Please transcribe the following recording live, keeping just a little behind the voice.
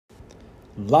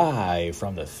Live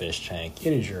from the fish tank,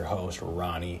 it is your host,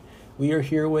 Ronnie. We are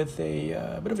here with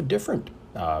a bit of a different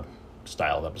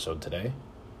style of episode today.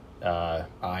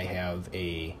 I have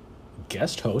a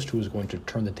guest host who is going to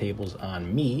turn the tables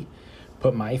on me,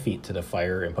 put my feet to the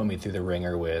fire, and put me through the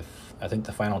ringer with, I think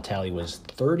the final tally was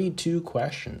 32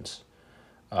 questions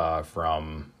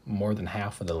from more than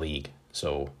half of the league.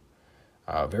 So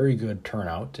very good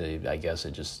turnout. I guess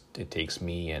it takes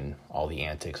me and all the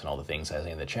antics and all the things I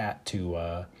say in the chat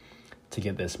to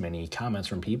get this many comments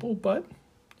from people. But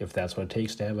if that's what it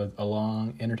takes to have a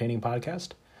long, entertaining podcast,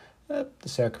 the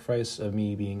sacrifice of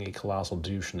me being a colossal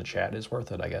douche in the chat is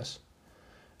worth it, I guess.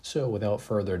 So without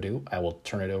further ado, I will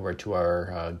turn it over to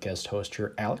our guest host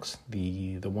here, Alex,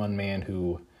 the one man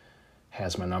who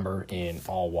has my number in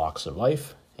all walks of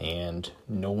life, and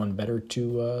no one better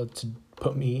to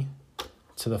put me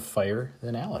to the fire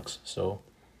than Alex. So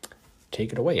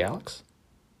take it away, Alex.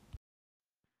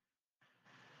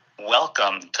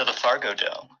 Welcome to the Fargo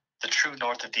Dome, the true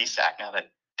north of DSAC now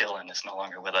that Dylan is no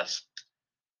longer with us.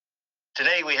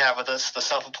 Today we have with us the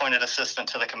self-appointed assistant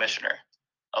to the commissioner,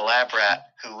 a lab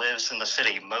rat who lives in the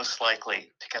city most likely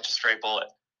to catch a stray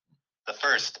bullet, the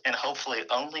first and hopefully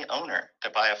only owner to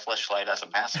buy a fleshlight as a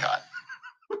mascot.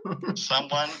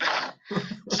 Someone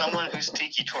whose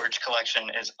tiki torch collection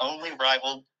is only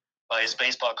rivaled by his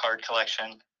baseball card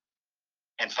collection.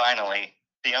 And finally,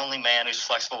 the only man who's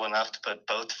flexible enough to put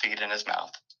both feet in his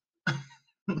mouth.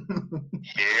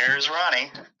 Here's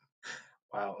Ronnie.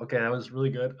 Wow. Okay, that was really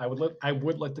good. I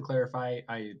would like to clarify.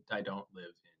 I don't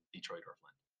live in Detroit or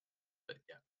Flint, but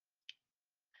yeah.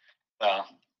 Well,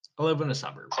 I live in a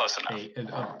suburb. Close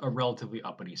enough. A relatively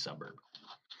uppity suburb.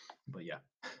 But yeah,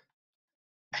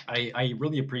 I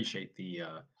really appreciate the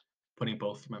putting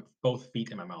both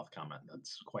feet in my mouth comment.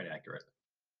 That's quite accurate.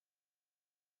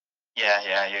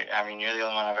 Yeah. You're the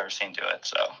only one I've ever seen do it.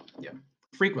 So yeah,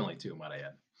 frequently too, might I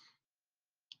add.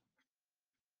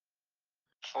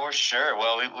 For sure.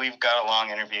 Well, we've got a long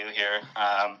interview here.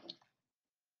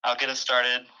 I'll get us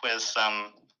started with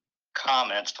some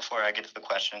comments before I get to the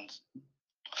questions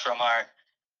from our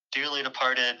dearly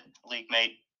departed league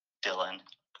mate, Dylan.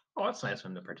 Oh, that's nice of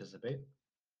him to participate.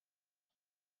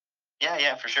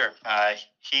 Yeah, for sure.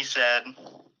 He said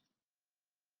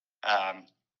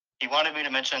he wanted me to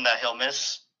mention that he'll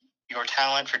miss your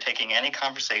talent for taking any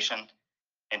conversation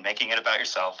and making it about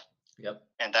yourself. Yep.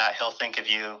 And that he'll think of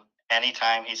you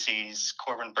anytime he sees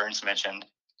Corbin Burns mentioned,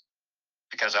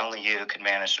 because only you could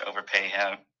manage to overpay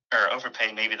him, or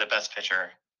overpay maybe the best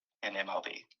pitcher in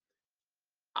MLB.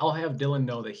 I'll have Dylan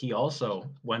know that he also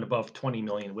went above 20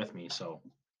 million with me, so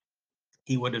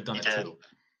he would have done it too.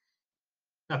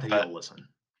 Not that he'll listen.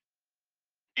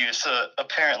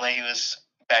 Apparently he was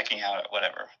backing out at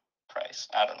whatever price.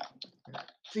 I don't know. Yeah.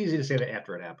 It's easy to say that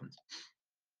after it happens.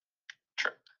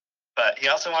 True. But he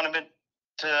also wanted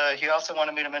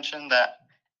me to mention that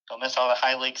he'll miss all the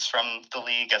high leaks from the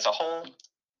league as a whole,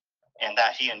 and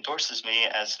that he endorses me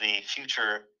as the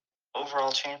future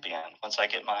overall champion once I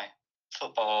get my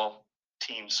football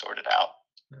team sorted out.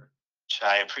 Yeah. Which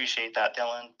I appreciate that,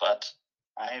 Dylan, but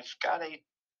I've got a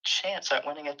chance at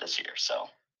winning it this year, so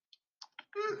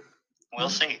we'll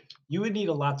see. You would need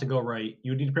a lot to go right.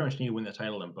 You would pretty much need to win the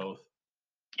title in both.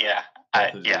 Yeah,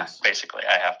 basically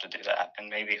I have to do that, and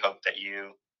maybe hope that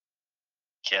you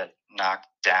get knocked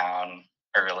down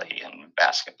early in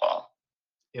basketball.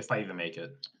 If I even make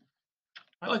it.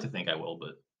 I like to think I will,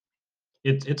 but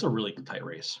it's a really tight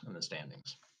race in the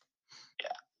standings.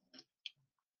 Yeah.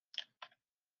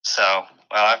 So,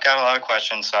 well, I've got a lot of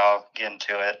questions, so I'll get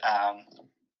into it.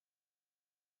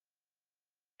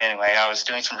 Anyway, I was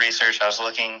doing some research. I was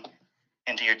looking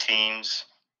into your teams,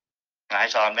 and I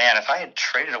thought, man, if I had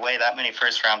traded away that many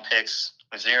first-round picks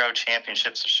with 0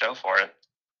 championships to show for it,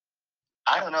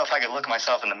 I don't know if I could look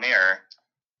myself in the mirror.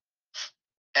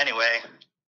 Anyway,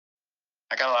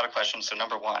 I got a lot of questions. So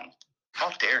number 1, how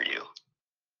dare you?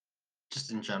 Just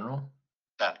in general?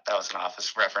 That was an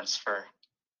Office reference for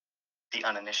the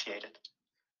uninitiated.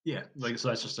 Yeah, so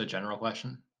that's just a general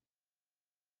question?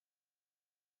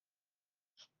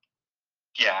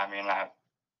 Yeah,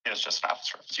 it was just an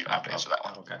Office reference. You don't have to answer that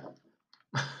one. Okay.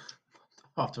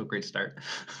 Off to a great start.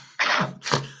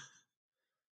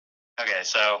 Okay,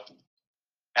 so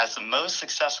as the most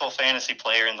successful fantasy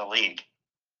player in the league,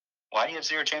 why do you have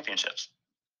 0 championships?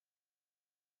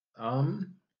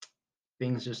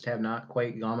 Things just have not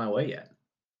quite gone my way yet.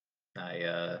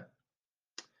 I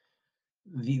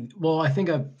think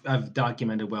I've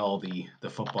documented well the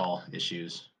football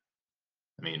issues.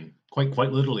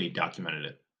 Quite literally documented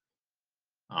it.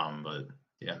 But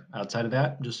yeah, outside of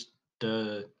that, just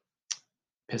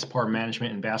piss poor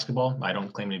management in basketball. I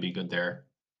don't claim to be good there.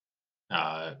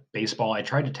 Baseball, I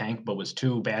tried to tank, but was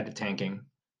too bad at tanking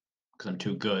because I'm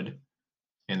too good.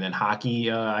 And then hockey,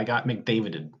 I got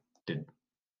McDavided.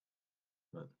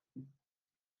 But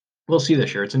we'll see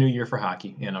this year. It's a new year for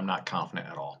hockey, and I'm not confident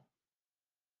at all,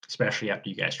 especially after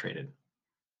you guys traded.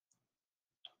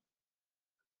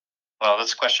 Well,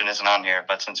 this question isn't on here,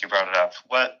 but since you brought it up,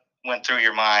 what went through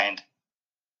your mind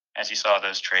as you saw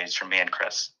those trades from me and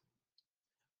Chris?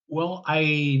 Well,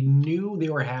 I knew they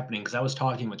were happening because I was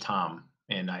talking with Tom,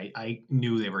 and I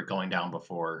knew they were going down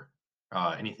before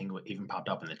anything even popped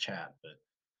up in the chat. But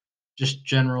just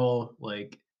general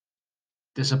like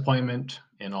disappointment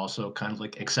and also kind of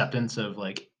like acceptance of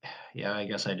like, yeah, I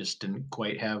guess I just didn't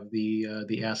quite have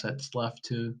the assets left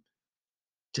to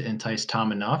entice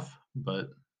Tom enough, but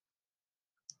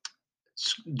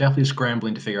definitely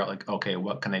scrambling to figure out like, okay,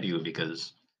 what can I do?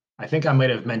 Because I think I might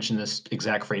have mentioned this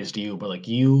exact phrase to you, but like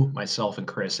you, myself, and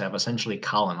Chris have essentially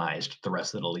colonized the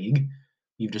rest of the league.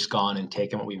 You've just gone and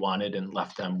taken what we wanted and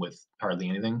left them with hardly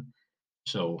anything.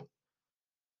 So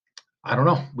I don't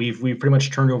know. We've pretty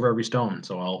much turned over every stone.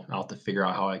 So I'll have to figure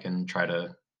out how I can try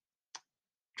to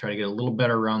get a little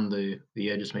better around the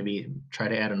edges. Maybe try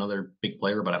to add another big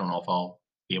player, but I don't know if I'll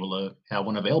be able to have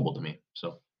one available to me.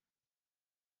 So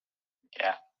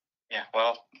Yeah.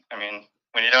 Well, I mean,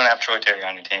 when you don't have Troy Terry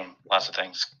on your team, lots of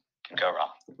things can go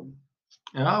wrong.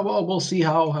 well, we'll see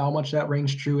how much that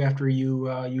rings true after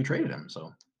you traded him.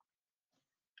 So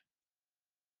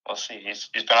We'll see. He's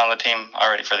been on the team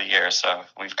already for the year, so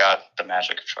we've got the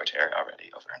magic of Troy Terry already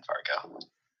over in Fargo.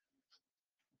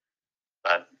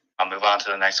 But I'll move on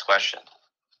to the next question.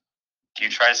 Do you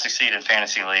try to succeed in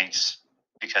fantasy leagues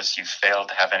because you failed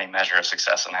to have any measure of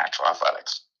success in actual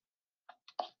athletics?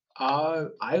 I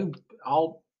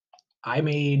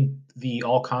made the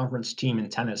all conference team in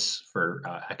tennis for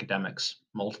academics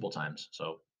multiple times.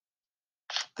 So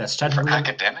that's technically for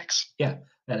academics. Yeah,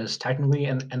 that is technically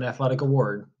an athletic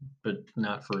award, but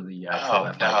not for the actual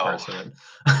athletic parts of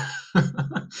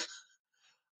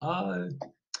it.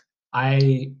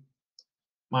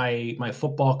 My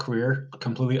football career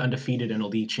completely undefeated and a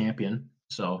league champion.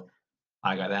 So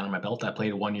I got that on my belt. I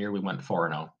played 1 year. We went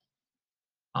 4-0.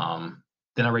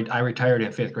 Then I retired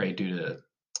in 5th grade due to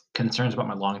concerns about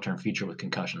my long-term future with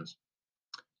concussions.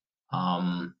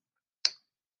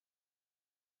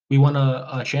 We won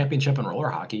a championship in roller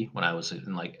hockey when I was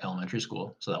in like elementary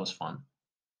school, so that was fun.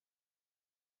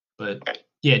 But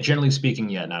yeah, generally speaking,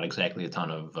 yeah, not exactly a ton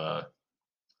of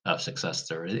success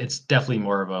there. It's definitely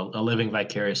more of a living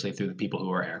vicariously through the people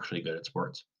who are actually good at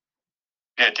sports.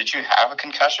 Yeah, did you have a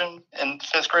concussion in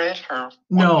 5th grade or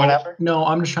whenever? No,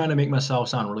 I'm just trying to make myself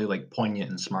sound really like poignant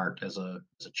and smart as a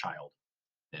child.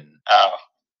 And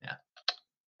yeah,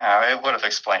 it would have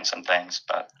explained some things,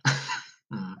 but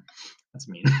that's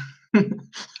mean. All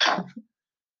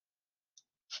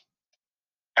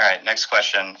right, next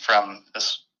question from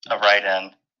a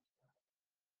write-in,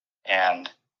 and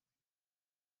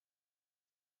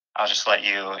I'll just let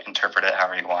you interpret it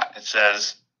however you want. It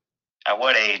says, at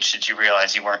what age did you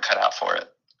realize you weren't cut out for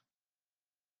it?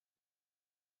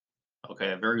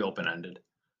 Okay, very open-ended.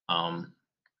 I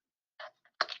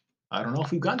don't know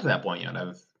if we've gotten to that point yet.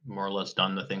 I've more or less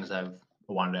done the things I've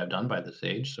wanted to have done by this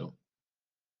age. So,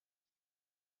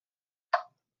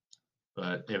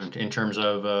 but in terms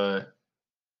of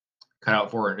cut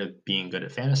out for it being good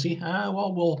at fantasy,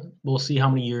 well, we'll see how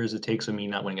many years it takes of me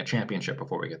not winning a championship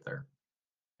before we get there.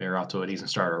 They're off to a decent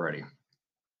start already.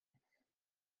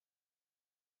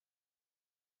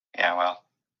 Yeah, well,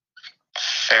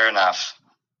 fair enough.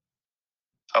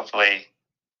 Hopefully,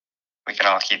 we can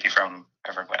all keep you from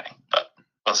ever winning, but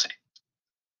we'll see.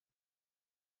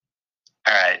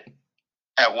 All right.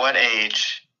 At what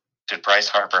age did Bryce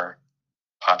Harper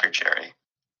pop your cherry?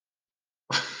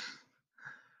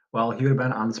 Well, he would have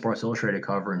been on the Sports Illustrated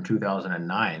cover in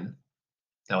 2009.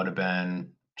 That would have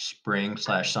been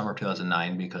spring/summer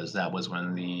 2009 because that was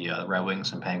when the Red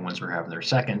Wings and Penguins were having their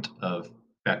second of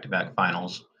back-to-back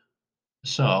finals.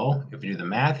 So if you do the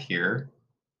math here,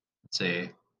 let's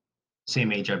say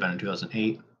same age I've been in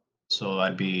 2008, so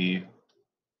I'd be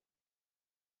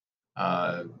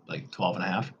like 12 and a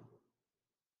half.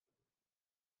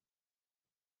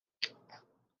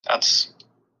 That's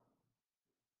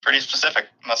pretty specific.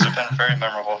 Must have been very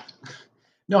memorable.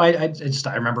 No, I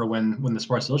remember when the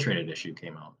Sports Illustrated issue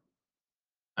came out.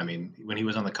 I mean, when he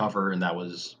was on the cover, and that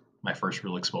was my first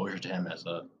real exposure to him as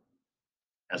a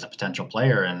potential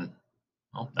player, and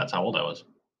well, that's how old I was.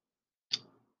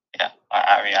 Yeah,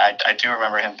 I mean, I do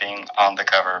remember him being on the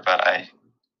cover, but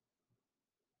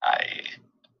I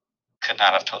could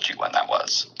not have told you when that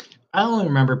was. I only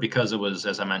remember because it was,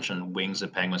 as I mentioned, Wings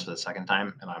and Penguins for the second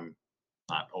time, and I'm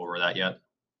not over that yet.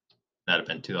 That'd have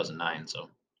been 2009. So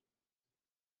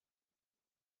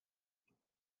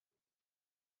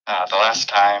The last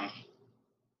time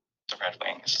the Red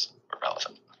Wings were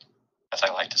relevant, as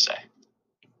I like to say.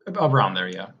 around there,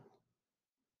 yeah.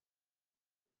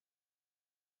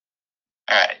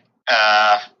 All right.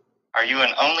 Are you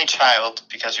an only child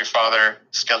because your father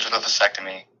scheduled a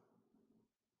vasectomy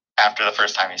after the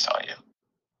first time he saw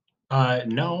you?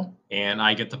 No, and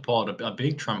I get to pull out a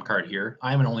big trump card here.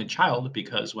 I'm an only child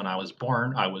because when I was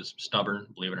born, I was stubborn,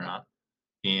 believe it or not,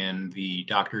 and the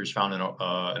doctors found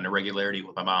an irregularity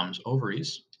with my mom's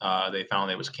ovaries. They found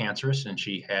it was cancerous, and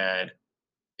she had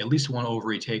at least one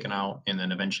ovary taken out, and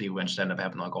then eventually we just ended up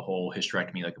having like a whole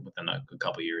hysterectomy like within a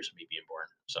couple of years of me being born.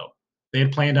 So they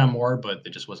had planned on more, but it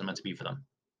just wasn't meant to be for them.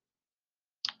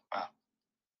 Wow.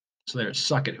 So they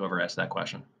suck it, whoever asked that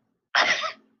question.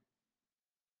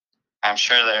 I'm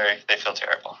sure they feel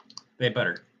terrible. They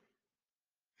better.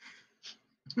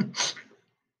 All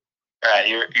right,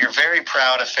 you're very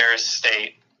proud of Ferris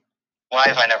State. Why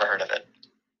have I never heard of it?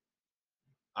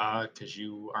 Because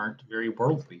you aren't very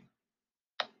worldly.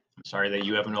 I'm sorry that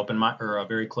you have an open mind or a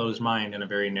very closed mind and a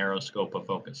very narrow scope of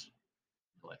focus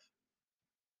in life.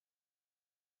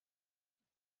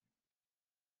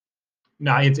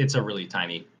 No, it's a really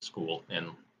tiny school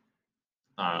in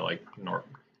like north,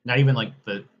 not even like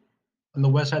on the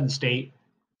west side of the state,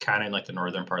 kind of like the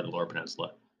northern part of the Lower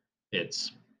Peninsula.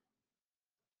 It's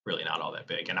really not all that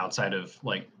big, and outside of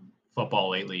like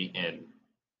football lately and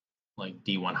like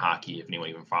D1 hockey, if anyone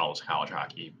even follows college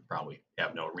hockey, you probably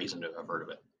have no reason to have heard of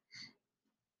it.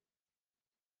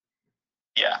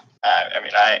 Yeah, I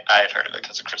mean, I had heard of it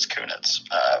because of Chris Kunitz,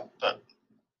 but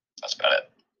that's about it.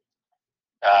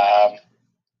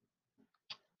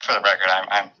 For the record,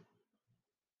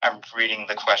 I'm reading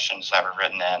the questions that were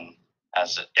written in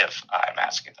as if I'm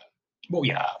asking them. Well,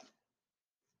 yeah.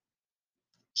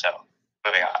 So,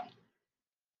 moving on.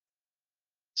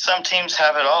 Some teams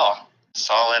have it all: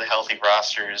 solid, healthy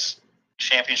rosters,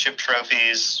 championship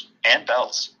trophies, and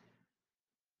belts.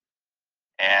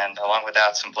 And along with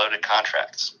that, some bloated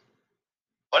contracts.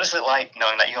 What is it like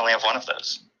knowing that you only have one of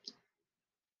those?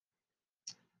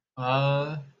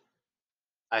 I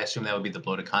assume that would be the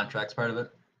bloated contracts part of it.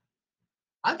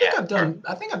 I think I've done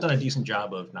a decent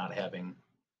job of not having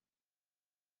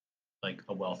like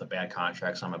a wealth of bad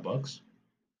contracts on my books.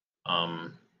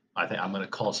 I think I'm going to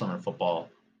call some in football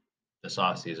this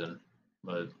off season,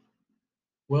 but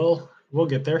we'll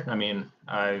get there. I mean,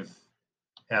 I've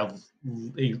have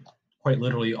quite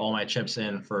literally all my chips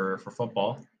in for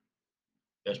football.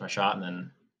 There's my shot, and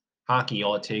then hockey.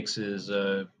 All it takes is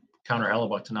Counter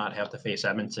Hellebuck to not have to face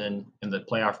Edmonton in the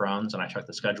playoff rounds, and I check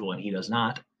the schedule, and he does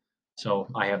not. So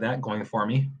I have that going for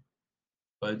me.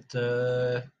 But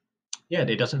yeah,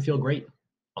 it doesn't feel great.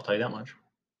 I'll tell you that much.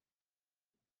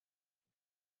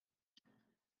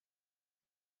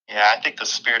 Yeah, I think the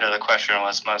spirit of the question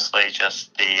was mostly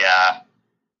just the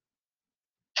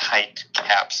tight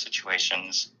cap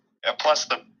situations. Plus,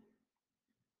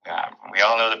 we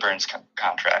all know the Burns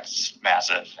contract's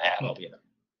massive, and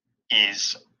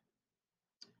he's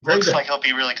looks like he'll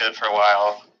be really good for a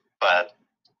while, but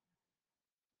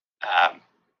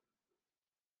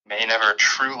may never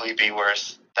truly be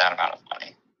worth that amount of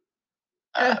money.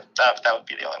 That would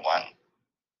be the only one.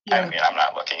 Yeah. I mean, I'm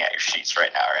not looking at your sheets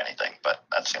right now or anything, but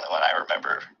that's the only one I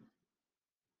remember.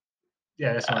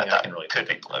 Yeah, that's the only I can really could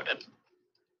be bloated.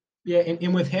 Yeah,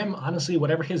 and with him, honestly,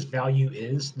 whatever his value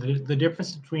is, the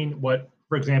difference between what,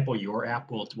 for example, your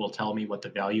app will tell me what the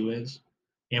value is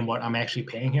and what I'm actually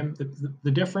paying him,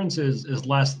 the difference is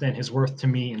less than his worth to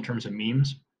me in terms of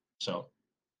memes. So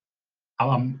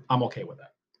I'm okay with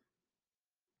that.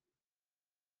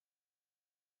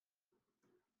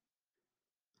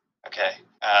 Okay.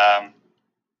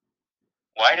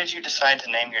 Why did you decide to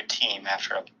name your team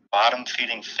after a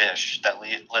bottom-feeding fish that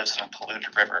lives in a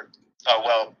polluted river? Oh,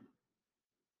 well,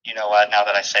 you know what? Now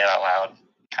that I say it out loud,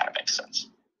 it kind of makes sense.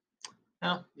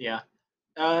 Oh, yeah.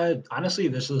 Honestly,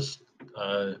 this is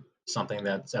something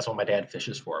that's what my dad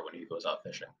fishes for when he goes out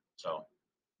fishing. So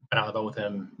I've been on the boat with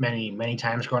him many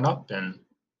times growing up, and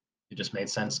it just made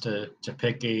sense to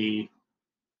pick a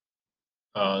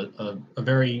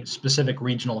very specific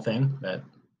regional thing that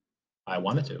I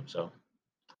wanted to. So,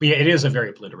 but yeah, it is a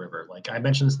very polluted river. Like I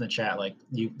mentioned this in the chat, like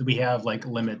we have like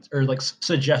limits or like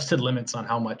suggested limits on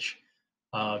how much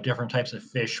different types of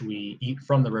fish we eat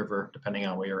from the river, depending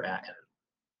on where you're at.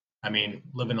 I mean,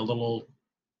 living a little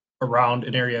around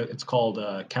an area, it's called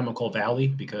Chemical Valley,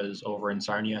 because over in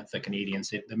Sarnia,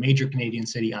 the major Canadian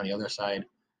city on the other side,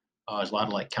 There's a lot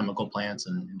of like chemical plants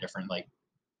and different like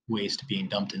waste being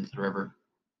dumped into the river.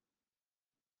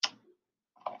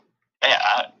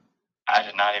 Yeah, I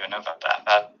did not even know about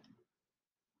that.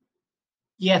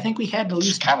 Yeah, I think we had at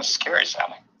least kind of scary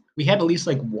sounding. We had at least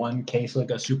like one case,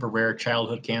 like a super rare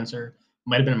childhood cancer.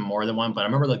 Might have been more than one, but I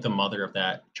remember like the mother of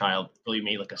that child really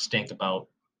made like a stink about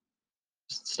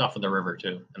stuff in the river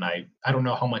too. And I don't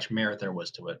know how much merit there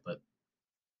was to it, but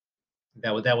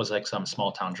that was like some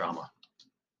small town drama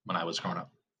when I was growing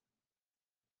up.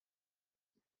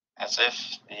 As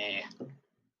if the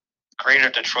greater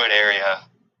Detroit area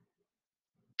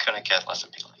couldn't get less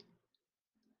appealing.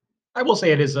 I will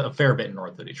say it is a fair bit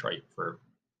north of Detroit, to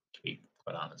be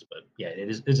quite honest. But yeah,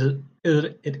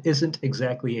 it isn't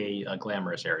exactly a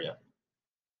glamorous area.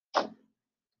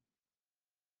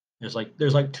 There's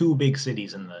like two big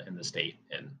cities in the state,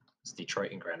 and it's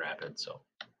Detroit and Grand Rapids. So,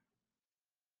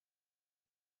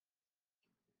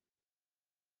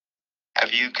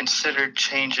 have you considered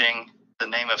changing the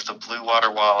name of the blue water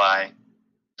walleye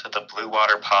to the blue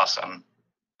water possum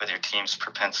with your team's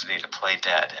propensity to play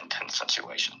dead in tense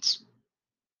situations?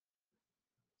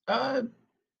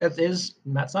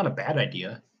 that's not a bad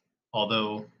idea.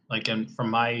 Although, like, from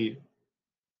my,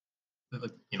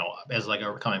 as like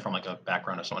coming from like a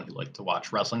background of someone who liked to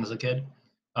watch wrestling as a kid,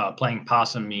 playing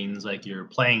possum means like you're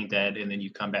playing dead and then you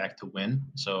come back to win.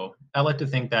 So I like to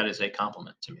think that is a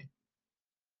compliment to me.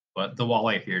 But the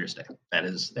walleye here to stay. That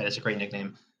is a great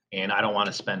nickname, and I don't want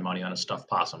to spend money on a stuffed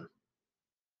possum.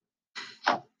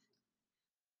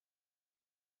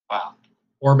 Wow.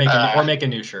 Or make a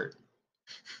new shirt.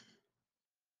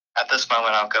 At this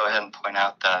moment, I'll go ahead and point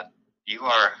out that you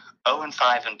are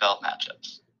 0-5 in belt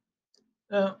matchups.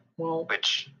 Well,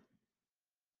 which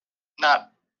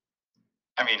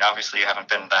obviously you haven't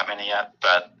been in that many yet,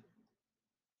 but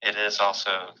it is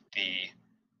also the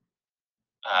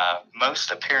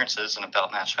most appearances in a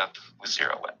belt matchup with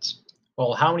 0 wins.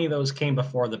 Well, how many of those came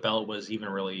before the belt was even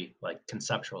really like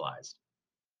conceptualized?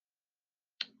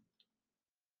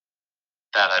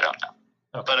 That I don't know.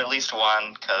 Okay. But at least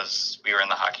one, because we were in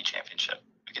the hockey championship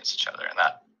against each other, and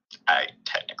that I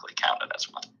technically counted as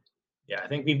one. Yeah, I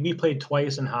think we played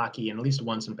twice in hockey and at least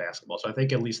once in basketball. So I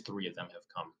think at least 3 of them have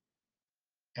come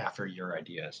after your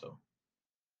idea. So.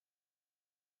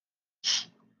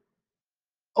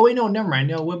 Oh wait, no, never mind.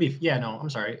 No, we'll be. Yeah, no, I'm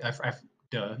sorry.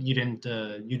 You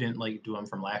didn't like do them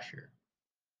from last year.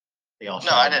 They all.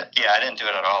 No, I didn't. Yeah, I didn't do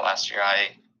it at all last year.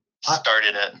 I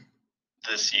started it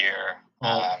this year,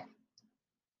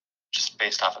 just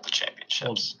based off of the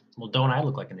championships. Well, don't I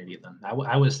look like an idiot then?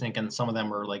 I was thinking some of them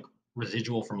were like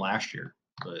residual from last year,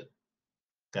 but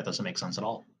that doesn't make sense at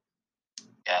all.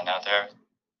 Yeah, no,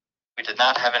 we did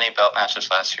not have any belt matches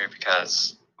last year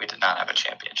because we did not have a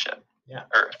championship. Yeah.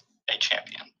 Or a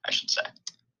champion, I should say.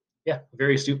 Yeah,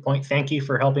 very astute point. Thank you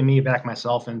for helping me back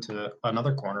myself into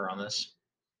another corner on this.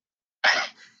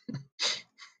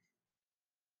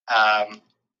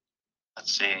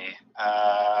 Let's see.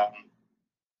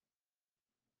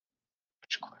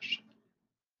 Which question?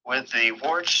 With the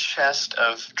war chest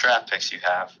of draft picks you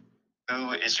have,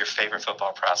 who is your favorite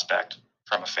football prospect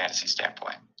from a fantasy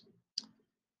standpoint?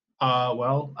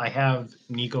 Well, I have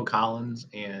Nico Collins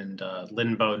and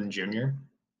Lynn Bowden Jr.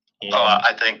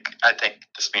 I think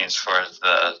this means for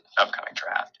the upcoming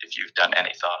draft, if you've done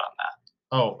any thought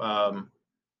on that.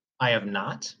 I have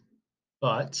not,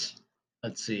 but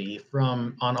let's see.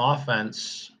 On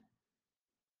offense,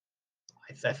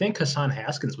 I think Hassan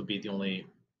Haskins would be the only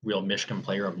real Michigan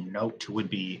player of note who would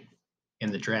be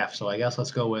in the draft. So I guess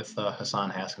let's go with Hassan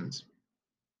Haskins.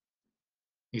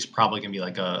 He's probably going to be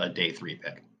like a day 3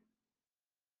 pick.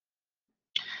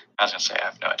 I was going to say, I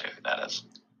have no idea who that is.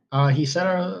 He set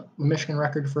a Michigan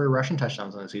record for rushing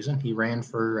touchdowns in the season. He ran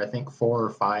for, I think, 4 or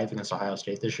 5 against Ohio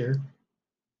State this year.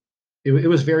 It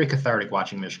was very cathartic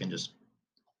watching Michigan just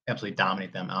absolutely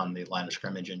dominate them on the line of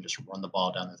scrimmage and just run the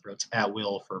ball down their throats at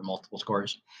will for multiple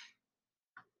scores.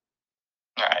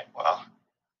 All right, well,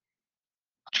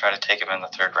 I'll try to take him in the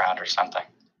 3rd round or something.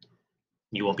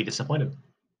 You won't be disappointed.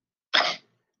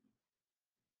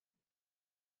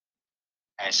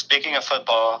 Hey, speaking of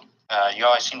football, you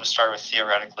always seem to start with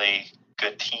theoretically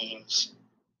good teams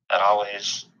that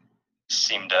always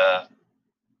seem to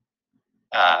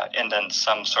end in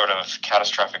some sort of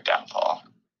catastrophic downfall.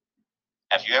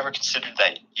 Have you ever considered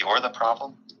that you're the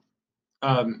problem?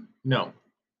 No,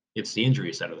 it's the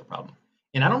injuries that are the problem.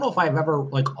 And I don't know if I've ever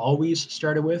always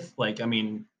started with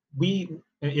we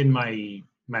in my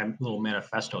little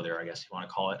manifesto there, I guess you want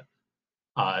to call it.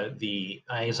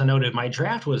 As I noted, my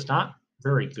draft was not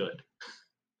very good.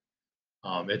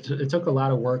 It took a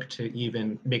lot of work to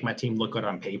even make my team look good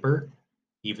on paper,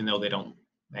 even though they don't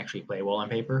actually play well on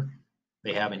paper.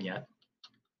 They haven't yet,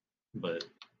 but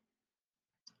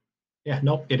yeah,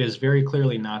 nope. It is very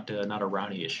clearly not a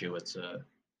Ronnie issue. It's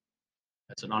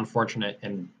an unfortunate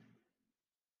and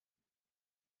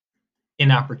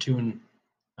inopportune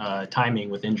timing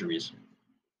with injuries.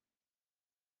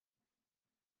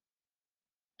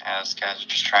 Yeah, those guys are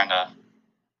just trying to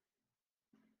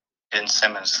Ben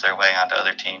Simmons their way onto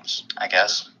other teams, I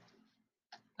guess.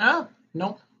 No,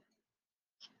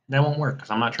 that won't work because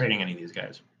I'm not trading any of these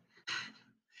guys.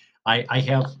 I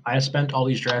have spent all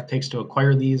these draft picks to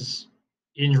acquire these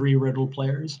injury riddled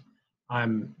players.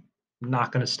 I'm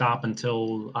not going to stop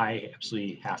until I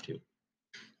absolutely have to.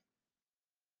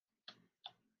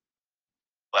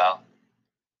 Well,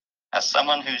 as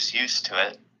someone who's used to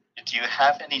it, do you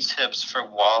have any tips for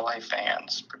walleye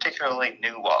fans, particularly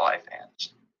new walleye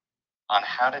fans, on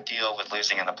how to deal with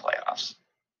losing in the playoffs?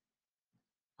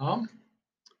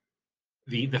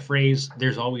 The phrase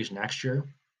 "there's always next year"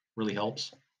 really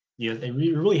helps. You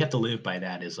really have to live by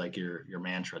that as like your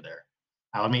mantra there.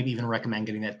 I would maybe even recommend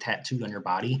getting that tattooed on your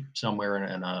body somewhere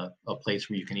in a place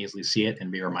where you can easily see it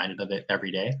and be reminded of it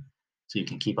every day, so you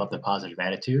can keep up the positive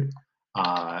attitude.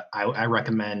 I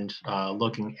recommend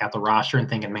looking at the roster and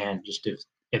thinking, man, just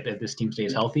if this team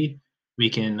stays healthy, we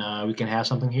can have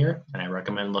something here. And I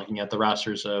recommend looking at the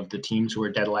rosters of the teams who are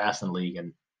dead last in the league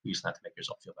and use that to make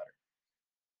yourself feel better.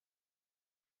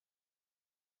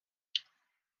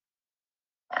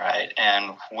 All right,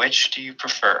 and which do you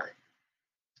prefer?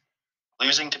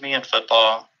 Losing to me in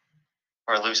football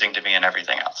or losing to me in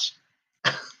everything else?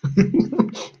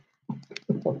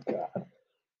 Oh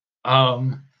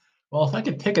God. Well, if I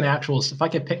could pick one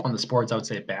of the sports, I would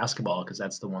say basketball because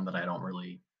that's the one that I don't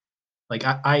really like.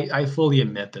 I fully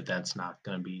admit that that's not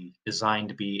going to be designed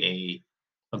to be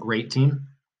a great team.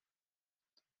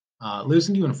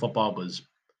 Losing to you in football was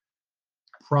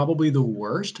probably the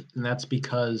worst, and that's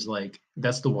because like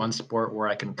that's the one sport where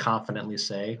I can confidently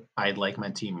say I like my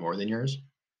team more than yours.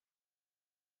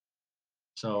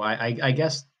 So I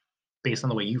guess based on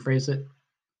the way you phrase it,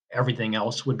 everything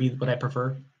else would be what I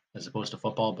prefer as opposed to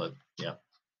football. But yeah,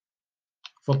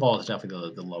 football is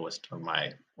definitely the lowest of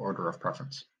my order of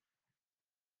preference.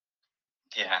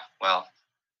 Yeah, well,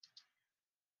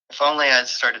 if only I'd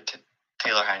started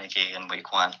Taylor Heineke in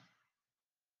week 1.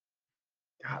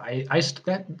 God,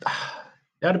 that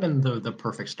would have been the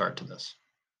perfect start to this.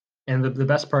 And the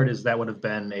best part is that would have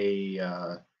been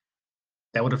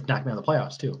that would have knocked me out of the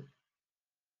playoffs too.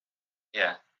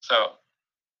 Yeah. So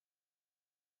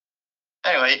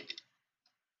anyway,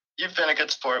 you've been a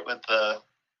good sport with the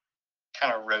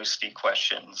kind of roasty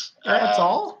questions. That's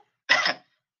all?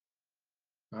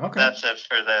 Okay. That's it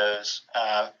for those.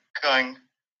 Going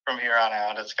from here on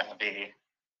out, it's going to be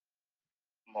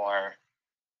more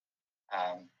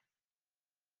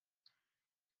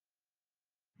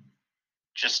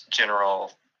just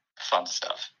general fun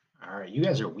stuff. All right, you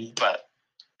guys are weak. But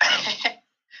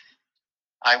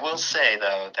I will say,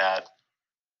 though, that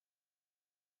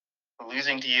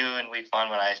losing to you in week 1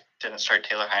 when I didn't start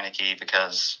Taylor Heineke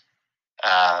because,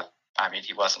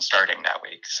 he wasn't starting that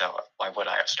week, so why would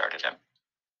I have started him?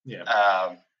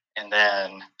 Yeah. And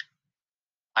then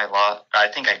I lost. I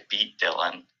think I beat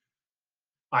Dylan.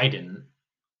 I didn't.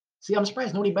 See, I'm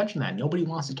surprised nobody mentioned that. Nobody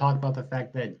wants to talk about the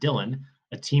fact that Dylan,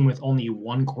 a team with only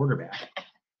one quarterback,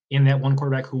 and that one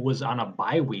quarterback who was on a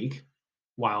bye week,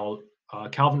 while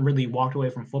Calvin Ridley walked away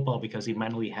from football because he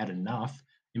mentally had enough,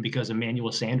 and because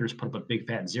Emmanuel Sanders put up a big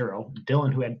fat 0.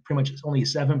 Dylan, who had pretty much only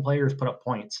 7 players put up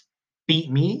points, beat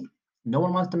me. No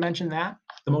one wants to mention that.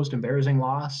 The most embarrassing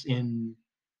loss in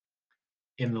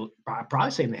the probably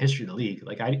say in the history of the league.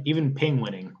 Like even Ping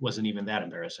winning wasn't even that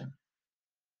embarrassing.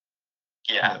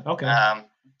 Yeah. But, okay.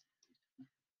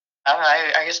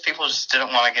 I guess people just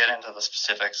didn't want to get into the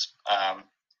specifics.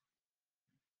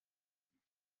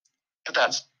 But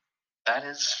that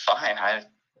is fine. I'm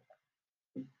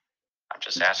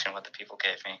just asking what the people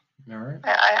gave me. All right.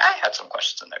 I had some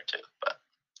questions in there too, but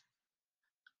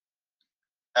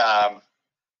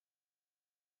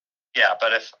yeah.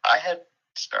 But if I had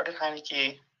started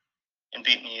Heineke and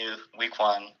beaten you week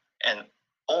 1,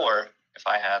 or if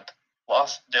I had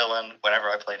lost Dylan whenever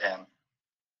I played him,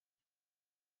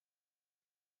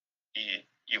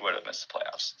 you would have missed the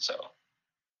playoffs. So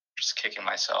just kicking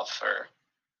myself for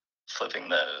flipping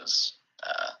those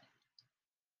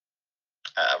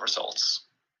results.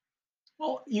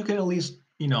 Well, you can at least,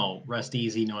 rest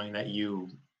easy knowing that you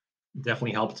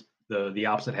definitely helped the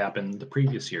opposite happen the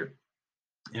previous year,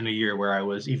 in a year where I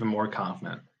was even more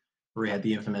confident, where we had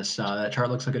the infamous that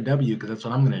chart looks like a W because that's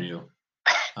what I'm going to do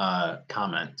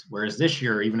comment. Whereas this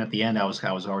year, even at the end, I was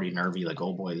already nervy, like,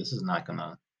 oh boy, this is not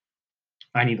gonna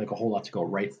I need like a whole lot to go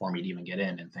right for me to even get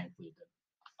in, and thankfully it did.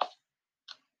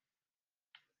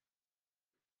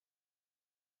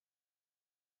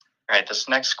 All right, this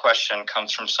next question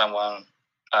comes from someone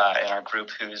in our group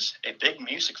who's a big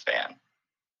music fan.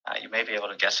 You may be able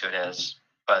to guess who it is,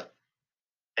 but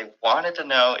they wanted to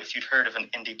know if you'd heard of an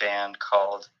indie band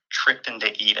called Tricked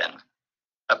into Eden.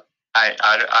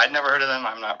 I'd never heard of them.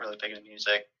 I'm not really big into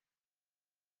music.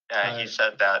 He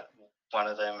said that one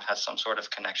of them has some sort of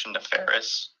connection to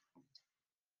Ferris.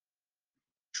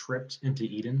 Tripped into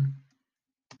Eden?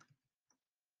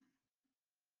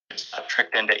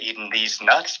 Tricked into Eden these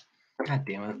nuts. God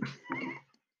damn it.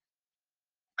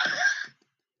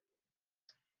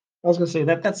 I was gonna say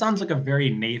that sounds like a very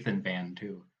Nathan band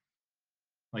too.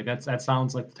 Like that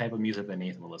sounds like the type of music that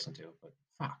Nathan will listen to, but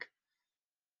fuck.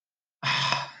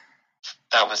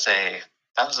 That was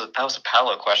a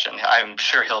Paolo question. I'm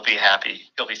sure he'll be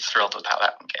happy. He'll be thrilled with how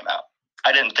that one came out.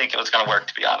 I didn't think it was going to work,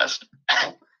 to be honest.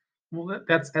 Well,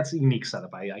 that's a unique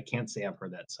setup. I can't say I've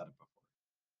heard that setup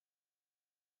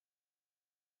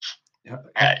before.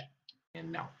 Right.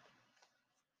 And no.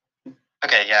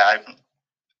 Okay, yeah,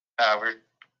 we're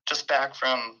just back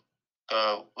from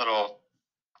the little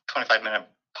 25-minute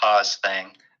pause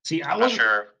thing. See, I'm not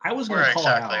sure I was where gonna call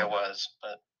exactly it it was,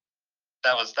 but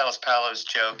that was Paolo's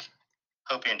joke.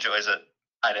 Hope he enjoys it.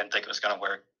 I didn't think it was going to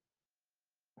work.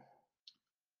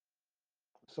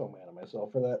 So mad at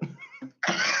myself for that.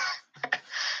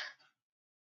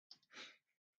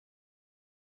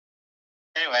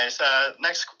 Anyways,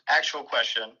 next actual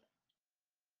question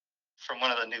from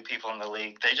one of the new people in the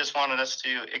league. They just wanted us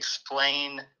to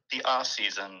explain the off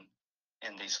season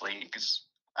in these leagues.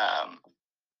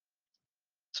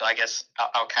 So I guess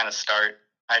I'll kind of start.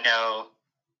 I know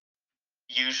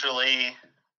usually,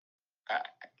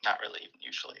 not really even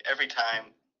usually, every time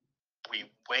we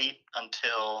wait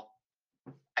until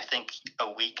I think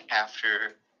a week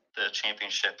after the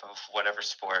championship of whatever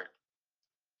sport.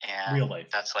 And real life.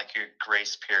 That's like your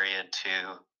grace period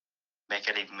to make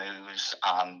any moves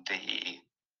on the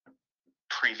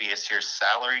previous year's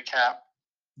salary cap.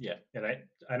 Yeah, and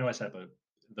I know I said about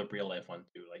the real life one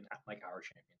too, like not like our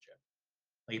championship.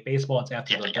 Like baseball, it's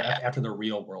after after the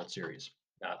real World Series,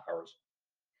 not ours.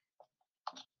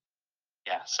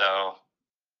 Yeah, so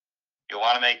you'll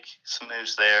want to make some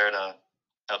moves there to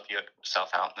help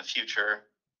yourself out in the future.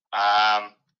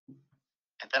 And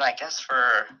then I guess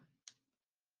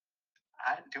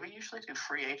do we usually do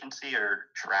free agency or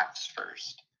drafts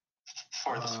first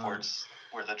for the sports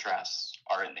where the drafts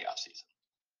are in the off season?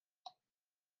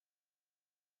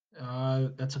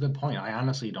 That's a good point. I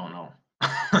honestly don't know. Yeah,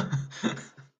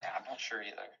 I'm not sure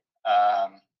either.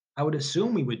 I would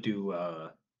assume we would do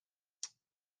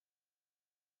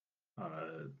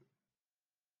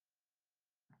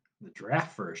the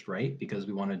draft first, right? Because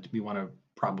we want to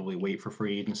probably wait for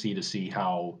free agency to see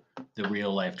how the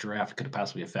real life draft could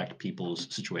possibly affect people's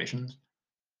situations.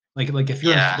 Like if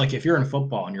you're in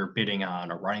football and you're bidding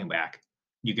on a running back,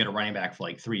 you get a running back for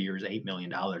like 3 years, $8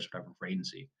 million, whatever for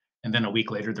agency. And then a week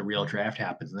later, the real draft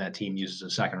happens, and that team uses a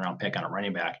second round pick on a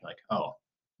running back. You're like, oh,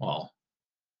 well,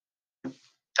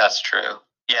 that's true.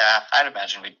 Yeah, I'd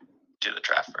imagine we'd do the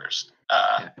draft first.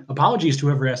 Yeah. Apologies to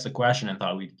whoever asked the question and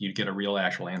thought you'd get a real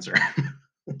actual answer.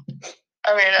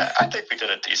 I mean, I think we did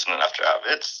a decent enough job.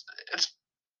 It's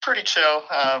pretty chill.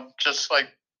 Just like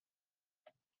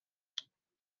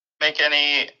make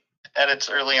any edits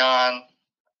early on,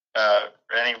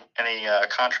 any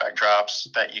contract drops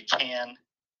that you can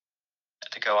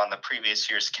to go on the previous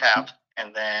year's cap,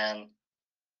 and then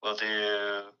we'll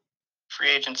do free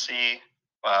agency.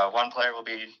 One player will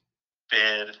be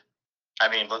bid. I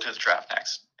mean, we'll do the draft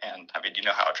next. And I mean, you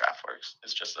know how a draft works.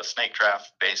 It's just a snake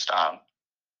draft based on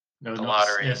the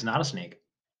lottery. It's not a snake.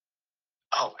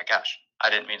 Oh my gosh.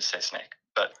 I didn't mean to say snake,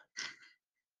 but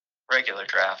regular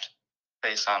draft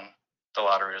based on the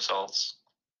lottery results.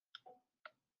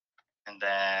 And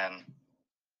then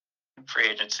free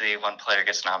agency, one player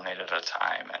gets nominated at a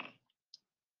time. And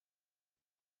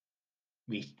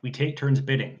we take turns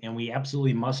bidding, and we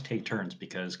absolutely must take turns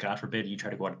because God forbid you try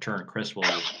to go out of turn, Chris will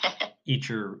eat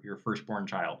your firstborn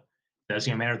child. Doesn't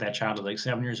even matter if that child is like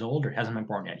 7 years old or hasn't been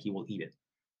born yet, he will eat it.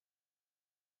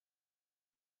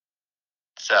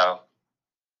 So,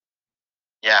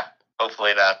 yeah,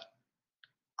 hopefully that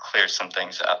clears some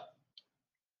things up.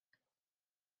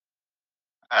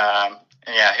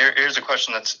 And yeah, here's a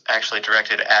question that's actually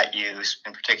directed at you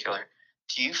in particular.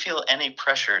 Do you feel any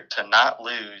pressure to not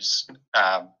lose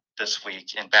this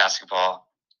week in basketball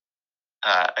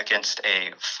against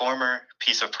a former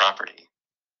piece of property?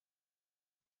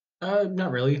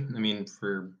 Not really. I mean,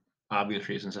 for obvious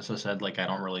reasons, as I said, like I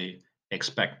don't really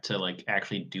expect to like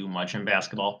actually do much in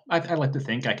basketball. I like to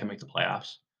think I can make the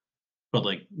playoffs, but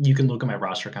like you can look at my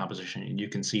roster composition and you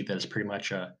can see that it's pretty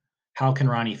much a how can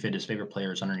Ronnie fit his favorite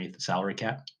players underneath the salary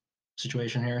cap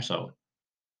situation here. So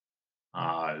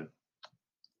uh,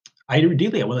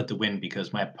 ideally, I would like to win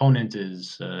because my opponent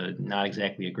is not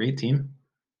exactly a great team.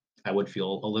 I would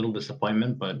feel a little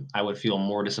disappointment, but I would feel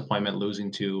more disappointment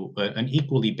losing to an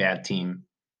equally bad team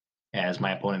as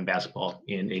my opponent in basketball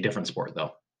in a different sport,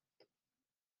 though.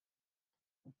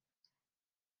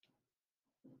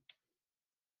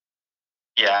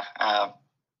 Yeah.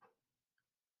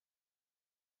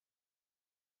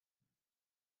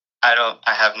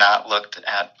 I have not looked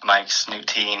at Mike's new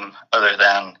team other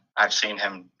than I've seen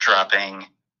him dropping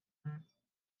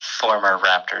former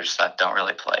Raptors that don't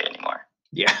really play anymore.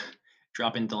 Yeah,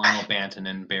 dropping Delano Banton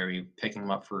and Barry, picking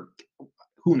him up for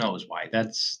who knows why.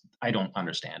 I don't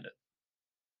understand it.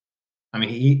 I mean,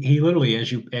 he literally,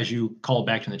 as you called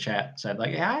back in the chat, said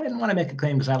like, "Yeah, I didn't want to make a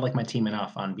claim because I like my team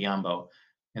enough on Biombo,"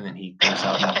 and then he goes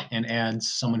out and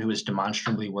adds someone who is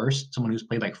demonstrably worse, someone who's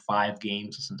played like 5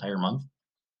 games this entire month.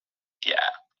 Yeah,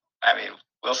 I mean,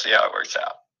 we'll see how it works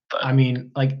out. But I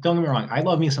mean, like, don't get me wrong, I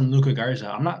love me some Luka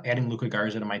Garza. I'm not adding Luka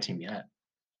Garza to my team yet,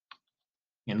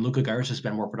 and Luka Garza has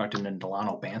been more productive than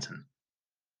Delano Banton.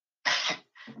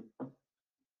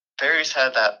 Barry's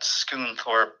had that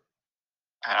Schoonthorpe.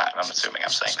 I'm assuming I'm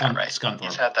saying that right. Scunthorpe.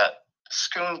 He's had that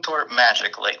Schoonthorpe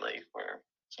magic lately, where it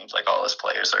seems like all his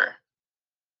players are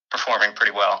performing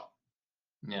pretty well.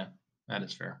 Yeah, that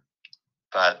is fair.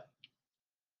 But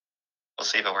we'll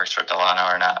see if it works for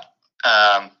Delano or not.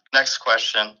 Next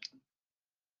question.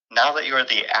 Now that you are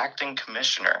the acting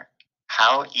commissioner,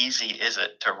 how easy is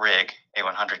it to rig a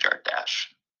 100-yard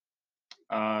dash?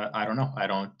 I don't know. I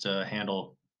don't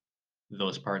handle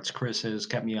those parts. Chris has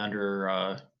kept me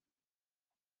under.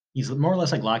 He's more or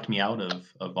less like locked me out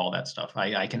of all that stuff.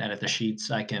 I can edit the sheets.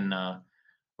 I can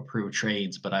approve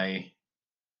trades, but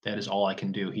that is all I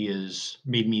can do. He has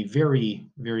made me very,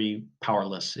 very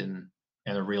powerless in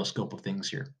the real scope of things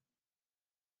here.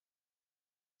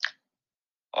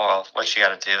 Well, what you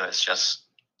got to do is just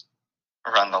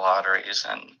run the lotteries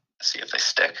and see if they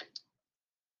stick.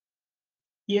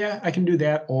 Yeah, I can do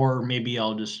that, or maybe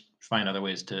I'll just find other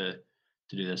ways to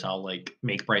do this. I'll like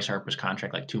make Bryce Harper's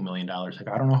contract like $2 million. Like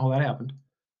I don't know how that happened.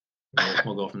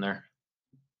 We'll go from there.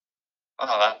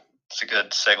 Oh, that's a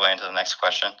good segue into the next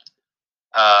question.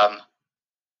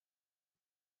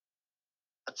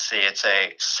 Let's see. It's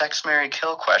a sex, marry,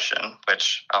 kill question,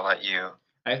 which I'll let you.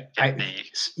 I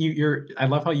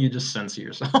love how you just censor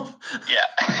yourself. Yeah.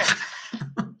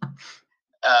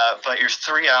 But your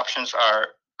 3 options are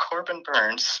Corbin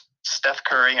Burns, Steph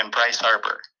Curry, and Bryce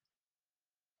Harper.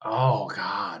 Oh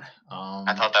God.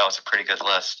 I thought that was a pretty good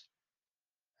list.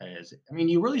 It is. I mean,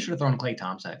 you really should have thrown Klay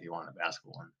Thompson if you wanted a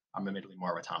basketball one. I'm admittedly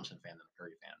more of a Thompson fan than a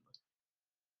Curry fan.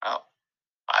 Oh,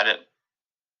 I didn't.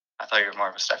 I thought you were more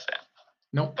of a Steph fan.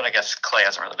 Nope. But I guess Klay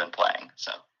hasn't really been playing,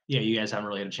 so. Yeah, you guys haven't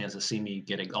really had a chance to see me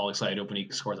get all excited when he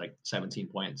scores like 17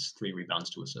 points, 3 rebounds,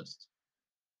 2 assists.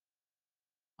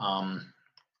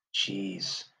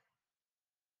 Jeez.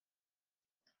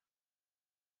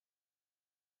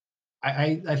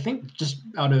 I think just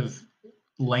out of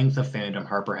length of fandom,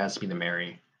 Harper has to be the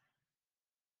marry.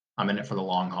 I'm in it for the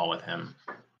long haul with him.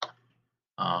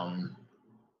 And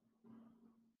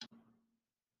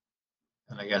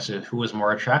I guess who was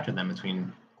more attracted then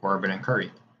between Corbin and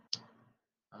Curry?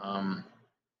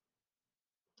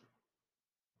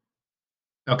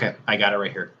 Okay, I got it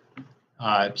right here.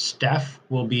 Steph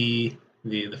will be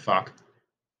the fuck,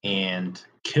 and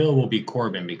kill will be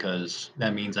Corbin because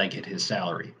that means I get his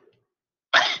salary.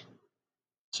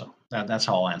 So that's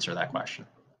how I'll answer that question.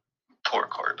 Poor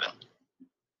Corbin.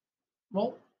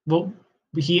 Well,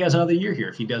 he has another year here.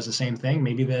 If he does the same thing,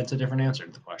 maybe that's a different answer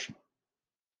to the question.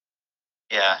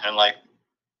 Yeah, and like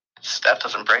Steph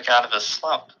doesn't break out of his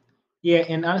slump. Yeah,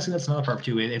 and honestly, that's another part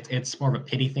too. It's more of a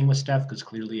pity thing with Steph because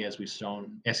clearly, as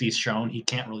he's shown, he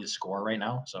can't really score right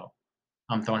now. So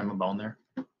I'm throwing him a bone there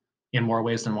in more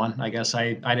ways than one. I guess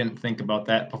I didn't think about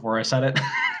that before I said it.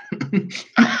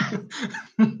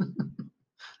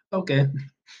 Okay.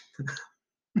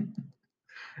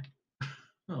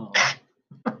 Oh.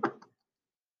 All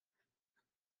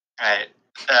right.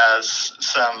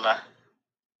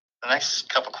 The next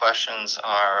couple questions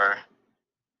are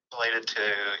related to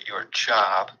your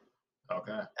job.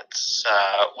 Okay. It's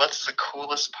what's the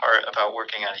coolest part about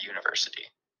working at a university,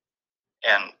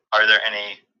 and are there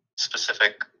any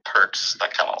specific perks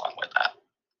that come along with that?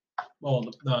 Well,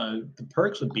 the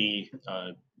perks would be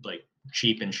like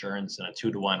cheap insurance and a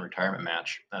 2-to-1 retirement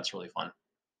match. That's really fun.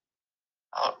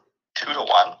 Oh,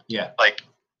 2-to-1? Yeah. Like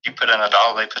You put in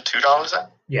 $1, they put $2 in?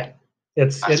 Yeah.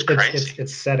 That's crazy.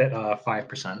 It's set at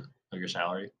 5% of your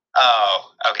salary.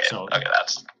 Oh, okay. So okay,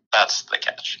 that's the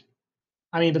catch.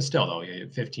 I mean, but still though, you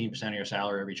 15% of your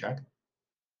salary every check.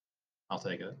 I'll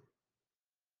take it.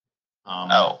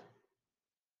 Oh.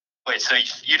 Wait, so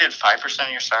you did 5%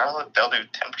 of your salary? They'll do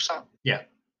 10%? Yeah.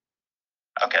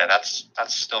 Okay, that's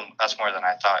more than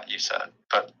I thought you said.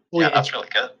 But Well, yeah, that's really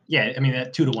good. Yeah, I mean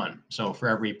that 2 to 1. So for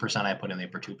every percent I put in, they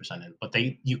put 2% in. But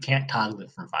you can't toggle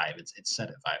it from 5. It's set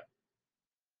at 5.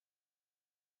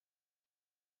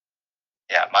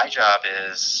 Yeah, my job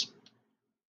is,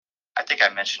 I think I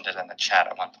mentioned it in the chat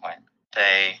at one point.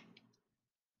 They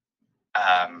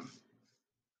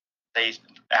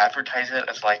advertise it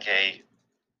as like a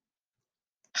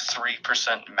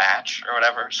 3% match or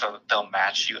whatever, so they'll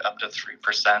match you up to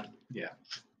 3%. Yeah.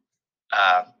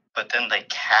 But then they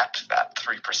capped that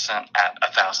 3% at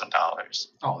 $1,000.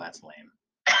 Oh, that's lame.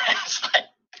 It's like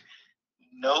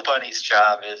nobody's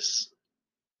job is.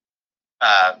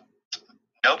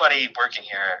 Nobody working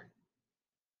here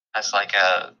has like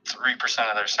a 3%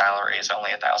 of their salary is only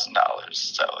 $1,000.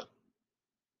 So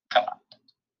come on.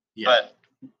 Yeah. But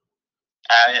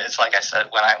it's like I said,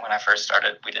 when I first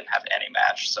started, we didn't have any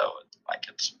match, so like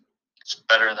it's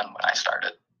better than when I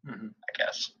started, I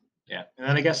guess. Yeah, and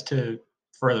then I guess to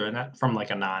further, and that from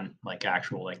like a non like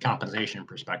actual like compensation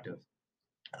perspective,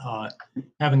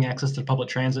 having access to the public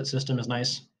transit system is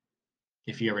nice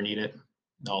if you ever need it.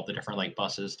 All the different like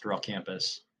buses throughout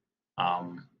campus,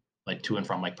 like to and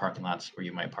from like parking lots where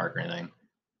you might park or anything.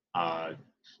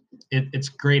 It's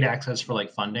great access for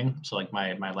like funding. So like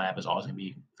my lab is always gonna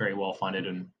be very well funded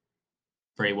and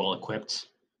very well equipped.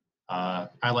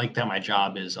 I like that my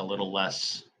job is a lot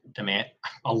less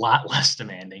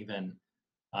demanding than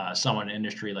someone in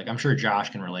industry. Like I'm sure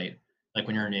Josh can relate. Like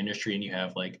when you're in the industry and you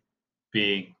have like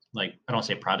big, like I don't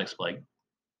say products, but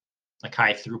like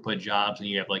high throughput jobs, and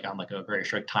you have like on like a very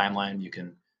strict timeline, you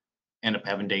can end up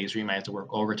having days where you might have to work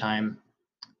overtime.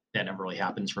 That never really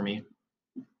happens for me.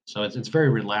 So it's very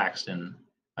relaxed, and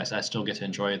I still get to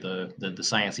enjoy the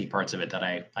sciencey parts of it that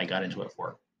I got into it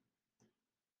for.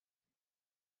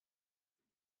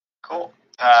 Cool.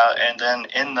 And then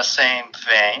in the same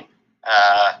vein,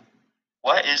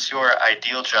 what is your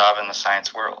ideal job in the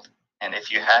science world? And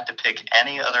if you had to pick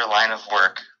any other line of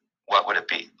work, what would it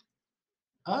be?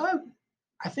 I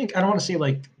think I don't want to say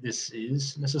like this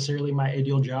is necessarily my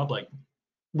ideal job. Like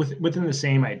within the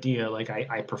same idea, like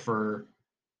I prefer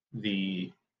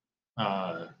the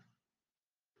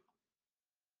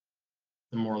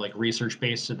more like research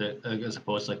based to the as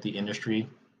opposed to like the industry.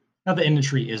 Not the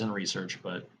industry isn't research,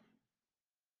 but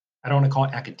I don't want to call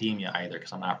it academia either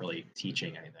because I'm not really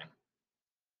teaching anything.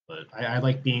 But I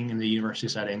like being in the university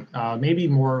setting. Maybe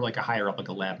more like a higher up, like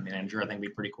a lab manager. I think would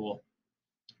be pretty cool.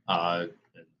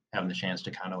 Having the chance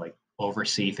to kind of like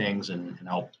oversee things and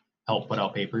help put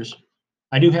out papers.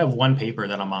 I do have one paper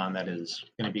that I'm on that is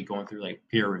going to be going through like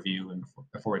peer review and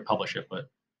before we publish it, but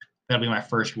that'll be my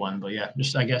first one. But yeah,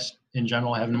 just I guess in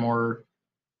general having more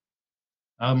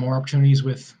opportunities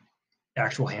with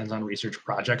actual hands-on research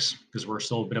projects because we're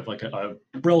still a bit of like a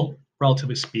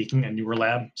relatively speaking a newer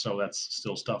lab, so that's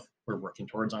still stuff we're working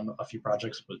towards on a few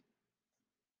projects. But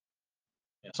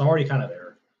yeah, so I'm already kind of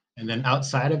there. And then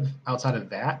outside of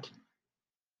that,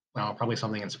 probably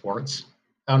something in sports.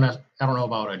 I don't know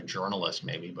about a journalist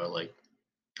maybe, but like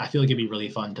I feel like it'd be really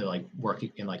fun to like work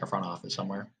in like a front office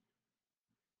somewhere.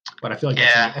 But I feel like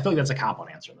that's a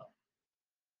cop-out answer though.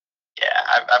 Yeah,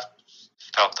 I've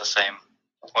felt the same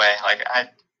way. Like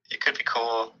it could be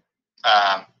cool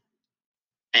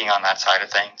being on that side of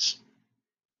things,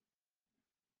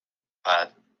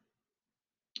 but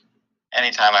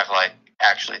anytime I've like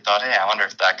actually thought, hey, I wonder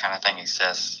if that kind of thing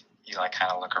exists, you like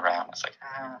kind of look around. It's like,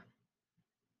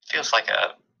 feels like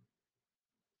a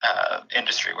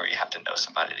industry where you have to know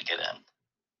somebody to get in.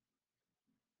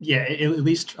 Yeah, at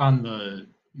least on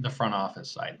the front office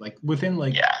side, like within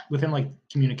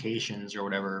communications or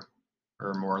whatever,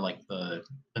 or more like the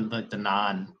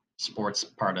non-sports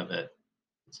part of it,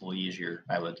 it's a little easier,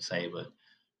 I would say. But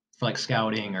for like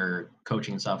scouting or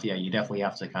coaching stuff, yeah, you definitely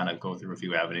have to kind of go through a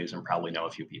few avenues and probably know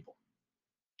a few people.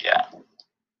 Yeah. All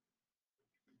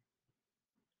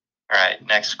right,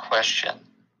 next question.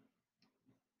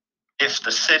 If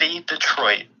the city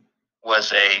Detroit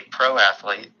was a pro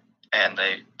athlete and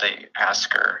the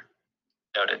asker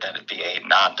noted that it'd be a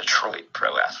non-Detroit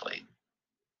pro athlete,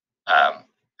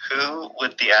 who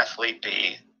would the athlete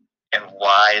be, and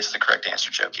why is the correct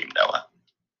answer Joakim Noah?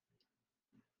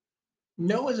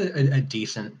 Noah's a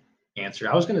decent answer.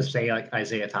 I was going to say like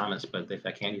Isaiah Thomas, but if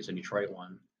I can't use a Detroit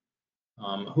one,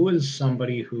 who is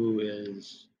somebody who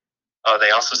is Oh,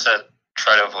 they also said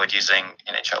try to avoid using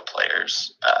NHL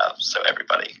players, so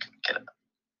everybody can get it.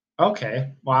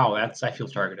 Okay. Wow, I feel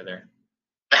targeted there.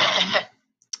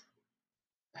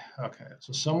 Okay,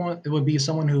 so it would be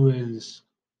someone who is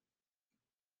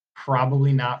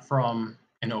probably not from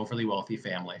an overly wealthy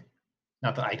family.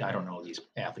 Not that I don't know these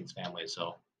athletes' families,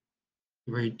 so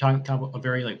we're talking about a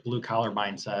very like blue collar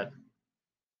mindset,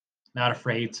 not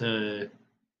afraid to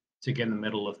get in the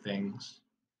middle of things.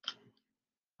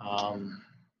 Man,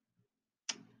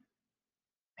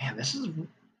 this is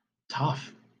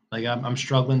tough. Like I'm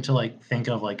struggling to like think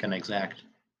of like an exact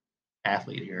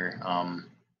athlete here.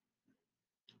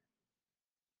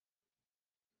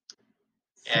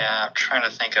 Yeah, I'm trying to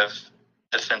think of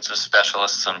defensive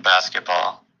specialists in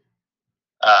basketball.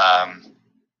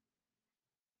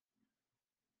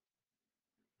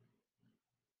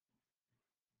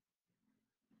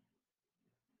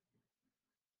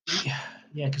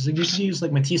 Yeah, because you could use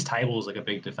like Matisse Thybulle is like a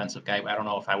big defensive guy, but I don't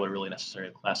know if I would really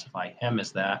necessarily classify him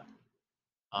as that.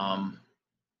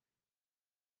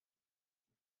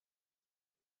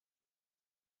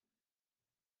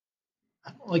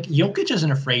 Like Jokic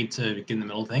isn't afraid to get in the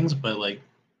middle of things, but like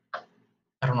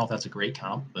I don't know if that's a great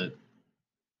comp, but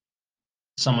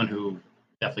someone who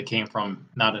definitely came from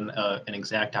not an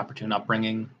exact opportune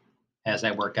upbringing, has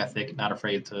that work ethic, not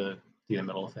afraid to be in the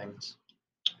middle of things.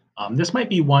 This might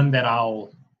be one that I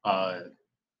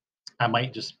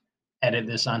might just edit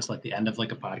this onto like the end of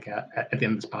like a podcast at the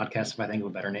end of this podcast if I think of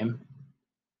a better name.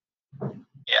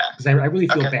 Yeah, because I really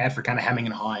feel bad for kind of hemming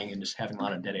and hawing and just having a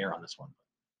lot of dead air on this one.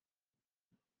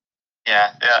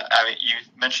 Yeah. I mean, you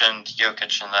mentioned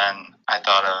Jokic, and then I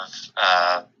thought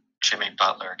of Jimmy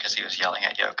Butler because he was yelling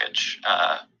at Jokic.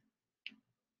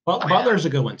 Butler's a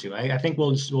good one too. I think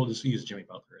we'll just use Jimmy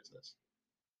Butler as this.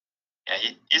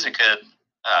 Yeah, he's a good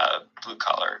blue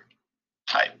collar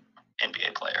type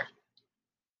NBA player.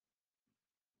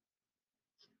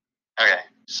 Okay,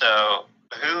 so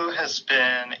who has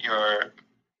been your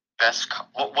best?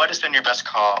 What has been your best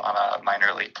call on a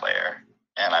minor league player?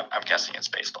 And I'm guessing it's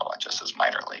baseball. It just says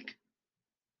minor league.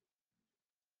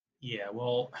 Yeah,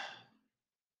 well,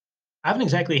 I haven't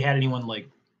exactly had anyone like.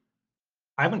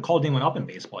 I haven't called anyone up in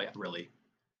baseball yet, really.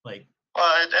 Like,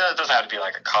 well, it doesn't have to be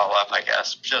like a call up, I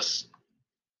guess. Just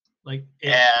like,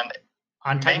 and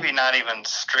on maybe not even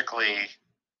strictly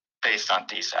based on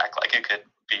DSAC. Like it could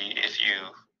be if you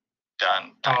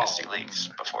done dynasty leagues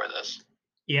before this.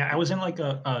 Yeah, I was in like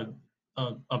a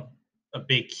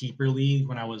big keeper league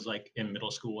when I was like in middle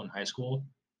school and high school,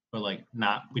 but like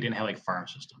we didn't have like farm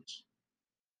systems.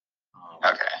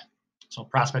 Okay. So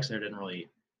prospects there didn't really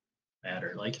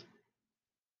matter. Like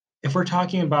if we're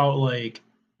talking about like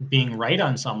being right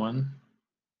on someone,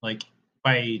 like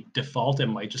by default it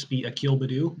might just be Akil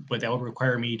Baddoo, but that would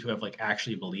require me to have like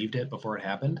actually believed it before it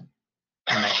happened,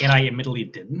 and I admittedly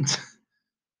didn't.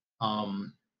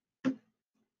 Man,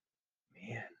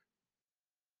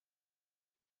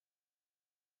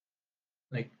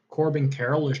 like Corbin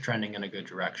Carroll is trending in a good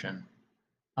direction.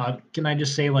 Can I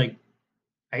just say like,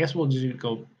 I guess we'll just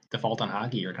go default on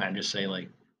hockey, or can I just say like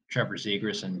Trevor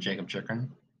Zegras and Jacob Chikrin?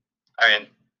 I mean,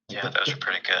 yeah, those are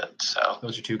pretty good. So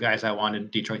those are two guys I wanted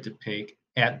Detroit to pick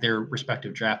at their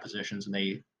respective draft positions, and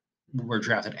they were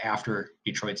drafted after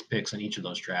Detroit's picks in each of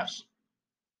those drafts.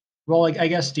 Well, like I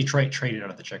guess Detroit traded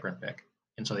out of the Chikrin pick,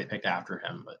 and so they picked after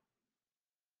him. But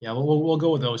yeah, we'll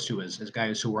go with those two as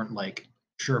guys who weren't like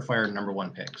surefire number one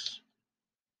picks.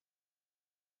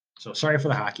 So sorry for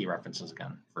the hockey references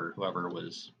again for whoever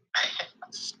was.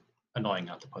 It's annoying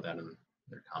not to put that in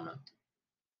their comment.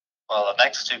 Well, the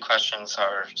next two questions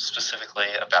are specifically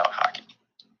about hockey.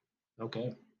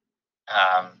 Okay.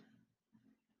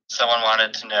 Someone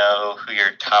wanted to know who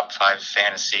your top 5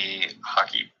 fantasy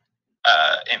hockey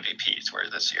MVPs were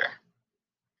this year.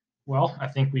 Well, I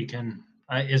think we can.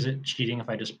 Is it cheating if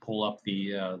I just pull up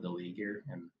the league here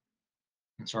and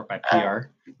sort by PR?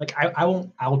 Like I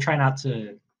won't. I will try not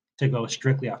to go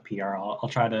strictly off PR. I'll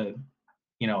try to,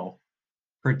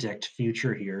 predict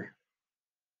future here.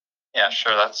 Yeah,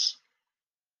 sure.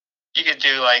 You could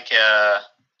do like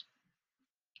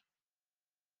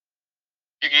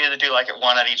you can either do like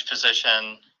one at each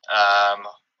position,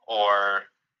 or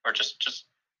just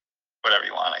whatever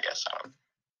you want, I guess.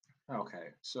 Okay,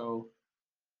 so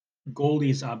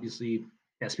goalies obviously,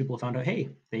 as people found out, hey,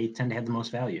 they tend to have the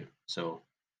most value. So,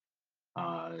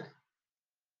 I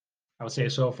would say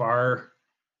so far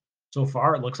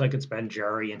it looks like it's been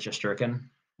Jerry and Shesterkin,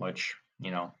 which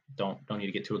don't need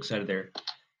to get too excited there.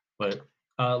 But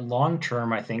long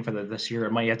term, I think for this year,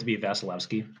 it might have to be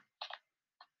Vasilevsky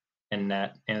in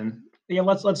net. And yeah,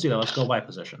 let's do that. Let's go by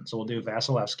position. So we'll do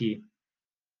Vasilevsky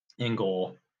in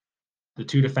goal. the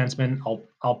two defensemen,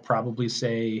 I'll probably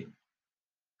say.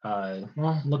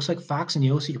 Well, looks like Fox and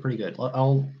Yossi are pretty good.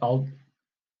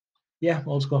 Yeah,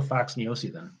 well, let's go Fox and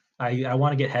Yossi then. I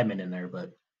want to get Hedman in there,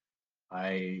 but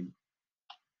I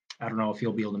I don't know if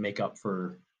he'll be able to make up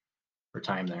for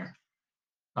time there.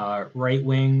 Right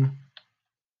wing,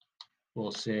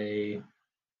 we'll say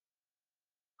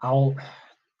I'll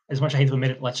as much as I hate to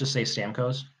admit it, let's just say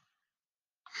Stamkos.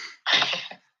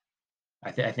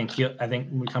 I think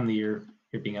when we come the year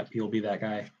being up, he'll be that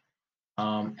guy.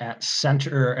 At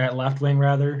center or at left wing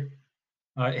rather,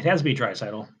 it has to be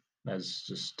Draisaitl. That's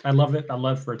just I love it. I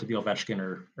love for it to be Ovechkin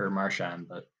or Marchand,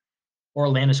 but or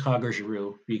Landeskog or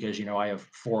Giroux because I have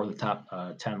 4 of the top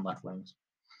 10 left wings.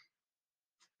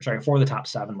 Sorry, 4 of the top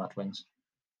 7 left wings,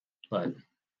 but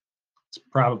it's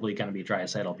probably going to be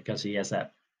Draisaitl because he has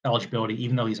that eligibility,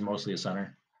 even though he's mostly a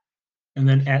center. And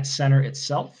then at center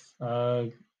itself,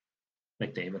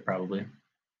 McDavid probably.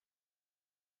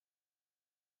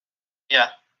 Yeah,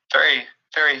 very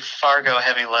very Fargo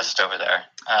heavy list over there.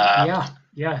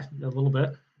 Yeah, a little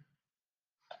bit.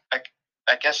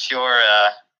 I guess your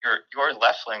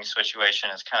left wing situation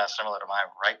is kind of similar to my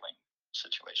right wing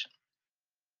situation.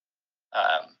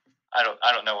 I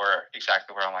don't know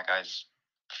exactly where all my guys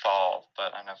fall,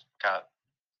 but I've got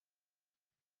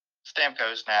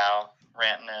Stamkos now,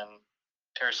 Rantanen,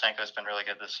 Tarasenko's been really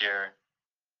good this year.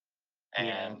 And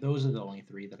yeah, those are the only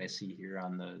 3 that I see here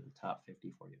on the top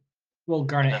 50 for you. Well,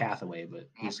 Garnet Hathaway, but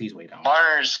he's way down.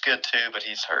 Marner's good too, but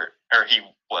he's hurt, or he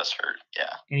was hurt,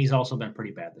 yeah. And he's also been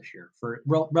pretty bad this year for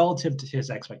relative to his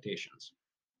expectations.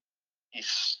 He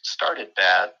started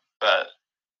bad, but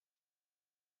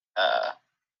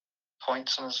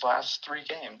points in his last 3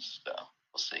 games, so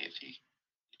we'll see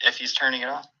if he's turning it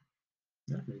on.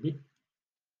 Yeah, maybe.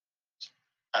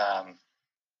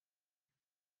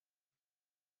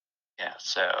 Yeah,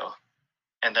 so,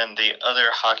 and then the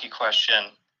other hockey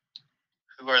question,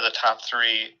 who are the top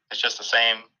 3? It's just the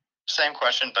same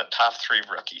question, but top 3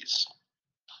 rookies.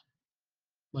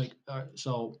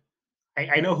 So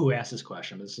I know who asked this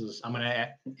question. I'm going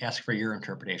to ask for your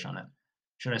interpretation on it.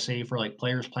 Should I say for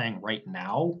players playing right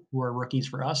now who are rookies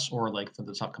for us, or for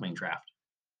this upcoming draft?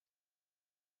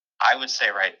 I would say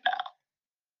right now.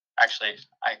 Actually,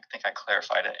 I think I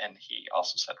clarified it, and he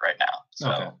also said right now.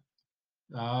 So. Okay.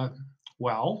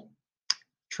 Well,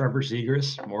 Trevor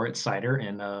Zegras, Moritz Seider,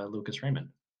 and Lucas Raymond.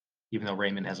 Even though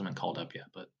Raymond hasn't been called up yet,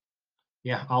 but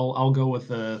yeah, I'll go with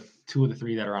 2 of the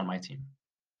 3 that are on my team.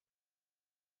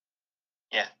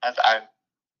 Yeah, I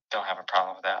don't have a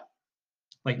problem with that.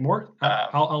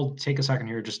 I'll take a second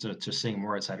here just to sing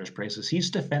Moritz Seider's praises.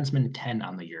 He's defenseman 10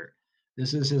 on the year.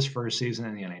 This is his first season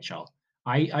in the NHL.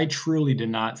 I truly did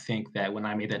not think that when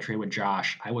I made that trade with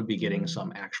Josh, I would be getting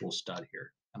some actual stud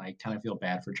here, and I kind of feel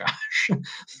bad for Josh.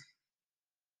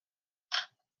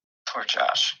 Poor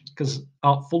Josh. Because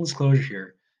full disclosure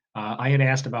here, I had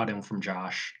asked about him from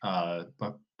Josh,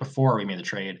 but before we made the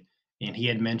trade, and he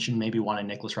had mentioned maybe wanting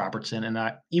Nicholas Robertson,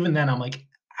 and even then I'm like,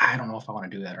 I don't know if I want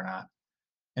to do that or not.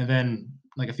 And then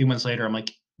a few months later, I'm like,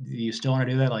 do you still want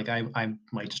to do that? I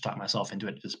might just talk myself into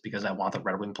it just because I want the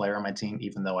Red Wing player on my team,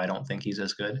 even though I don't think he's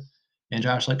as good. And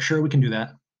Josh's like, sure, we can do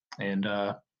that. And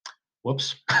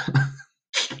whoops.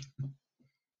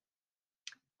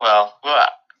 Well,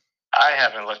 I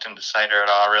haven't looked into Seider at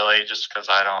all, really, just because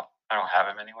I don't have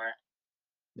him anywhere.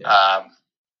 Yeah.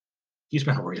 He's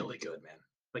been really good, man.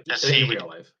 In real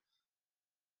life.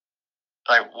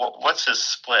 What's his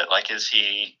split? Is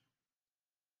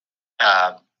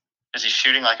he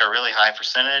shooting a really high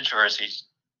percentage, or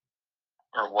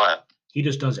or what? He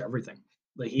just does everything.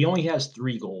 He only has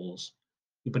 3 goals,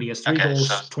 but he has 3 goals,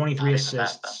 so 23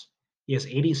 assists. He has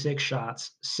 86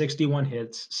 shots, 61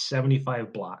 hits,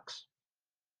 75 blocks,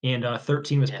 and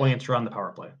 13 of his points are on the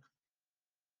power play.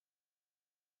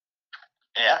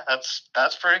 Yeah, that's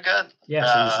pretty good. Yeah,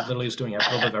 so he's literally just doing a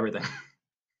little bit of everything.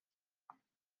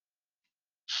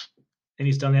 And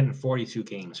he's done that in 42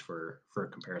 games for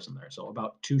comparison there. So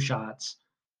about 2 shots,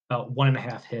 about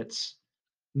 1.5 hits,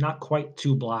 not quite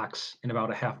 2 blocks, and about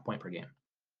a half point per game.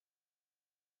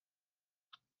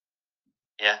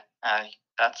 Yeah,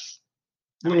 that's.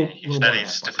 You said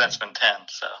he's defenseman 10,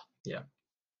 so. Yeah.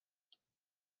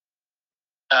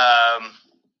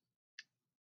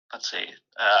 Let's see.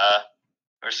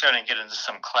 We're starting to get into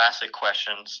some classic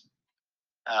questions.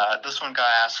 This one got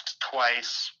asked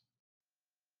twice,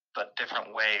 but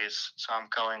different ways. So I'm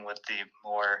going with the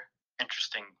more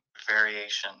interesting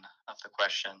variation of the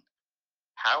question.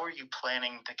 How are you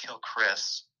planning to kill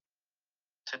Chris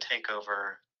to take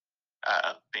over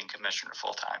being commissioner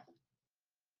full time?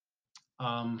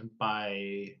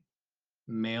 By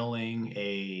mailing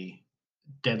a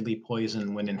deadly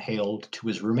poison when inhaled to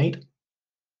his roommate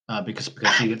because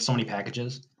she gets so many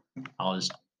packages. I'll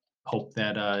just hope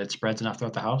that it spreads enough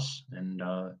throughout the house. And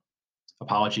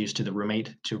apologies to the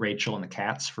roommate, to Rachel and the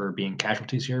cats for being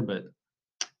casualties here, but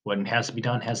what has to be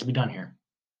done has to be done here.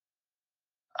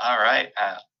 All right.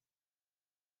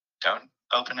 Don't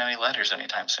open any letters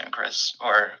anytime soon, Chris,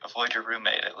 or avoid your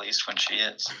roommate at least when she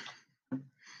is.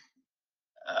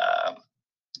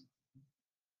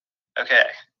 Okay.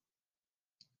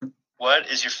 What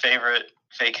is your favorite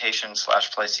vacation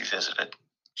 / place you visited?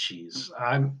 Jeez,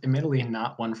 I'm admittedly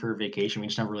not one for vacation. We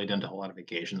just never really done a whole lot of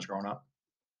vacations growing up.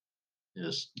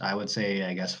 Just, I would say,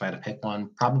 I guess if I had to pick one,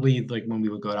 probably like when we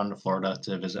would go down to Florida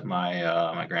to visit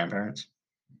my grandparents.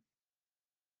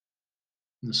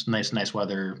 It's nice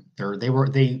weather.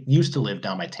 They used to live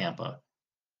down by Tampa,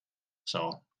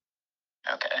 so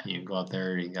Okay. you go out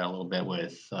there. You got a little bit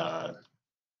with, I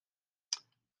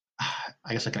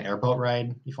guess like an airboat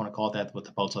ride, if you want to call it that, with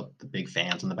the boats up, the big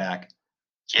fans in the back.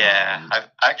 Yeah, I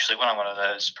actually went on one of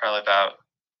those probably about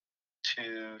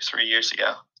 2-3 years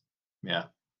ago. Yeah,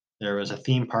 there was a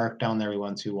theme park down there we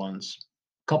went to once.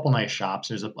 A couple nice shops.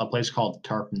 There's a place called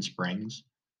Tarpon Springs.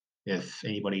 If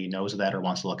anybody knows that or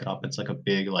wants to look it up, it's like a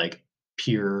big like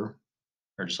pier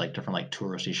or just like different like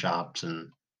touristy shops and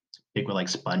big with like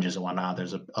sponges and whatnot.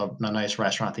 There's a nice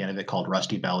restaurant at the end of it called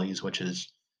Rusty Bellies, which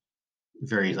is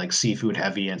very like seafood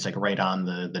heavy, and it's like right on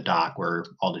the dock where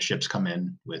all the ships come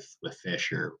in with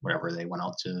fish or whatever they went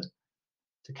out to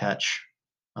catch.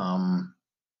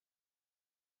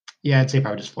 Yeah, I'd say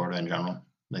probably just Florida in general,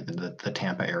 like the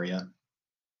Tampa area.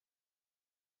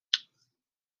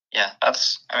 Yeah,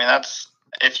 that's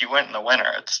if you went in the winter,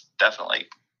 it's definitely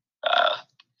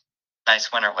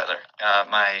nice winter weather.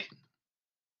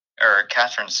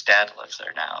 Catherine's dad lives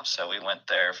there now, so we went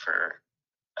there for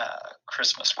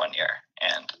Christmas one year,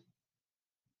 and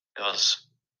it was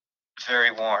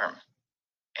very warm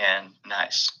and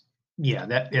nice. Yeah,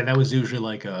 that was usually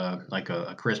like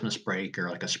a Christmas break or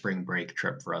like a spring break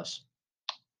trip for us.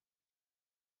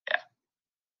 Yeah.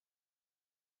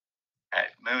 All right,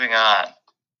 moving on.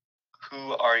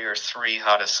 Who are your 3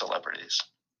 hottest celebrities?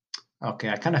 Okay,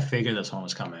 I kind of figured this one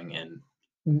was coming, and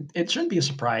it shouldn't be a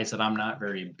surprise that I'm not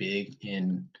very big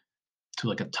into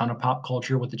like a ton of pop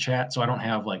culture with the chat, so I don't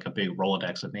have like a big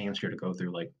Rolodex of names here to go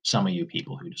through like some of you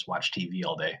people who just watch TV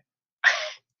all day.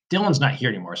 Dylan's not here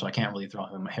anymore, so I can't really throw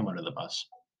him under the bus.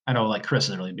 I know like Chris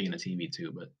is really big into TV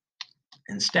too, but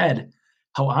instead,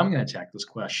 how I'm going to attack this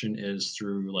question is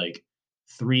through like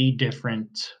 3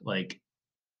 different like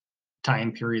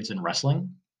time periods in wrestling.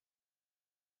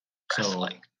 So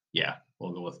yeah,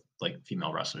 we'll go with like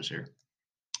female wrestlers here.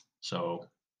 So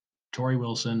Tori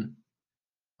Wilson,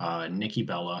 Nikki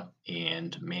Bella,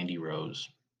 and Mandy Rose.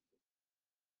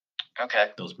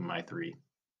 Okay. Those are my three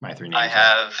names. I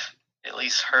have at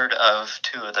least heard of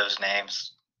 2 of those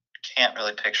names. Can't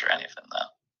really picture any of them though.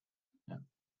 Yeah.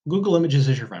 Google Images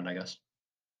is your friend, I guess.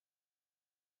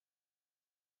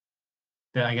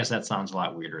 Yeah, I guess that sounds a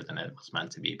lot weirder than it was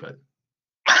meant to be, but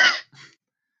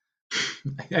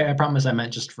I promise I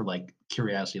meant just for like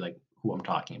curiosity, like who I'm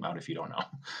talking about if you don't know.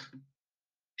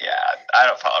 Yeah, I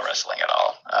don't follow wrestling at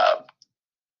all.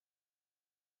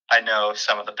 I know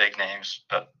some of the big names,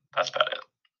 but that's about it.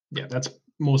 Yeah, that's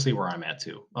mostly where I'm at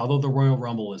too. Although the Royal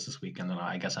Rumble is this weekend, then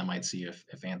I guess I might see if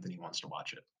Anthony wants to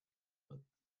watch it.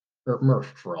 Or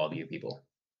Murph for all of you people.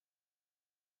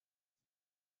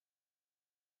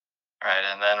 All right,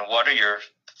 and then what are your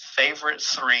favorite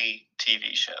 3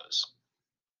 TV shows?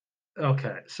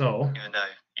 Okay, so even though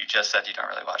you just said you don't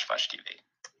really watch much TV.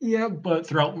 Yeah, but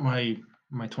throughout my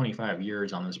 25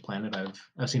 years on this planet,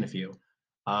 I've seen a few.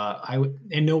 I would,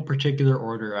 in no particular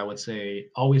order, I would say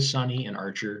Always Sunny and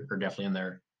Archer are definitely in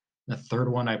there. The third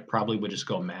one, I probably would just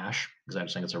go MASH because I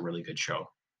just think it's a really good show.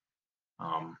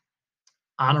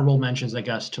 Honorable mentions, I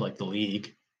guess, to like The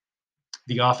League.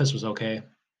 The Office was okay.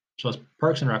 So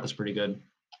Parks and Rec was pretty good.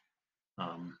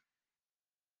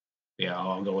 Yeah,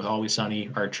 I'll go with Always Sunny,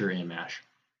 Archer, and MASH.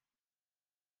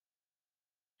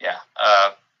 Yeah,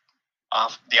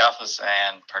 The Office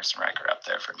and Parks and Rec are up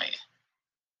there for me.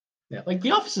 Yeah, like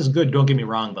The Office is good. Don't get me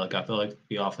wrong, but like I feel like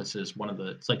The Office is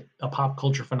it's like a pop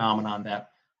culture phenomenon that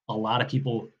a lot of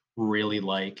people really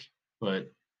like,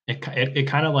 but it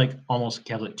kind of like almost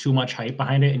has like too much hype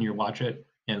behind it, and you watch it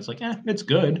and it's like, it's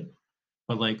good,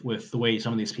 but like with the way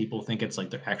some of these people think it's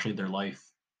like they're actually their life,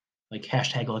 like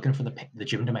hashtag looking for the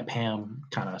gym to my Pam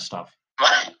kind of stuff.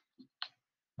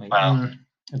 Like, wow.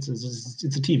 It's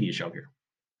a TV show here.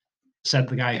 Said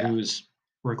the guy who's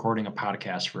recording a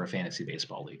podcast for a fantasy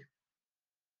baseball league.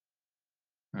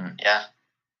 Yeah,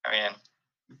 I mean,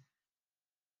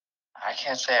 I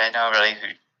can't say I know anybody who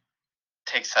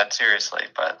takes that seriously,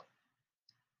 but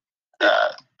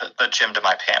the Jim to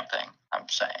my Pam thing, I'm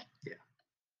saying. Yeah.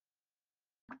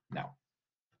 No.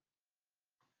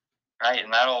 Right,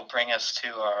 and that'll bring us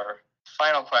to our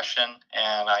final question.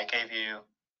 And I gave you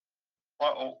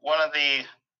one of the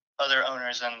other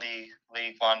owners in the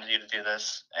league wanted you to do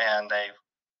this, and they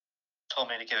told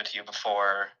me to give it to you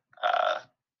before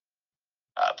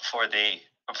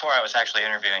before I was actually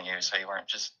interviewing you, so you weren't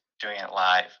just doing it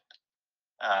live.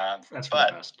 That's for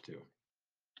the best too.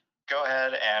 Go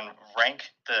ahead and rank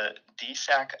the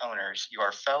DSAC owners,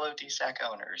 your fellow DSAC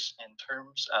owners, in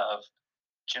terms of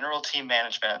general team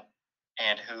management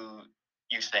and who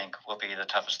you think will be the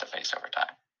toughest to face over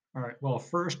time. All right. Well,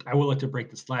 first, I would like to break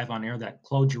this live on air that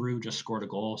Claude Giroux just scored a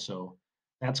goal, so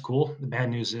that's cool. The bad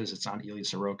news is it's on Ilya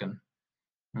Sorokin.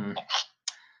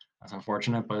 That's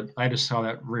unfortunate, but I just saw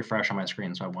that refresh on my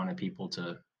screen, so I wanted people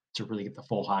to really get the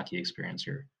full hockey experience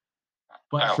here.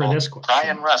 But for this question,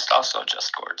 Brian Rust also just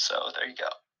scored, so there you go.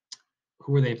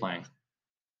 Who are they playing?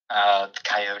 The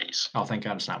Coyotes. Oh, thank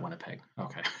God it's not Winnipeg.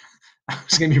 Okay. I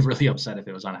was going to be really upset if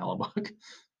it was on Hellebuck.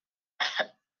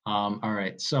 All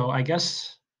right. So I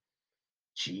guess,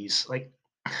 geez, like,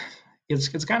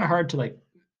 it's kind of hard to, like,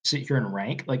 sit here and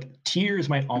rank. Like, tiers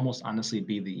might almost honestly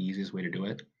be the easiest way to do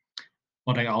it.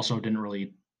 But I also didn't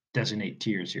really designate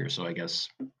tiers here, so I guess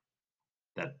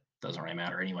that doesn't really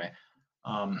matter anyway.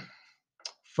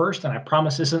 First, and I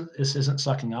promise this isn't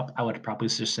sucking up, I would probably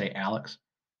just say Alex.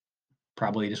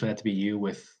 Probably just would have to be you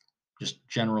with just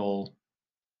general,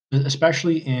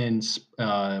 especially in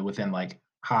within like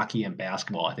hockey and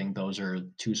basketball. I think those are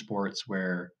two sports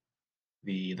where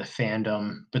the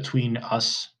fandom between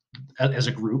us as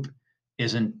a group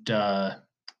isn't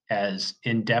as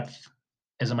in depth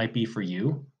as it might be for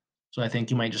you. So I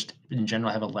think you might just in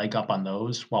general have a leg up on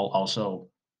those while also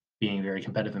being very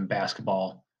competitive in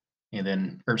basketball and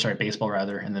then baseball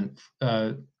rather, and then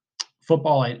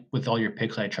football. With all your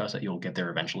picks, I trust that you'll get there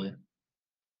eventually.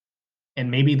 And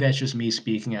maybe that's just me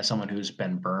speaking as someone who's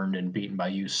been burned and beaten by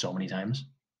you so many times.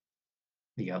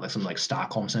 You got like some like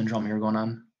Stockholm syndrome here going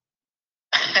on.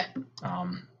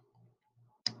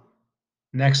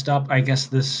 Next up, I guess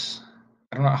this.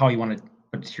 I don't know how you want to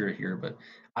put it here, but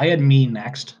I had me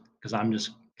next because I'm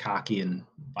just cocky and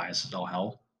biased as all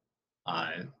hell.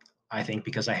 I think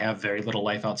because I have very little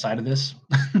life outside of this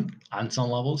on some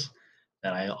levels,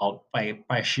 that I'll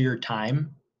by sheer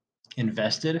time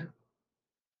invested,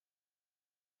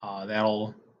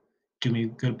 that'll do me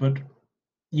good. But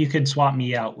you could swap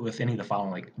me out with any of the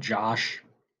following. Like Josh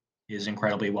is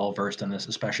incredibly well versed in this,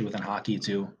 especially within hockey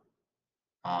too.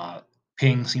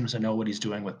 Ping seems to know what he's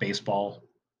doing with baseball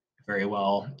very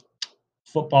well.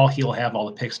 Football, he'll have all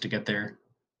the picks to get there.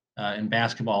 In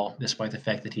basketball, despite the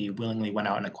fact that he willingly went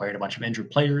out and acquired a bunch of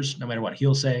injured players, no matter what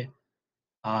he'll say,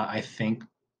 I think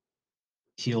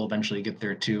he'll eventually get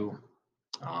there too.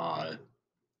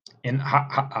 In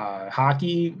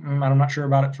hockey, I'm not sure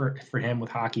about it for him with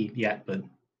hockey yet, but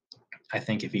I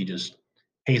think if he just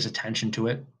pays attention to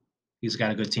it, he's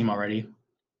got a good team already.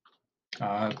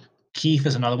 Keith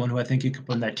is another one who I think you could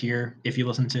put in that tier. If you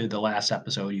listen to the last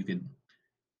episode, you could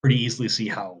pretty easily see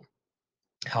how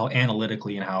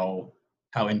analytically and how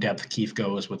in depth Keith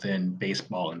goes within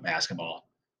baseball and basketball,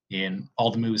 and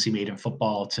all the moves he made in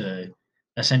football to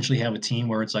essentially have a team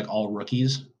where it's like all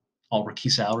rookies, all rookie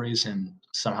salaries, and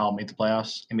somehow made the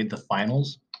playoffs and made the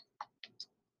finals.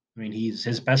 I mean,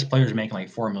 his best players are making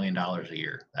like $4 million a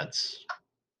year. That's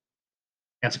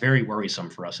very worrisome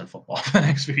for us in football for the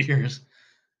next few years.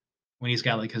 When he's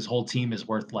got like his whole team is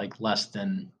worth like less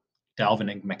than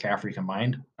Dalvin and McCaffrey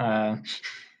combined,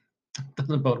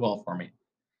 doesn't bode well for me.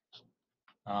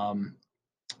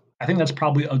 I think that's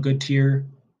probably a good tier.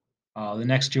 The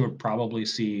next tier would probably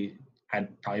see.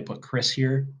 I'd probably put Chris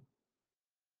here.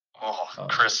 Oh,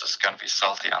 Chris is going to be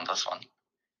salty on this one.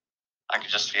 I can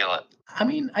just feel it. I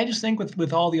mean, I just think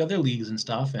with all the other leagues and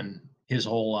stuff, and his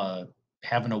whole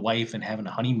having a wife and having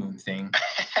a honeymoon thing,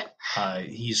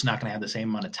 he's not going to have the same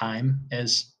amount of time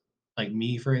as like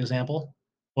me, for example.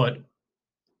 But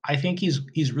I think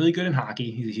he's really good in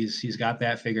hockey. He's got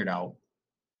that figured out.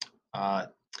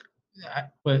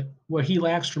 But what he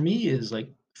lacks for me is like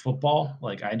football.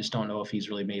 Like I just don't know if he's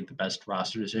really made the best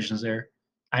roster decisions there.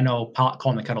 I know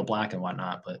calling the kettle black and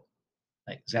whatnot, but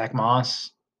like Zach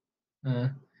Moss,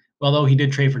 although he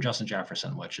did trade for Justin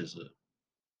Jefferson, which is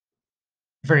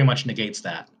very much negates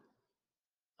that.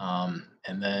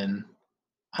 And then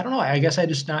I don't know. I guess I'm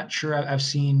just not sure I've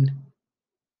seen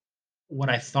what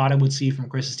I thought I would see from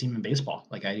Chris's team in baseball.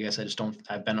 Like I guess I just don't.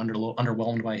 I've been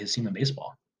underwhelmed by his team in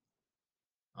baseball.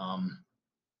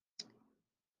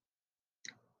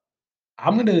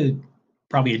 I'm gonna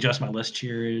probably adjust my list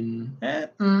here and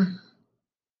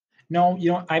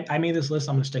no, I made this list.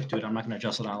 I'm gonna stick to it. I'm not gonna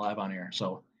adjust it on live on air.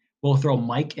 So we'll throw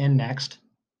Mike in next.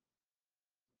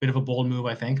 Bit of a bold move,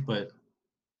 I think, but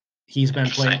he's been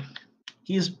playing.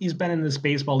 He's been in this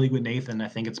baseball league with Nathan. I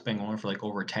think it's been going for like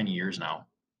over 10 years now.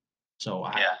 So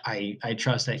I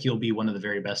trust that he'll be one of the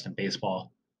very best in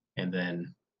baseball. And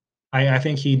then I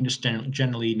think he just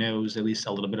generally knows at least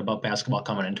a little bit about basketball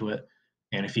coming into it.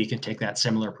 And if he can take that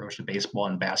similar approach to baseball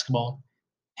and basketball,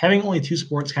 having only two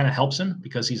sports kind of helps him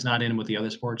because he's not in with the other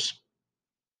sports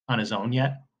on his own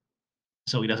yet.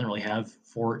 So he doesn't really have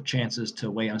four chances to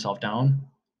weigh himself down.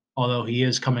 Although he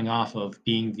is coming off of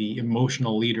being the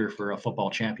emotional leader for a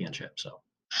football championship. So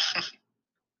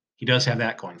he does have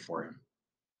that going for him.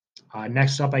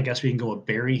 Next up, I guess we can go with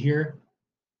Barry here.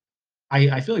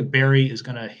 I feel like Barry is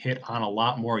going to hit on a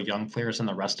lot more young players than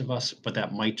the rest of us, but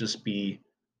that might just be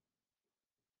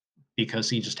because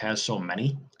he just has so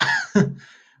many.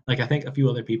 Like I think a few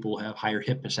other people have higher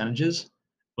hit percentages,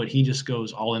 but he just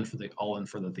goes all in for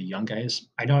the young guys.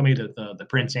 I know I made the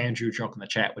Prince Andrew joke in the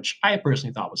chat, which I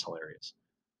personally thought was hilarious.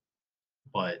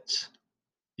 But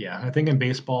yeah, I think in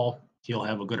baseball he'll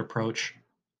have a good approach.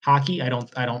 Hockey, I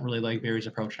don't really like Barry's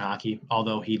approach in hockey,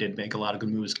 although he did make a lot of good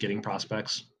moves getting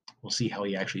prospects. We'll see how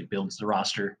he actually builds the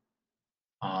roster.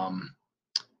 Um,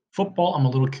 Football, I'm a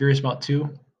little curious about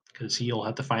too, because he'll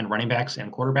have to find running backs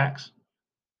and quarterbacks,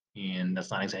 and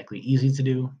that's not exactly easy to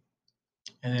do.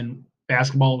 And then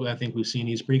basketball, I think we've seen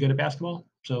he's pretty good at basketball.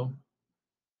 So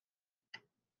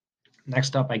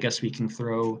next up, I guess we can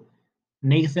throw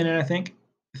Nathan in. I think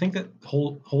that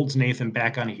holds Nathan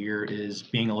back on here is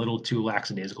being a little too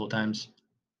lackadaisical at times.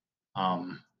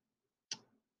 Um,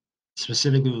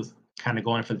 Specifically with kind of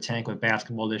going for the tank with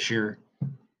basketball this year.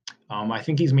 I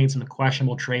think he's made some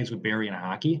questionable trades with Barry and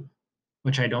hockey,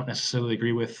 which I don't necessarily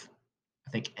agree with.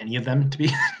 I think any of them, to be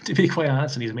to be quite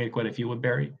honest, and he's made quite a few with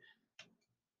Barry.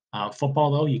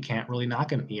 Football, though, you can't really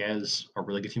knock him. He has a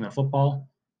really good team in football,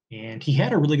 and he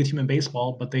had a really good team in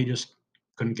baseball, but they just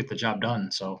couldn't get the job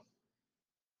done. So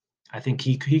I think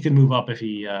he could move up if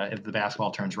the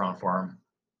basketball turns around for him.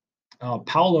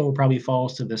 Paulo probably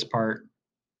falls to this part.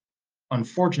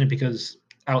 Unfortunate because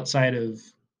outside of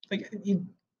like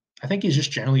I think he's just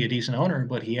generally a decent owner,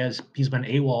 but he's been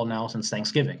AWOL now since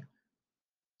Thanksgiving.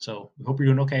 So we hope you're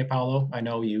doing okay, Paulo. I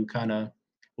know you kind of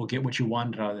will get what you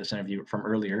wanted out of this interview from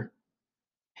earlier.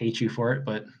 Hate you for it,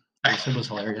 but it was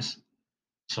hilarious.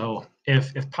 So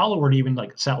if Paulo were to even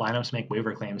like set lineups, make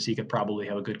waiver claims, he could probably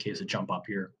have a good case to jump up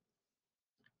here.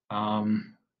 I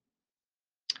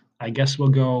guess we'll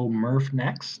go Murph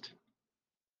next,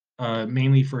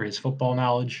 mainly for his football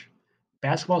knowledge.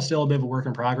 Basketball is still a bit of a work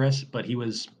in progress, but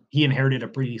he inherited a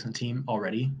pretty decent team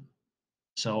already.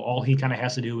 So all he kind of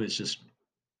has to do is just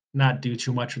not do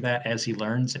too much of that as he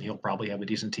learns, and he'll probably have a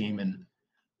decent team. And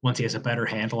once he has a better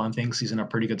handle on things, he's in a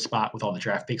pretty good spot with all the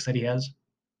draft picks that he has.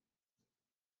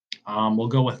 We'll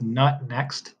go with Nut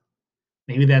next.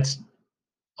 Maybe that's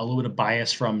a little bit of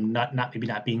bias from Nut maybe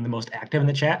not being the most active in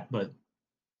the chat, but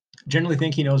generally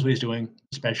think he knows what he's doing,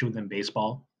 especially within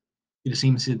baseball. It just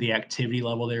seems that the activity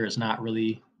level there is not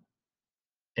really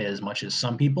as much as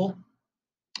some people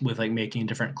with like making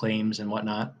different claims and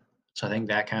whatnot. So I think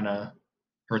that kind of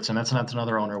hurts him. That's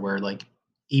another owner where like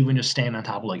even just staying on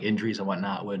top of like injuries and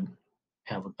whatnot would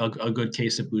have a good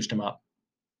case to boost him up.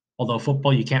 Although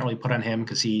football, you can't really put on him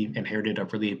because he inherited a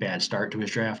really bad start to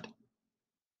his draft.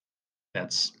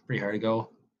 That's pretty hard to go.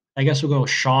 I guess we'll go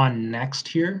Sean next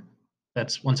here.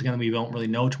 That's once again, we don't really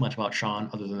know too much about Sean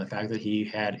other than the fact that he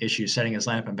had issues setting his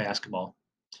lineup in basketball.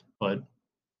 But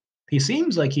he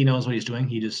seems like he knows what he's doing.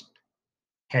 He just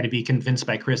had to be convinced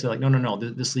by Chris that like, no,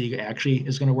 this league actually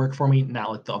is going to work for me,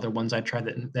 not like the other ones I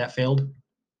tried that failed.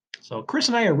 So Chris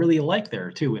and I are really alike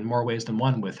there too, in more ways than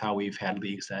one, with how we've had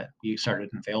leagues that we started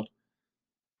and failed.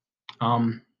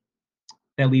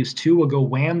 That leaves two. We'll go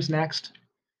Whams next,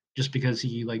 just because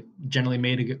he like generally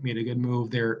made a good move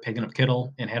there, picking up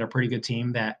Kittle, and had a pretty good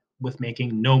team that, with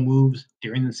making no moves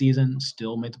during the season,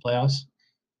 still made the playoffs.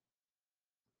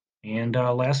 And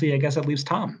lastly, I guess that leaves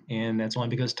Tom, and that's only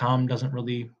because Tom doesn't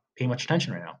really pay much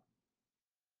attention right now.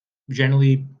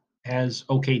 Generally has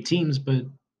okay teams, but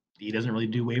he doesn't really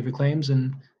do waiver claims,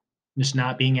 and just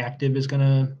not being active is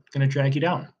gonna drag you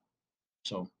down.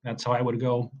 So that's how I would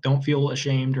go. Don't feel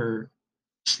ashamed or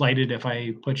slighted if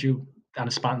I put you on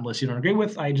a spot in the list you don't agree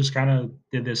with. I just kind of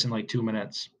did this in like 2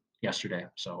 minutes yesterday,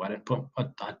 so I didn't put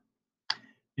an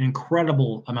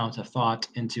incredible amount of thought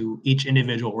into each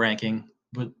individual ranking,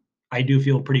 but I do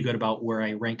feel pretty good about where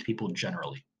I ranked people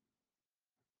generally.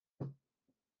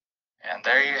 And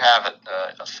there you have it,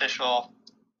 the official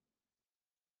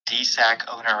DSAC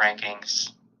owner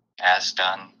rankings as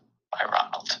done by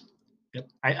Ronald. Yep.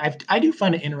 I do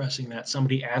find it interesting that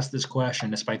somebody asked this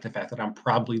question despite the fact that I'm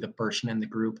probably the person in the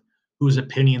group whose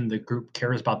opinion the group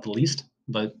cares about the least,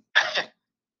 but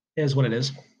it is what it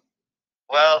is.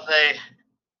 Well,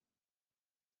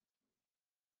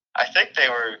 I think they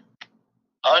were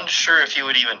unsure if you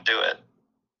would even do it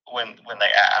when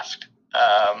they asked.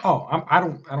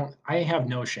 I have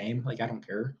no shame. Like, I don't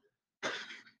care.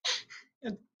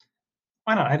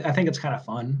 Why not? I think it's kind of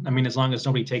fun. I mean, as long as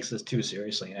nobody takes this too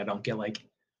seriously and I don't get like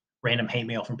random hate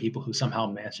mail from people who somehow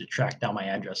managed to track down my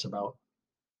address about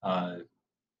how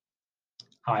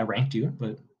I ranked you.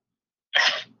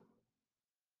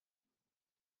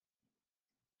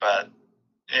 But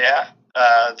yeah,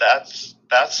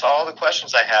 that's all the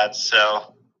questions I had.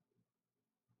 So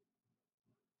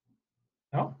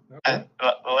okay.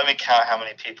 Let me count how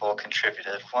many people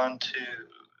contributed. 1, 2,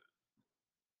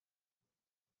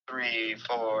 3,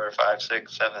 4, 5,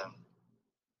 6, 7,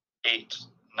 8,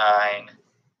 9,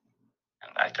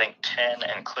 and I think 10,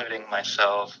 including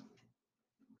myself.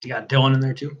 You got Dylan in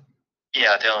there too?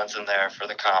 Yeah, Dylan's in there for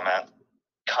the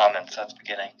comments at the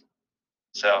beginning.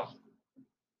 So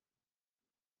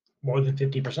More than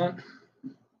 50%.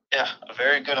 Yeah, a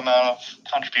very good amount of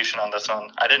contribution on this one.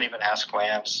 I didn't even ask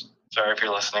Whams. Sorry if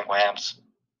you're listening, Whams.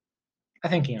 I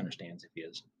think he understands if he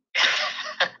is.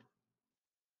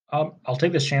 I'll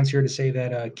take this chance here to say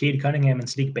that Cade Cunningham and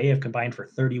Sadiq Bey have combined for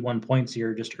 31 points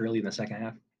here just early in the second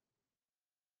half.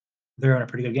 They're on a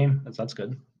pretty good game. That's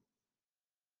good.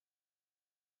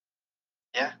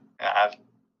 Yeah, I've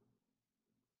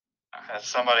had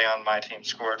somebody on my team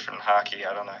scored from hockey.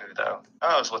 I don't know who, though.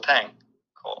 Oh, it was Letang.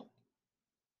 Cool.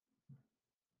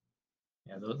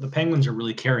 Yeah, the Penguins are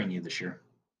really carrying you this year.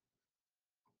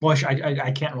 Well,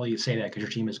 I can't really say that because your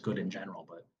team is good in general,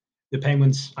 but the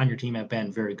Penguins on your team have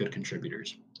been very good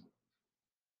contributors.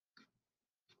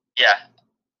 Yeah,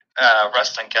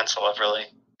 Rust and Gensel have really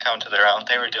come to their own.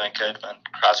 They were doing good when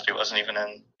Crosby wasn't even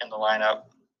in the lineup.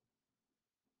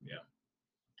 Yeah.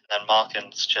 And then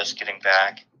Malkin's just getting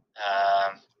back.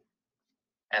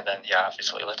 And then, yeah,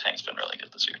 obviously Letang's been really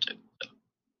good this year, too. So.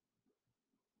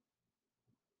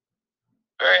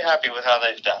 Very happy with how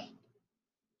they've done.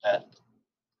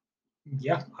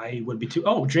 Yeah, I would be too.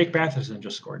 Oh, Jake Batherson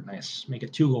just scored. Nice. Make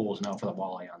it 2 goals now for the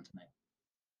Walleye on tonight.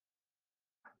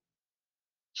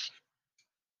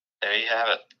 There you have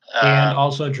it. And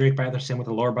also, Drake Batherson with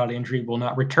a lower body injury will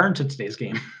not return to today's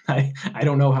game. I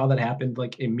don't know how that happened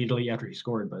like immediately after he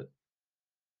scored, but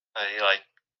you like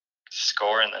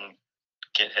score and then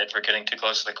get hit for getting too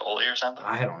close to the goalie or something.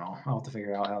 I don't know. I'll have to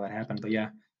figure out how that happened. But yeah,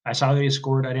 I saw that he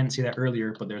scored. I didn't see that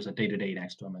earlier, but there's a day-to-day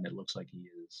next to him, and it looks like he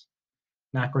is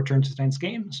not returned to tonight's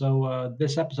game. So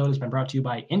this episode has been brought to you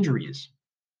by injuries.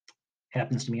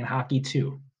 Happens to me in hockey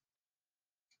too.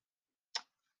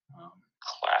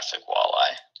 Classic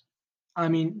Walleye. I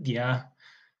mean, yeah. I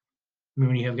mean,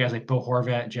 when you have guys like Bo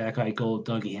Horvat, Jack Eichel,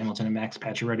 Dougie Hamilton, and Max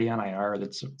Pacioretty on IR,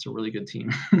 it's a really good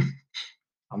team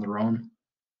on their own.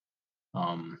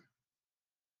 Yeah.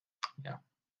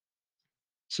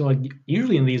 So like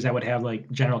usually in these, I would have like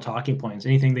general talking points.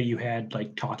 Anything that you had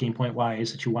like talking point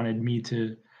wise that you wanted me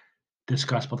to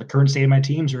discuss about the current state of my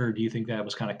teams, or do you think that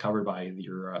was kind of covered by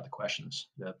your the questions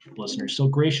that the listeners so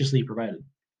graciously provided?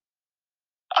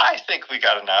 I think we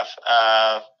got enough.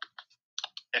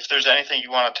 If there's anything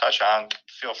you want to touch on,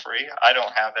 feel free. I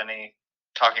don't have any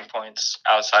talking points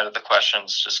outside of the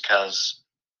questions just because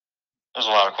there's a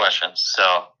lot of questions.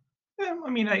 So, yeah, I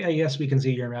mean, I guess we can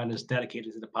see you're not as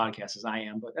dedicated to the podcast as I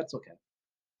am, but that's okay.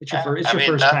 It's your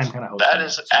first time kind of hosting. That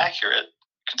is accurate,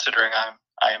 considering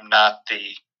I am not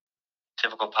the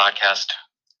typical podcast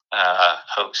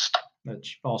host.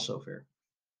 That's also fair.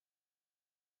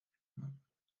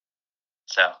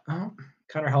 So,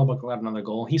 Connor Hellebuyck got another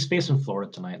goal. He's facing Florida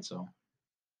tonight, so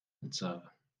it's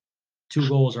 2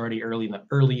 goals already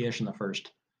early-ish in the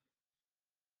first.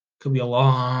 Could be a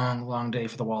long, long day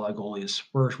for the Walleye goalies.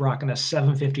 We're rocking a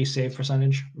 750 save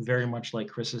percentage, very much like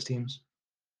Chris's teams.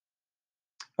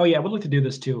 Oh yeah, I would like to do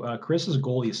this too. Chris's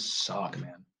goalies suck,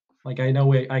 man. Like I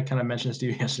know I kind of mentioned this to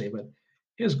you yesterday, but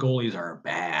his goalies are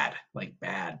bad, like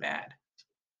bad.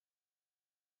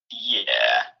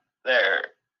 Yeah, they're.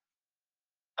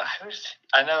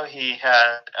 I know he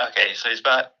had. Okay, so he's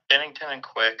got Bennington and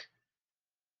Quick,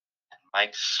 and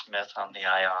Mike Smith on the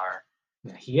IR.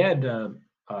 Yeah, he had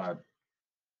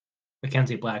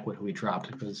Mackenzie Blackwood, who he dropped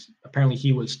because apparently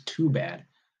he was too bad.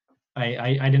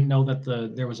 I didn't know that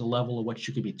there was a level of what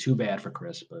you could be too bad for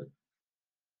Chris, but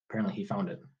apparently he found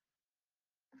it.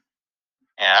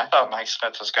 Yeah, I thought Mike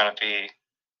Smith was going to be.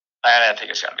 I didn't think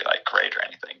it was going to be like great or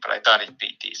anything, but I thought he'd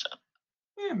be decent.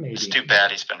 Maybe. It's too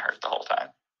bad he's been hurt the whole time.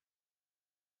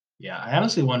 Yeah, I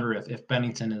honestly wonder if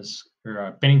Bennington is,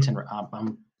 or Bennington,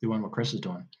 I'm the one what Chris is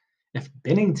doing, if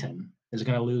Bennington is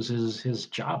going to lose his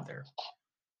job there.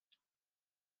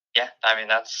 Yeah, I mean,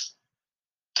 that's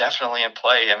definitely in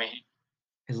play. I mean,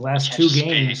 his last two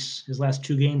games,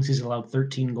 he's allowed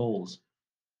 13 goals.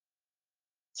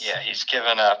 Yeah, he's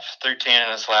given up 13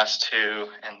 in his last 2,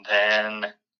 and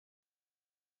then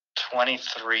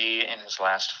 23 in his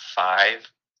last 5. It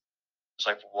was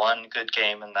like one good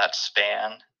game in that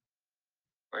span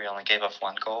where he only gave up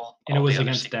 1 goal. And it was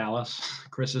against Dallas,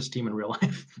 Chris's team in real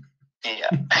life. Yeah.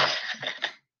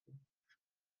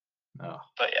 Oh.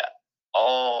 But yeah,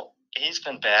 he's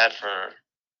been bad for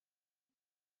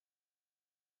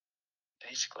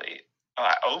basically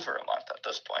over a month at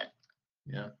this point.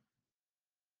 Yeah.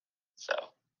 So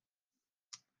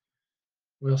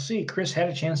we'll see. Chris had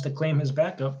a chance to claim his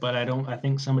backup, but I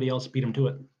think somebody else beat him to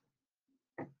it.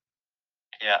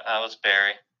 Yeah, that was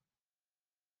Barry.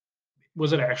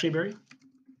 Was it actually Barry?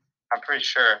 I'm pretty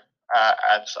sure.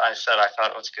 As I said, I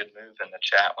thought it was a good move in the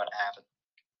chat when it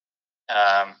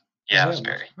happened. Yeah, it was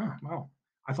Barry. Oh, wow.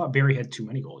 I thought Barry had too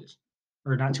many goalies.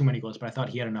 Or not too many goals, but I thought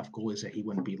he had enough goalies that he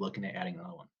wouldn't be looking at adding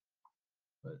another one.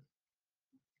 But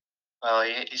well,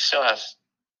 he still has.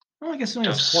 Well, I guess he only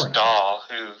has 4 now. Stahl,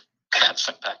 who got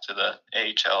sent back to the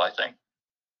AHL, I think.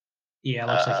 Yeah, it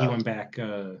looks like he went back.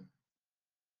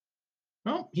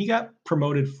 Well, he got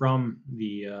promoted from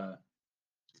the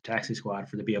taxi squad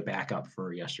to be a backup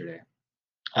for yesterday.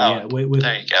 Yeah, there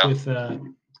you go.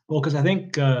 Well, because I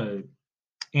think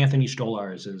Anthony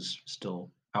Stolars is still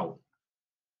out,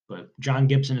 but John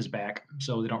Gibson is back,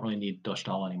 so they don't really need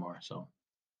Stahl anymore. So,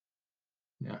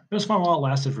 yeah, it was fun while it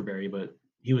lasted for Barry, but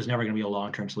he was never going to be a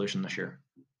long-term solution this year.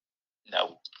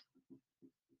 No.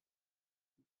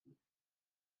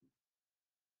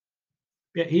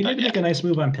 Yeah, he did make a nice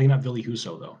move on picking up Ville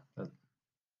Husso, though.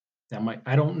 That might.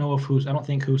 I don't know if Husso. I don't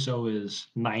think Husso is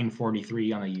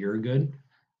 943 on a year good,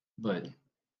 but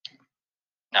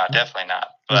no, definitely not.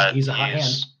 But he's a hot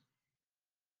hand.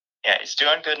 Yeah, he's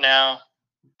doing good now.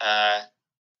 Yeah,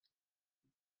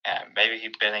 maybe he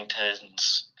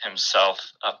Bennington's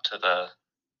himself up to the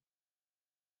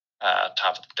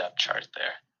top of the depth chart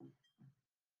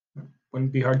there.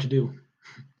 Wouldn't be hard to do.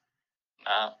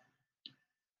 No.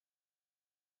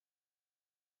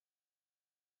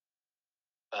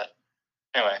 But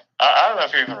anyway, I don't know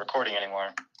if you're even recording anymore.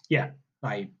 Yeah,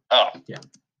 Yeah,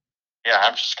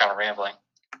 I'm just kind of rambling.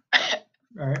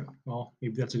 All right. Well,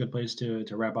 maybe that's a good place to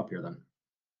wrap up here then.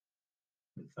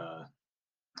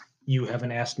 You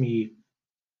haven't asked me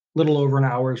a little over an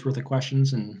hour's worth of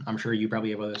questions, and I'm sure you probably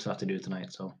have other stuff to do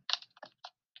tonight. So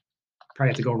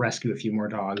probably have to go rescue a few more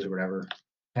dogs or whatever.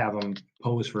 Have them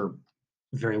pose for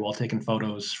very well taken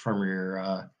photos from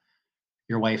your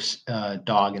wife's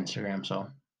dog Instagram. So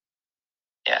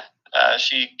yeah,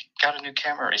 she got a new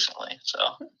camera recently. So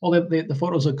well, the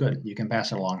photos look good. You can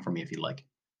pass it along for me if you'd like.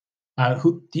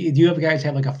 Who do you guys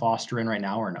have like a foster in right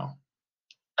now or no?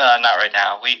 Not right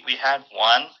now. We had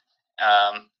one,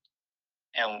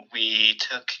 and we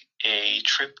took a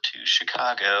trip to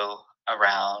Chicago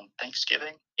around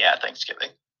Thanksgiving. Yeah, Thanksgiving,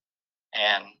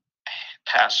 and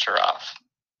passed her off.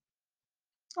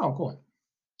 Oh, cool.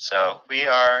 So we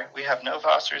have no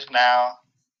fosters now.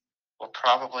 We'll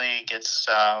probably get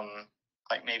some,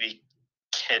 like maybe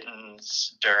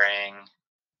kittens during,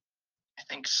 I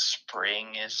think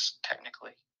spring is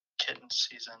technically kitten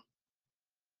season.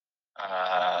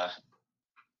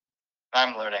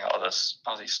 I'm learning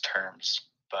all these terms,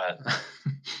 but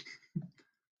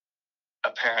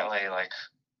apparently, like,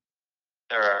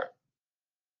 there are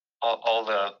all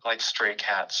the like stray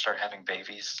cats start having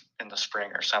babies in the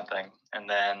spring or something, and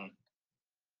then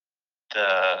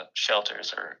the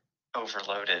shelters are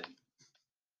overloaded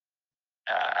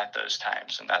at those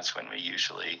times, and that's when we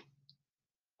usually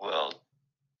will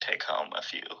take home a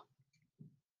few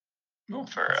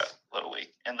for a little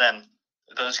week, and then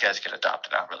those guys get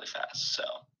adopted out really fast. So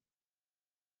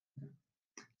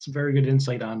it's a very good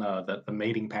insight on the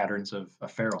mating patterns of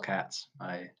feral cats.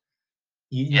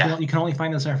 You can only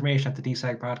find this information at the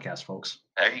DSAG podcast, folks.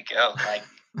 There you go. Like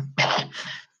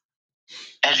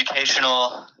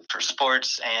educational for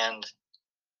sports and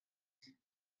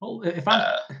if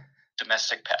I'm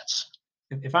domestic pets.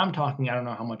 If I'm talking, I don't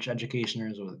know how much education there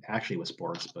is with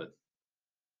sports, but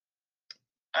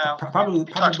probably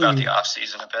talked about the off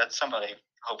season a bit. Somebody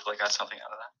hopefully got something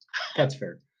out of that. That's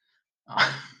fair.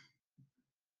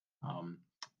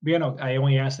 But yeah, no, I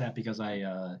only asked that because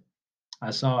I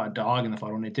saw a dog in the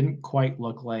photo and it didn't quite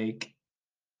look like.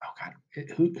 Oh God,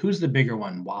 who's the bigger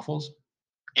one? Waffles?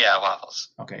 Yeah, waffles.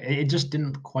 Okay, it just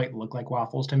didn't quite look like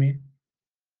waffles to me,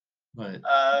 but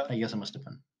I guess it must have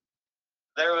been.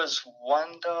 There was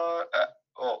one dog.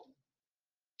 Well,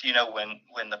 do you know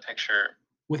when the picture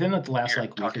within the last you're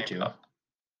week or talking two? about?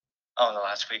 Oh, in the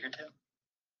last week or two.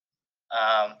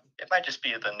 It might just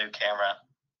be the new camera.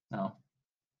 No.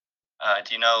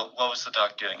 Do you know what was the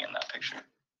dog doing in that picture?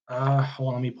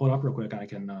 Well, let me pull it up real quick. I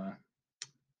can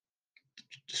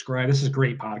describe. This is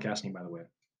great podcasting, by the way.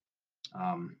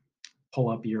 Pull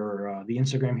up your the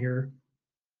Instagram here.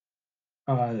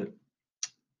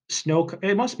 Snow.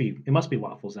 It must be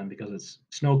waffles then, because it's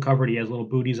snow covered. He has little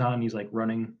booties on. And he's like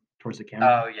running towards the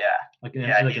camera. Oh yeah. Like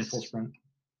in full sprint.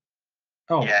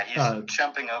 Oh yeah, he's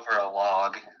jumping over a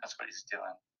log. That's what he's doing.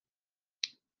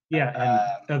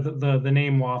 Yeah, and the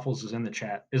name Waffles is in the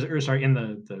chat. In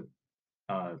the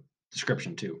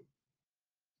description too.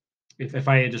 If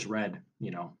I had just read,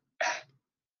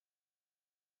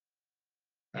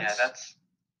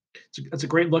 It's a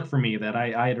great look for me that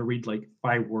I had to read like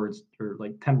 5 words or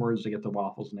like 10 words to get the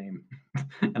Waffles name,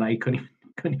 and I couldn't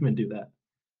even do that.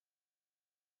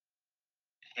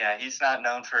 Yeah, he's not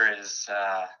known for his.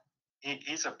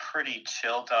 He's a pretty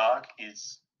chill dog.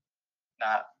 He's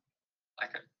not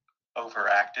like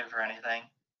overactive or anything.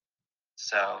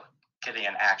 So getting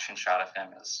an action shot of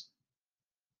him is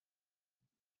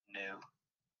new.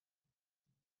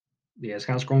 Yeah, it's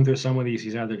kind of scrolling through some of these.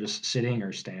 He's either just sitting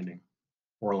or standing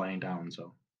or laying down.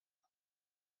 So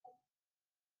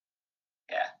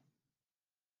yeah,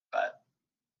 but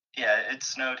yeah, it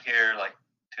snowed here like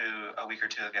a week or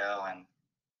two ago, and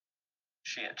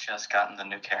she had just gotten the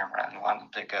new camera and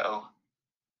wanted to go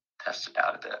test it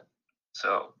out a bit.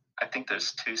 So I think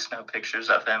there's 2 snow pictures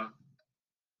of him.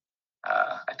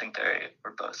 I think they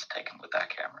were both taken with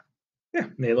that camera. Yeah,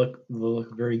 they look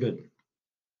very good.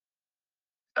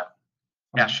 So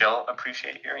yeah, she'll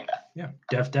appreciate hearing that. Yeah,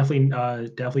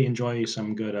 definitely enjoy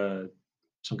some good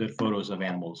photos of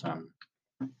animals on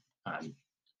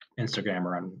Instagram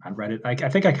or on Reddit. I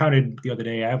think I counted the other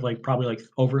day. I have probably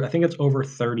over. I think it's over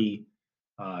 30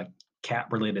 cat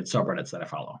related subreddits that I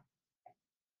follow.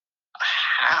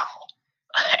 How?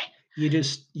 You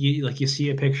see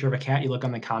a picture of a cat, you look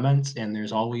on the comments, and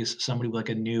there's always somebody with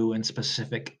a new and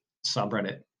specific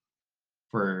subreddit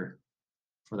for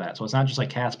that. So it's not just like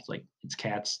cats, but it's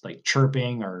cats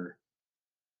chirping, or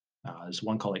there's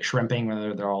one called shrimping,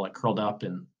 where they're all curled up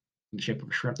in the shape of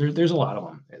a shrimp. There's a lot of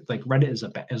them. Reddit is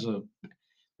there's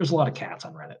a lot of cats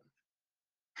on Reddit.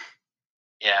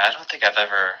 Yeah, I don't think I've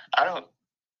ever.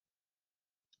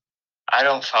 I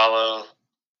don't follow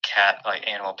cat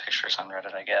animal pictures on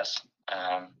Reddit, I guess.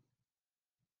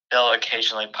 They'll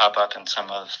occasionally pop up in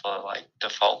some of the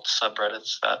default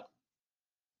subreddits that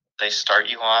they start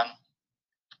you on.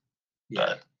 Yeah.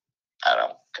 But I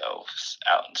don't go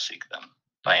out and seek them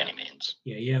by any means.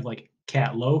 Yeah, you have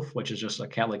cat loaf, which is just a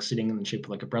cat sitting in the shape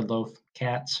of a bread loaf.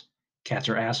 Cats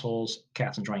are assholes.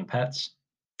 Cats enjoying pets.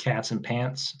 Cats in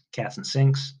pants. Cats in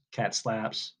sinks. Cat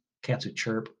slaps. Cats who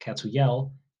chirp. Cats who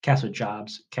yell. Cats with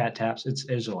jobs. Cat taps.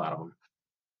 There's a lot of them.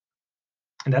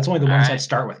 And that's only the ones that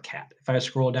start with cat. If I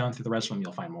scroll down through the rest of them,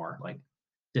 you'll find more.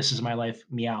 This is my life,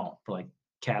 meow, for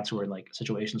cats who are in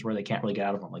situations where they can't really get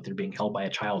out of them, they're being held by a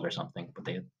child or something, but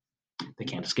they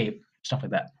can't escape, stuff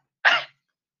like that.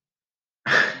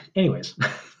 Anyways.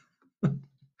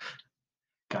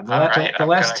 God, the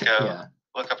last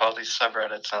look up all these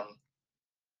subreddits and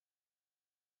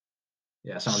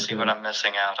sounds see good. What I'm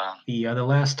missing out on. The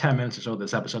last 10 minutes or so of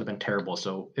this episode have been terrible,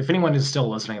 so if anyone is still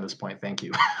listening at this point, thank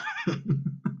you.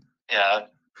 Yeah,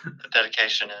 the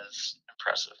dedication is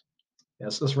impressive.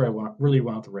 Yes, that's where I really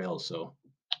went off the rails, so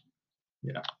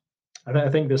yeah. I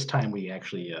think this time we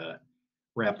actually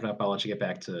wrap it up. I'll let you get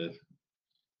back to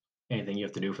anything you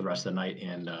have to do for the rest of the night,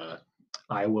 and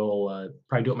I will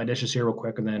probably do up my dishes here real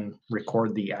quick and then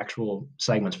record the actual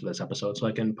segments for this episode so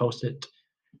I can post it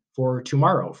for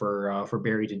tomorrow for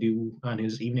Barry to do on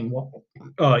his evening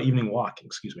walk.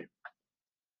 Excuse me.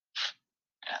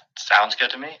 Yeah, sounds good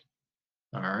to me.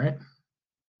 All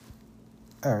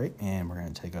right, and we're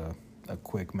going to take a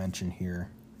quick mention here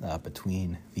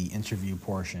between the interview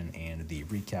portion and the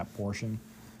recap portion,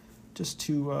 just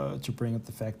to bring up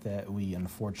the fact that we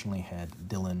unfortunately had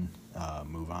Dylan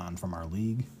move on from our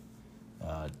league,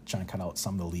 trying to cut out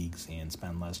some of the leagues and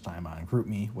spend less time on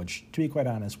GroupMe, which, to be quite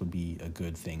honest, would be a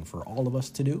good thing for all of us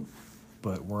to do,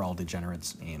 but we're all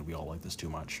degenerates, and we all like this too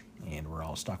much, and we're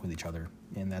all stuck with each other,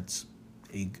 and that's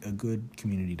a good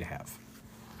community to have.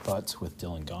 But with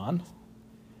Dylan gone,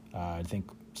 I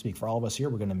think, speak for all of us here,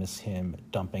 we're going to miss him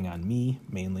dumping on me,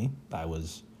 mainly. I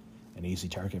was an easy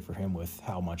target for him with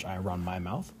how much I run my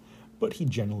mouth, but he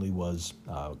generally was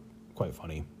quite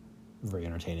funny, very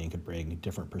entertaining, could bring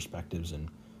different perspectives and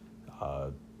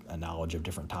a knowledge of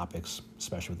different topics,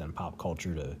 especially within pop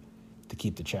culture, to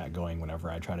keep the chat going whenever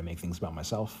I try to make things about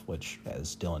myself, which,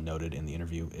 as Dylan noted in the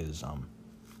interview, is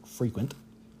frequent.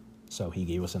 So he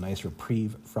gave us a nice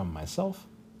reprieve from myself,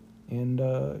 and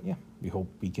we hope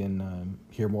we can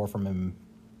hear more from him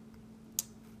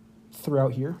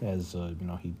throughout here, as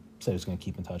he said he's going to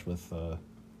keep in touch with the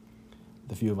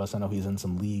few of us. I know he's in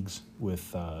some leagues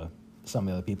with some of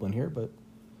the other people in here, but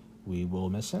we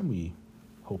will miss him. We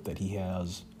hope that he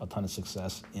has a ton of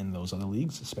success in those other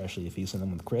leagues, especially if he's in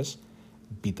them with Chris.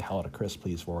 Beat the hell out of Chris,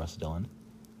 please, for us, Dylan.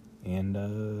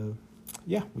 And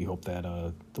we hope that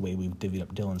the way we've divvied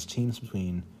up Dylan's teams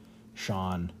between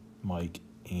Sean, Mike,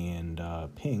 and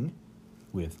Ping,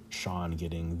 with Sean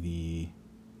getting the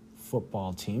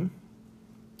football team,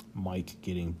 Mike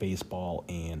getting baseball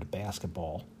and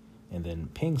basketball, and then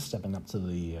Ping stepping up to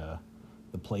the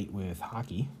plate with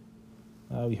hockey.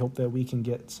 We hope that we can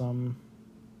get some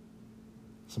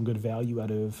good value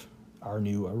out of our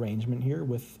new arrangement here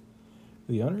with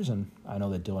the owners. And I know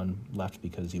that Dylan left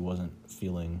because he wasn't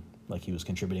feeling like he was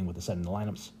contributing with the setting the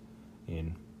lineups.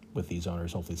 And with these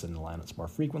owners hopefully setting the lineups more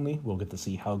frequently, we'll get to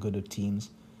see how good of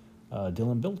teams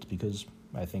Dylan built, because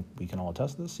I think we can all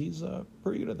attest this. He's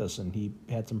pretty good at this, and he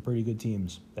had some pretty good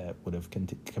teams that would have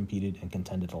competed and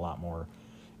contended a lot more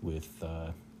with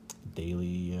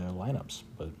daily lineups.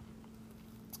 But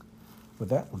with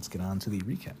that, let's get on to the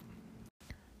recap.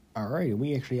 All right,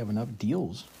 we actually have enough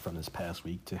deals from this past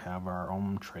week to have our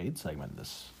own trade segment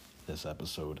this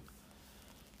episode.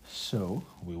 So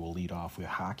we will lead off with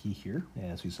hockey here,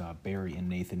 as we saw Barry and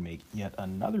Nathan make yet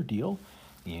another deal.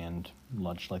 And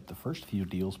much like the first few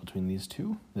deals between these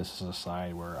two, this is a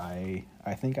side where I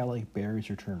think I like Barry's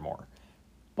return more.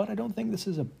 But I don't think this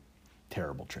is a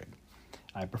terrible trade.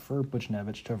 I prefer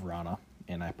Buchnevich to Vrana,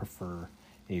 and I prefer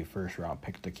a first-round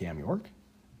pick to Cam York.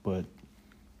 But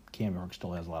Cam York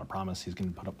still has a lot of promise. He's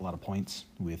going to put up a lot of points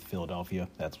with Philadelphia.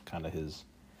 That's kind of his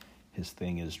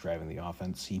thing, is driving the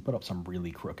offense. He put up some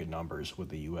really crooked numbers with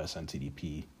the U.S.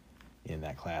 NTDP in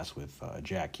that class with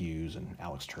Jack Hughes and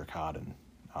Alex Turcotte and,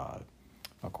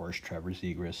 of course, Trevor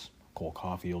Zegras, Cole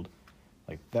Caulfield.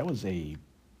 Like, that was a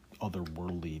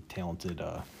otherworldly talented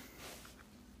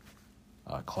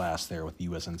class there with the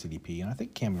U.S. NTDP, and I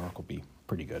think Cam York will be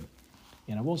pretty good.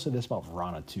 And I will say this about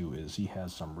Vrana, too, is he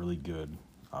has some really good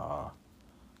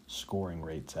scoring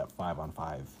rates at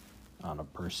 5-on-5 on a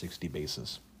per 60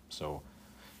 basis. So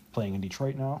playing in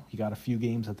Detroit now, he got a few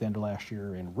games at the end of last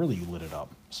year and really lit it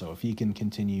up. So if he can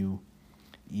continue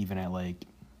even at like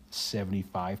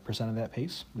 75% of that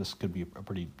pace, this could be a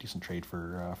pretty decent trade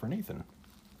for Nathan.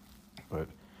 But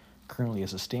currently,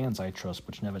 as it stands, I trust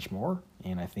Buchnevich more,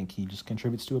 and I think he just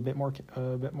contributes to a bit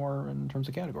more in terms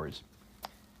of categories.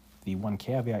 The one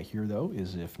caveat here, though,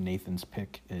 is if Nathan's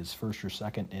pick is first or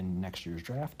second in next year's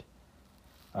draft,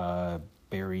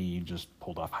 Barry just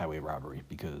pulled off highway robbery,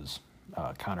 because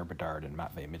Connor Bedard and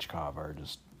Matvei Michkov are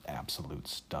just absolute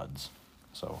studs.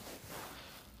 So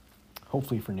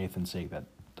hopefully for Nathan's sake that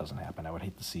doesn't happen. I would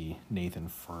hate to see Nathan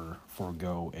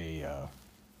forego a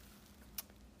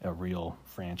real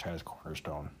franchise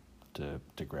cornerstone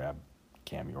to grab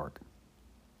Cam York.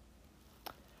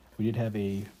 We did have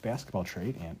a basketball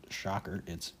trade, and shocker,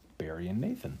 it's Barry and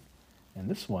Nathan. And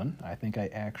this one, I think I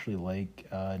actually like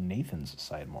Nathan's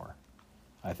side more.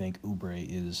 I think Oubre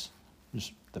is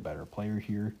just the better player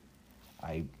here.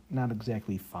 I'm not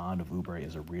exactly fond of Oubre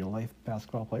as a real-life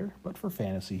basketball player, but for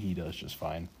fantasy, he does just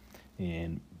fine.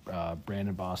 And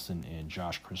Brandon Boston and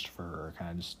Josh Christopher are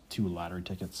kind of just two lottery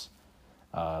tickets,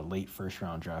 late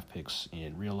first-round draft picks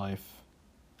in real life.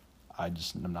 I'm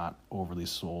not overly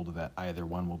sold that either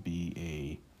one will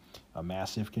be a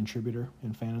massive contributor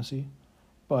in fantasy.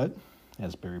 But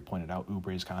as Barry pointed out,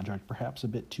 Oubre's contract perhaps a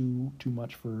bit too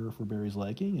much for Barry's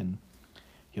liking, and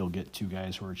he'll get two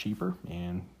guys who are cheaper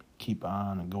and keep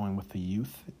on going with the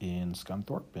youth in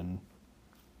Scunthorpe. And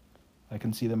I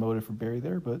can see the motive for Barry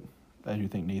there, but I do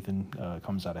think Nathan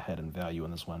comes out ahead in value in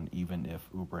this one, even if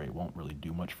Oubre won't really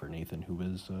do much for Nathan, who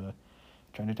is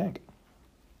trying to tank.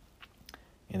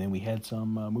 And then we had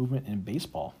some movement in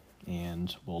baseball,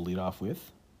 and we'll lead off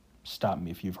with, stop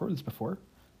me if you've heard this before,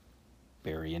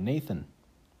 Barry and Nathan.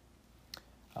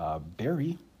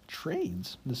 Barry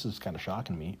trades, this is kind of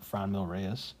shocking to me, Franmil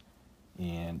Reyes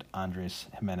and Andres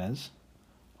Jimenez,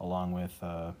 along with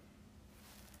 $8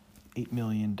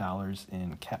 million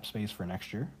in cap space for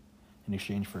next year, in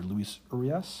exchange for Luis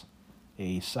Urias,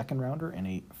 a second rounder, and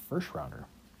a first rounder.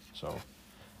 So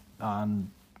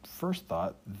on first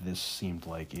thought, this seemed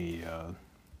like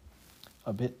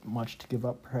a bit much to give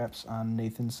up perhaps on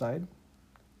Nathan's side.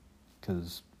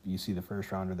 because you see the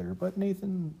first rounder there, but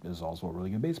Nathan is also a really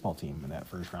good baseball team, and that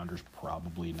first rounder is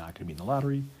probably not going to be in the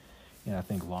lottery. And I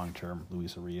think long-term,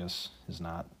 Luis Arias is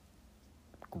not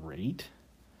great.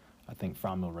 I think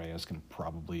Franmil Reyes can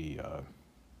probably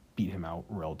beat him out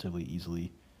relatively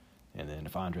easily. And then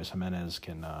if Andres Jimenez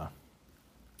can... man,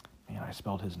 I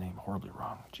spelled his name horribly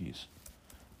wrong. Jeez.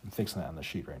 I'm fixing that on the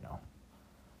sheet right now.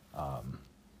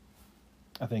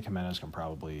 I think Jimenez can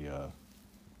probably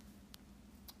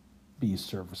be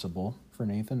serviceable for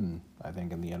Nathan. And I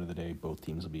think in the end of the day, both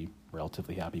teams will be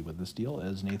relatively happy with this deal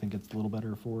as Nathan gets a little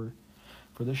better for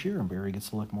this year, and Barry gets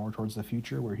to look more towards the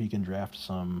future where he can draft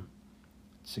some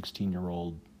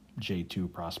 16-year-old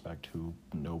J2 prospect who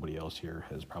nobody else here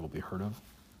has probably heard of.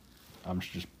 I'm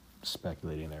just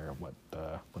speculating there what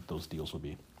those deals will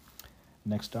be.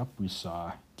 Next up, we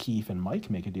saw Keefe and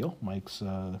Mike make a deal. Mike's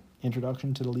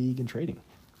introduction to the league and trading.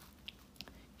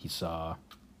 He saw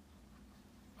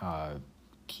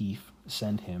Keefe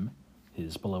send him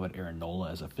his beloved Aaron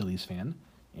Nola as a Phillies fan,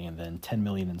 and then $10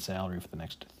 million in salary for the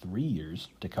next 3 years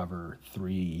to cover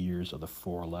 3 years of the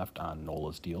 4 left on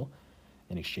Nola's deal,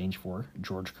 in exchange for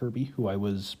George Kirby, who I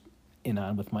was in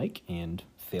on with Mike and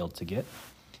failed to get,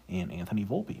 and Anthony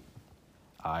Volpe.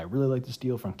 I really like this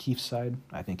deal from Keefe's side.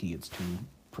 I think he gets 2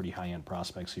 pretty high-end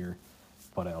prospects here,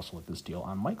 but I also like this deal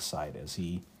on Mike's side as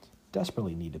he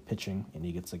desperately needed pitching, and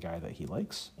he gets a guy that he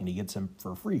likes, and he gets him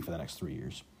for free for the next 3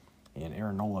 years. And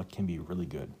Aaron Nola can be really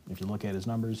good. If you look at his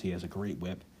numbers, he has a great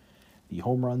whip. The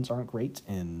home runs aren't great,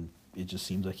 and it just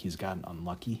seems like he's gotten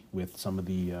unlucky with some of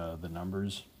the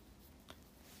numbers,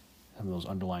 some of those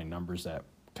underlying numbers that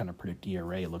kind of predict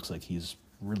ERA. It looks like he's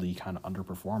really kind of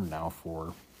underperformed now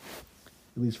for,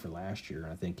 at least for last year.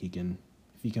 And I think if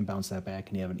he can bounce that back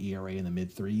and you have an ERA in the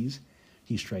mid-3s,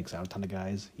 he strikes out a ton of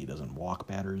guys. He doesn't walk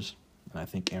batters. And I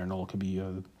think Aaron Nola could be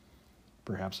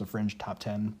perhaps a fringe top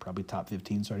 10, probably top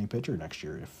 15 starting pitcher next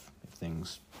year if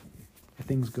things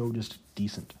go just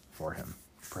decent for him.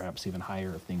 Perhaps even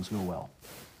higher if things go well.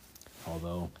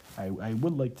 Although I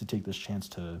would like to take this chance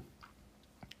to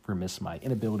remiss my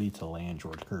inability to land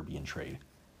George Kirby in trade.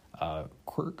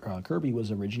 Kirby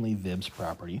was originally Vib's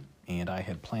property, and I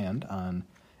had planned on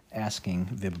asking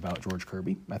Vib about George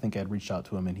Kirby. I think I'd reached out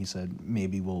to him, and he said,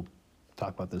 maybe we'll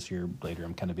talk about this here later.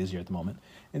 I'm kind of busy at the moment.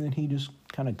 And then he just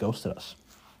kind of ghosted us.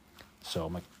 So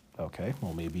I'm like, okay,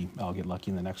 well, maybe I'll get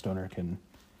lucky and the next owner can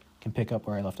pick up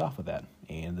where I left off with that.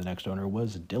 And the next owner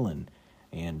was Dylan.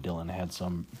 And Dylan had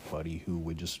somebody who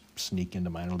would just sneak into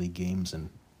minor league games, and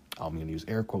I'm going to use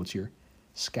air quotes here,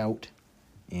 scout.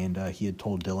 And he had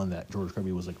told Dylan that George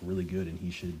Kirby was like really good and he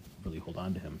should really hold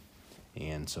on to him.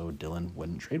 And so Dylan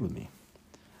wouldn't trade with me.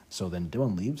 So then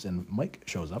Dylan leaves and Mike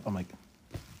shows up. I'm like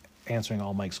answering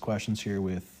all Mike's questions here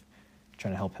with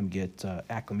trying to help him get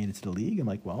acclimated to the league. I'm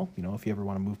like, well, if you ever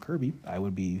want to move Kirby, I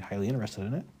would be highly interested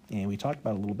in it. And we talked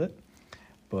about it a little bit.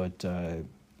 But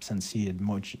since he had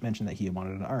mentioned that he had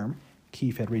wanted an arm,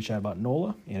 Keefe had reached out about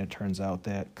Nola. And it turns out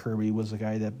that Kirby was the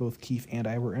guy that both Keefe and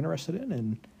I were interested in.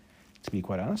 And to be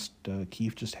quite honest,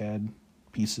 Keefe just had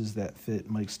pieces that fit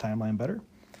Mike's timeline better.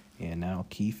 And now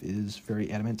Keefe is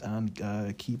very adamant on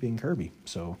keeping Kirby.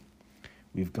 So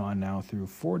we've gone now through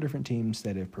 4 different teams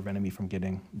that have prevented me from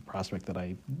getting a prospect that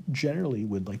I generally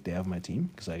would like to have on my team,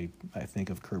 because I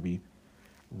think of Kirby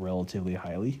relatively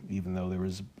highly, even though there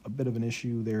was a bit of an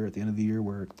issue there at the end of the year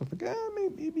where it looked like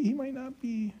maybe he might not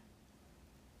be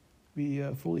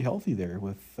fully healthy there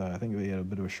with, I think he had a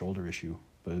bit of a shoulder issue.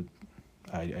 But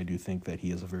I do think that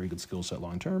he has a very good skill set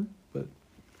long term, but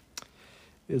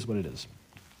it is what it is.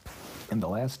 And the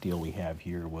last deal we have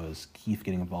here was Keefe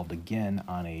getting involved again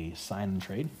on a sign and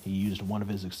trade. He used one of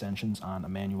his extensions on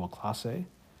Emmanuel Clase.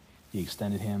 He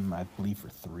extended him, I believe, for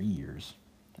 3 years.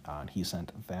 And he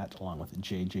sent that along with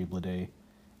J.J. Bleday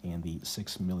and the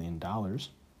 $6 million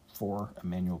for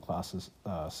Emmanuel Clase's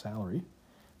salary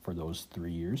for those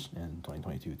 3 years in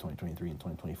 2022, 2023, and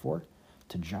 2024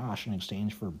 to Josh in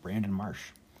exchange for Brandon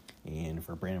Marsh. And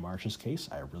for Brandon Marsh's case,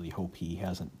 I really hope he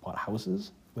hasn't bought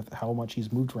houses with how much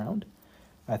he's moved around.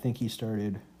 I think he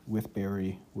started with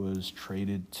Barry, was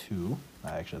traded to,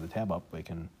 I actually have the tab up, I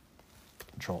can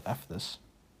Control F this.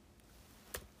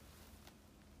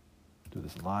 Do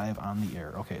this live on the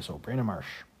air. Okay, so Brandon Marsh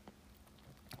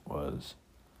was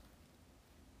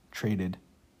traded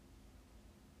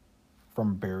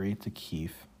from Barry to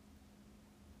Keefe.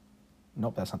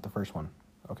 Nope, that's not the first one.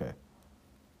 Okay.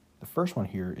 The first one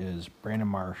here is Brandon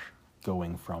Marsh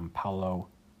going from Paulo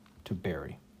to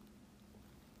Barry.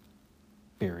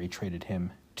 Barry traded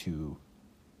him to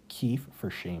Keefe for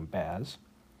Shane Baz.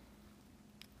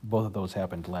 Both of those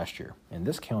happened last year. In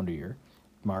this calendar year,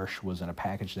 Marsh was in a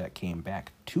package that came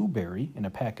back to Barry, in a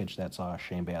package that saw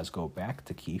Shane Baz go back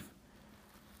to Keith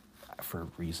for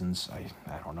reasons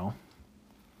I don't know.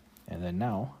 And then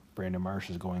now, Brandon Marsh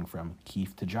is going from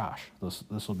Keith to Josh.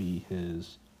 This will be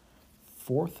his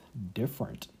fourth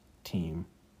different team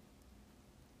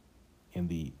in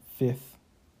the fifth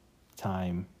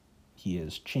time he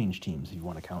has changed teams, if you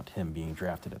want to count him being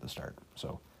drafted at the start.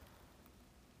 So,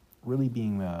 really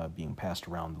being passed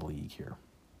around the league here.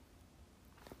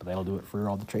 But that'll do it for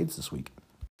all the trades this week.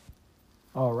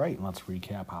 All right, let's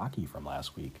recap hockey from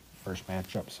last week. First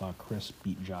matchup saw Chris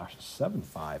beat Josh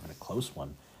 7-5 in a close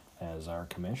one, as our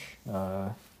commish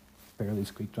barely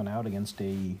squeaked one out against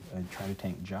a trying to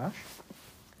tank Josh.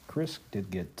 Chris did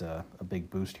get a big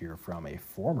boost here from a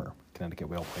former Connecticut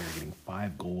Whale player, getting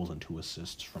 5 goals and 2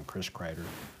 assists from Chris Kreider,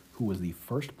 who was the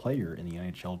first player in the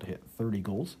NHL to hit 30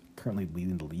 goals, currently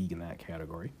leading the league in that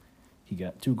category. He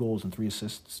got 2 goals and 3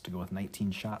 assists to go with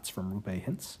 19 shots from Rupe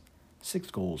Hintz, 6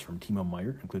 goals from Timo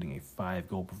Meier, including a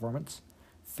 5-goal performance,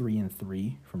 3 and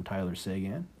 3 from Tyler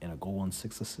Seguin, and a goal and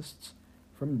 6 assists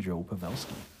from Joe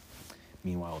Pavelski.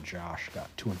 Meanwhile, Josh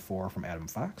got 2 and 4 from Adam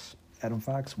Fox. Adam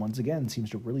Fox, once again, seems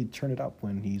to really turn it up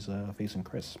when he's facing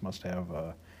Chris. Must have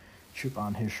a chip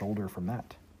on his shoulder from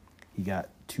that. He got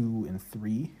 2 and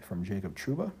 3 from Jacob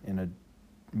Trouba in a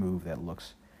move that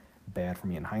looks bad for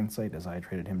me in hindsight, as I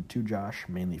traded him to Josh,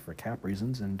 mainly for cap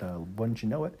reasons, and wouldn't you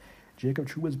know it, Jacob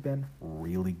Trouba's been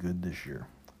really good this year.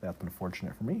 That's been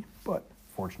fortunate for me, but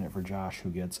fortunate for Josh,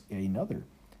 who gets another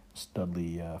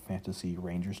Studley Fantasy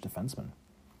Rangers defenseman.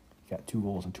 He got 2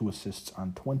 goals and 2 assists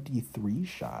on 23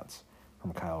 shots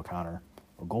from Kyle Connor,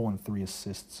 a goal and 3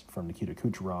 assists from Nikita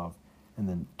Kucherov, and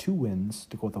then 2 wins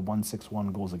to go with a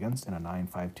 1.61 goals against and a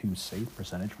 9.52 save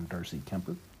percentage from Darcy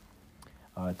Kemper.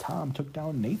 Tom took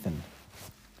down Nathan.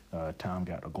 Tom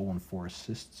got a goal and 4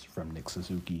 assists from Nick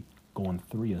Suzuki, goal and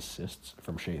 3 assists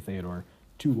from Shea Theodore,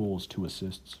 2 goals, 2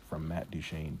 assists from Matt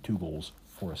Duchesne, 2 goals,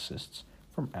 4 assists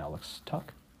from Alex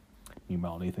Tuck.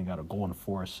 Meanwhile, Nathan got a goal and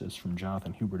 4 assists from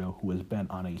Jonathan Huberdeau, who has been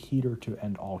on a heater to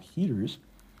end all heaters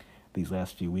these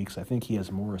last few weeks. I think he has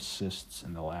more assists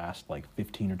in the last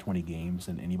 15 or 20 games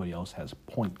than anybody else has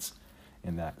points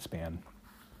in that span.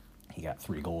 He got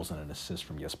 3 goals and an assist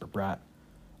from Jesper Bratt,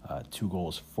 2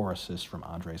 goals, 4 assists from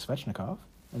Andrei Svechnikov,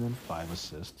 and then 5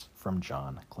 assists from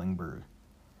John Klingberg.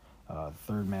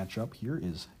 Third matchup here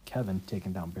is Kevin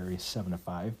taking down Barry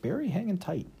 7-5. Barry hanging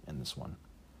tight in this one.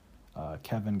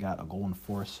 Kevin got a goal and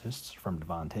 4 assists from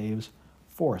Devon Taves,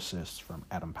 4 assists from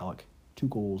Adam Pelech, 2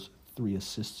 goals, 3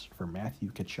 assists from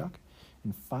Matthew Tkachuk,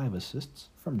 and 5 assists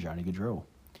from Johnny Gaudreau.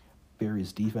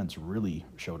 Barry's defense really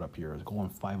showed up here. A goal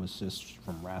and 5 assists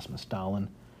from Rasmus Dahlin,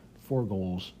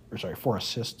 4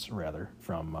 assists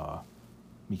from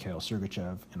Mikhail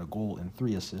Sergachev, and a goal and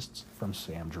 3 assists from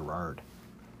Sam Girard.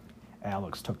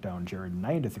 Alex took down Jared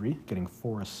 9-3, getting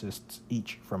 4 assists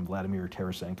each from Vladimir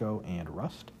Tarasenko and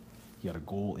Rust. He had a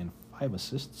goal and 5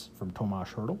 assists from Tomas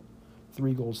Hertl,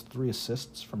 3 goals, 3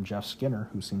 assists from Jeff Skinner,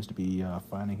 who seems to be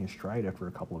finding his stride after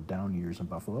a couple of down years in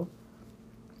Buffalo.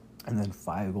 And then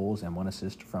 5 goals and 1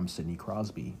 assist from Sidney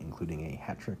Crosby, including a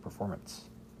hat-trick performance.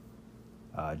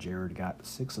 Jared got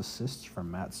 6 assists from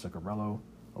Matt Zuccarello,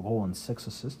 a goal and 6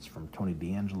 assists from Tony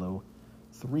DeAngelo,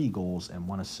 3 goals and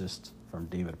 1 assist from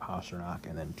David Pastrnak,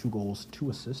 and then 2 goals, 2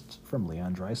 assists from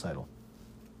Leon Draisaitl.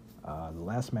 The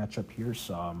last matchup here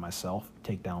saw myself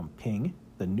take down Ping,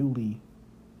 the newly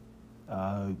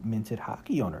minted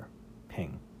hockey owner.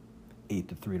 Ping,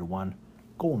 8-3-1,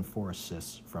 goal and 4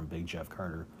 assists from Big Jeff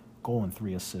Carter, goal and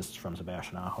 3 assists from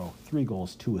Sebastian Aho, 3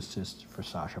 goals, 2 assists for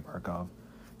Sasha Barkov,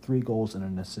 3 goals and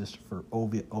an assist for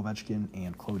Ovechkin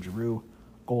and Claude Giroux,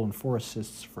 goal and 4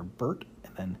 assists for Burt,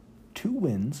 and then 2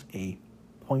 wins, a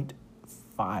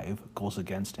 .5 goals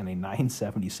against and a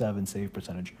 9.77 save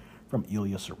percentage from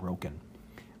Ilya Sorokin.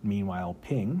 Meanwhile,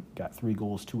 Ping got 3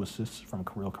 goals, 2 assists from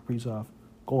Kirill Kaprizov,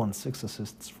 goal and 6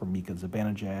 assists from Mika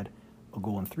Zibanejad, a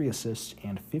goal and 3 assists,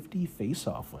 and 50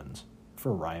 face-off wins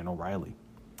for Ryan O'Reilly.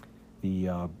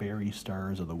 The Barry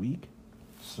Stars of the Week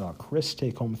saw Chris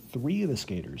take home 3 of the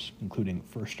skaters, including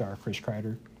first star Chris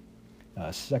Kreider,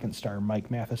 second star Mike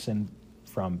Matheson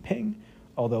from Ping,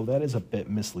 although that is a bit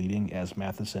misleading, as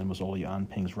Matheson was only on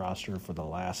Ping's roster for the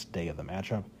last day of the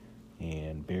matchup,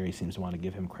 and Barry seems to want to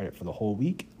give him credit for the whole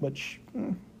week, which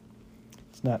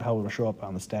it's not how it'll show up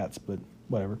on the stats, but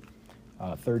whatever.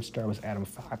 Third star was Adam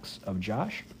Fox of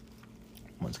Josh.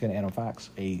 Once again, Adam Fox,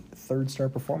 a 3rd-star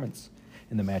performance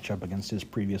in the matchup against his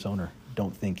previous owner.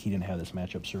 Don't think he didn't have this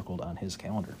matchup circled on his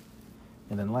calendar.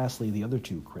 And then lastly, the other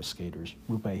 2 Chris skaters,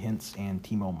 Rupe Hintz and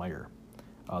Timo Meier.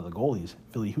 The goalies,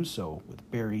 Philly Husso with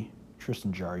Barry,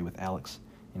 Tristan Jarry with Alex,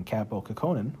 and Capo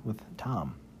Kekkonen with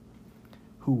Tom.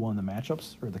 Who won the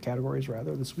matchups, or the categories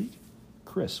rather, this week?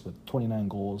 Chris with 29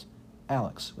 goals,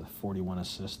 Alex with 41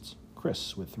 assists,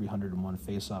 Chris with 301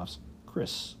 faceoffs,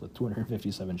 Chris with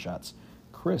 257 shots,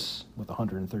 Chris with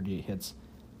 138 hits,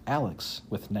 Alex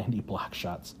with 90 block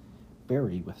shots,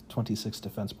 Barry with 26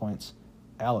 defense points,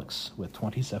 Alex with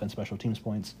 27 special teams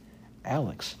points,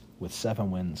 Alex with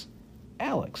 7 wins,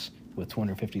 Alex with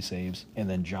 250 saves, and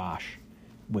then Josh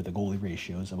with the goalie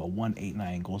ratios of a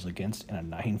 189 goals against and a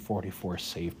 944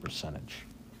 save percentage.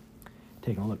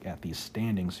 Taking a look at these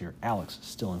standings here, Alex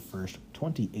still in first,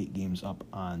 28 games up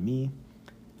on me.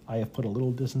 I have put a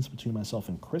little distance between myself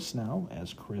and Chris now,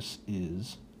 as Chris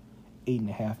is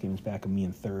 8.5 games back of me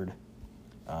in third.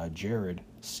 Jared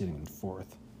sitting in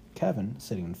fourth, Kevin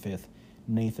sitting in fifth,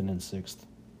 Nathan in sixth,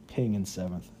 Ping in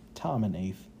seventh, Tom in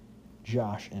eighth,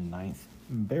 Josh in ninth,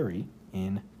 and Barry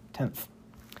in 10th.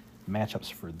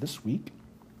 Matchups for this week,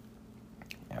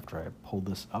 after I pull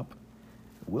this up,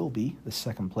 will be the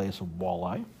second place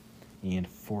Walleye and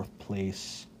fourth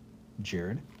place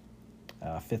Jared,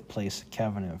 fifth place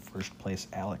Kevin, and first place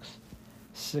Alex,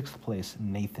 sixth place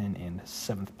Nathan, and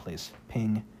seventh place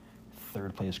Ping,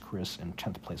 third place Chris, and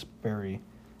 10th place Barry,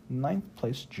 ninth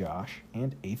place Josh,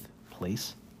 and 8th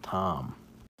place Tom.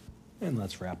 And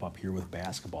let's wrap up here with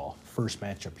basketball. First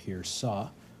matchup here saw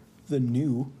the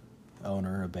new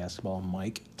owner of basketball,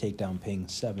 Mike, take down Ping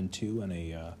 7-2 in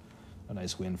a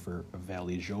nice win for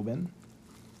Valley Jobin.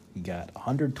 He got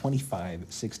 125,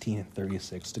 16, and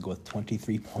 36 to go with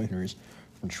 23 pointers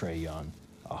from Trey Young,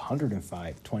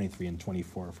 105, 23, and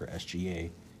 24 for SGA,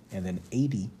 and then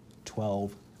 80,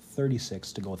 12,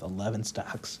 36 to go with 11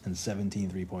 stocks and 17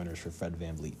 three-pointers for Fred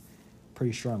VanVleet.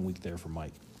 Pretty strong week there for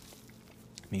Mike.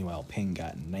 Meanwhile, Ping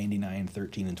got 99,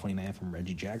 13, and 29 from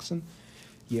Reggie Jackson.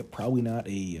 Yeah, probably not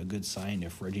a good sign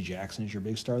if Reggie Jackson is your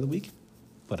big star of the week,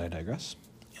 but I digress.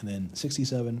 And then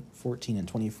 67, 14, and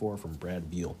 24 from Brad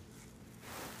Beal.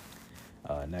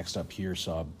 Next up here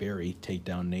saw Barry take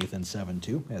down Nathan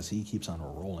 7-2 as he keeps on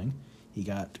rolling. He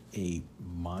got a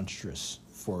monstrous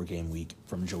 4-game week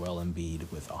from Joel Embiid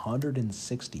with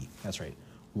 160. That's right,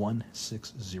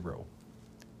 160.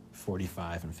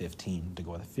 45 and 15 to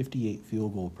go with a 58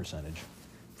 field goal percentage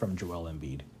from Joel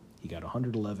Embiid. He got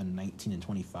 111, 19, and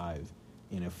 25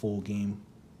 in a full game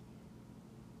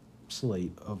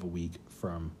slate of a week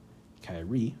from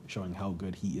Kyrie, showing how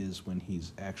good he is when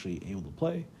he's actually able to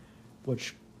play,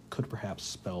 which could perhaps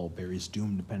spell Barry's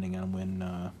doom depending on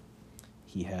when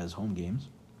he has home games.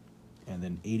 And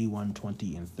then 81,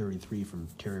 20, and 33 from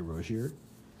Terry Rozier.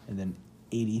 And then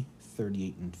 80,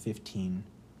 38, and 15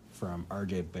 from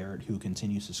RJ Barrett, who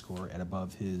continues to score at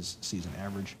above his season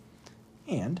average.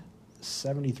 And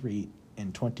 73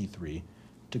 and 23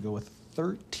 to go with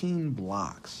 13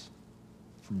 blocks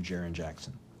from Jaren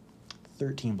Jackson.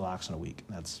 13 blocks in a week.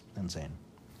 That's insane.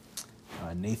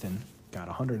 Nathan got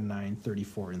 109,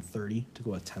 34, and 30 to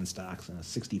go with 10 stocks and a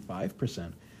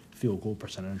 65% field goal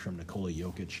percentage from Nikola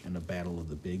Jokic in a battle of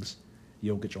the bigs.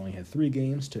 Jokic only had 3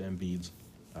 games to Embiid's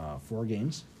 4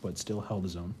 games, but still held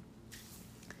his own.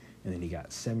 And then he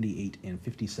got 78 and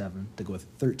 57 to go with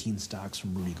 13 stocks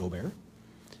from Rudy Gobert.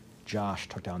 Josh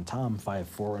took down Tom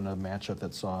 5-4 in a matchup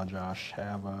that saw Josh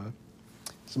have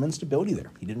some instability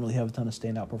there. He didn't really have a ton of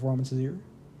standout performances here,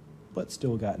 but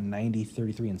still got 90,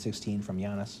 33, and 16 from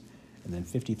Giannis, and then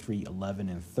 53, 11,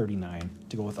 and 39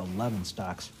 to go with 11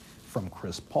 stocks from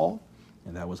Chris Paul,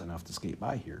 and that was enough to skate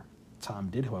by here. Tom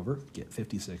did, however, get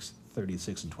 56,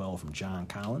 36, and 12 from John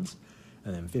Collins,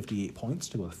 and then 58 points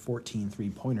to go with 14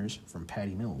 three-pointers from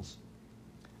Patty Mills.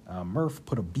 Murph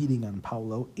put a beating on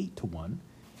Paolo 8-1,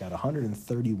 got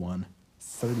 131,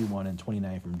 31, and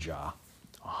 29 from Ja,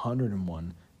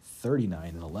 101, 39,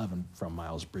 and 11 from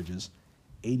Miles Bridges,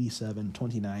 87,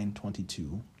 29,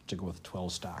 22 to go with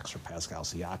 12 stocks for Pascal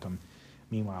Siakam.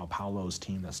 Meanwhile, Paolo's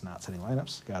team that's not setting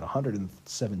lineups got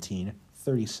 117,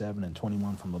 37, and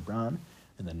 21 from LeBron,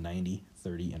 and then 90,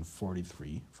 30, and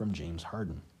 43 from James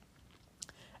Harden.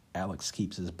 Alex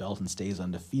keeps his belt and stays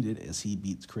undefeated as he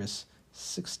beats Chris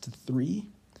 6-3.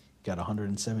 Got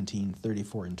 117,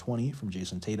 34, and 20 from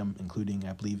Jason Tatum, including,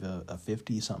 I believe, a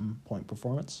 50-something point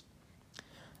performance.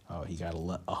 He got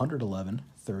 111,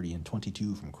 30, and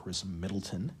 22 from Chris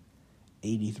Middleton,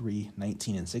 83,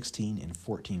 19, and 16, and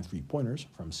 14 three-pointers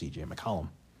from C.J. McCollum.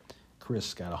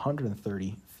 Chris got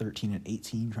 130, 13, and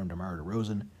 18 from DeMar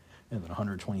DeRozan, and then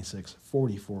 126,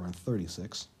 44, and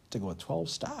 36 to go with 12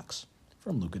 stocks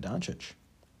from Luka Doncic.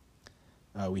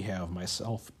 We have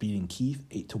myself beating Keith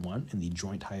 8-1 in the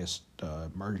joint highest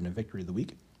margin of victory of the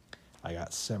week. I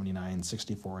got 79,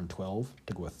 64, and 12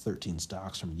 to go with 13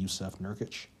 stocks from Yusef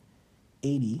Nurkic,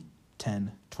 80,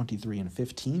 10, 23, and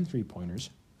 15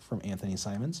 three-pointers from Anthony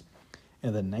Simons,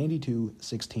 and then 92,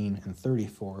 16, and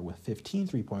 34 with 15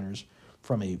 three-pointers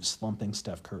from a slumping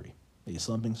Steph Curry. A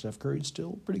slumping Steph Curry is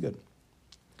still pretty good.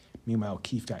 Meanwhile,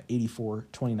 Keefe got 84,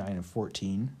 29, and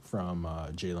 14 from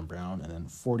Jaylen Brown, and then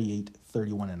 48,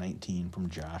 31, and 19 from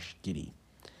Josh Giddey.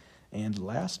 And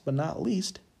last but not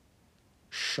least,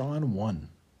 Sean won.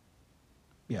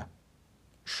 Yeah,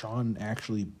 Sean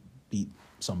actually beat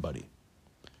somebody.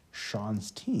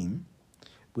 Sean's team,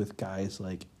 with guys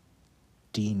like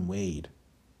Dean Wade,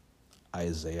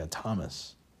 Isaiah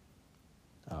Thomas,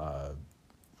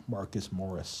 Marcus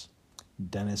Morris,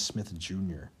 Dennis Smith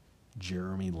Jr.,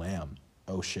 Jeremy Lamb,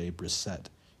 O'Shea Brissett,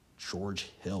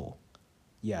 George Hill.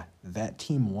 Yeah, that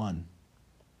team won.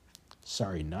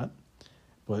 Sorry, Nut.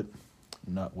 But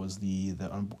Nut was the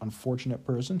unfortunate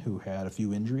person who had a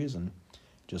few injuries and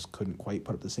just couldn't quite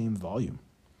put up the same volume.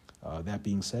 That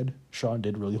being said, Sean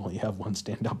did really only have one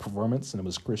standout performance, and it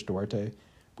was Chris Duarte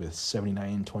with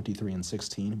 79, 23, and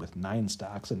 16 with 9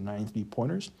 stocks and 9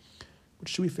 three-pointers,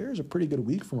 which, to be fair, is a pretty good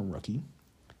week from a rookie.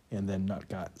 And then Nut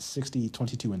got 60,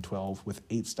 22, and 12 with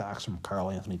 8 stocks from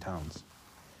Karl Anthony Towns.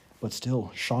 But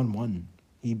still, Sean won.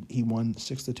 He won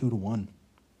 6-2-1.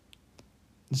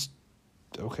 It's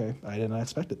okay. I did not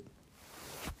expect it.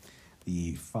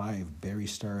 The 5 Barry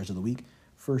stars of the week.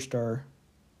 First star,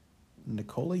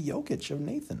 Nikola Jokic of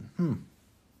Nathan.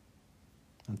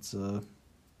 That's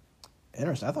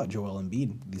interesting. I thought Joel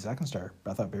Embiid, the second star,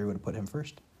 but I thought Barry would have put him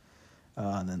first.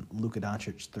 And then Luka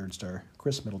Doncic, 3rd star.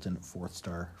 Chris Middleton, 4th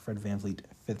star. Fred VanVleet,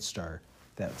 5th star.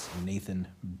 That's Nathan,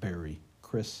 Barry,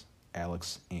 Chris,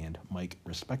 Alex, and Mike,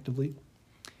 respectively.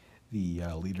 The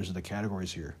leaders of the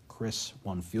categories here. Chris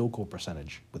won field goal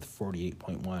percentage with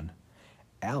 48.1.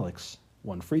 Alex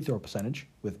won free throw percentage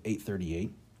with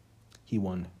 838. He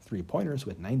won three-pointers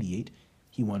with 98.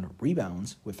 He won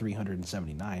rebounds with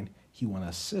 379. He won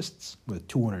assists with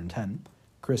 210.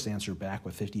 Chris answered back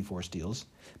with 54 steals,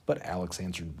 but Alex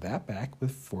answered that back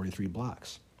with 43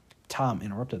 blocks. Tom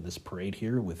interrupted this parade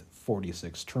here with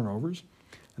 46 turnovers,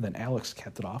 and then Alex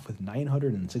capped it off with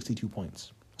 962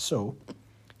 points. So,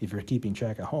 if you're keeping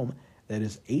track at home, that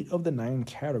is 8 of the 9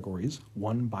 categories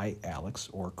won by Alex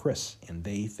or Chris, and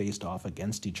they faced off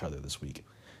against each other this week.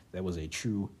 That was a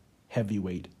true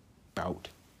heavyweight bout.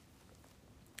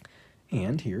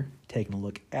 And here, taking a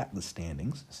look at the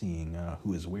standings, seeing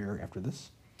who is where after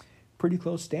this. Pretty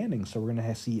close standings, so we're going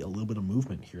to see a little bit of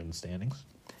movement here in the standings.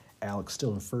 Alex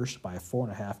still in first by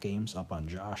 4.5 games up on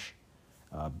Josh.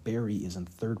 Barry is in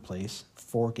 3rd place,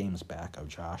 4 games back of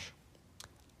Josh.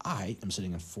 I am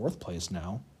sitting in 4th place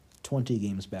now, 20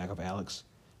 games back of Alex.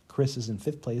 Chris is in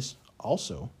 5th place,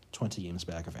 also 20 games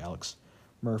back of Alex.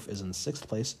 Murph is in 6th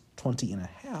place,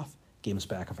 20.5 games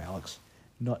back of Alex.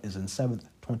 Nut is in 7th,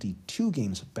 22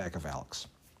 games back of Alex.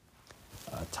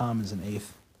 Tom is in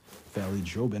 8th. Valley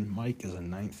Jobin, Mike is in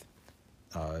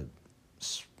 9th.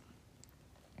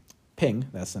 Ping,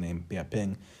 that's the name. Yeah,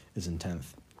 Ping is in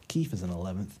 10th. Keefe is in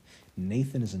 11th.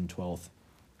 Nathan is in 12th.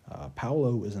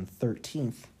 Paolo is in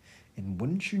 13th. And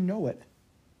wouldn't you know it,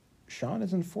 Sean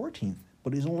is in 14th,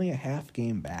 but he's only a half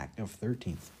game back of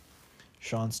 13th.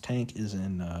 Sean's tank is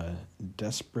in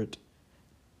desperate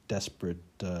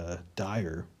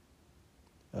dire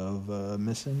of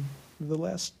missing the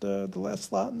last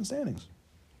slot in the standings.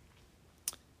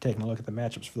 Taking a look at the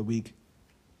matchups for the week,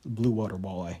 Blue Water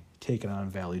Walleye taking on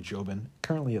Valley Jobin.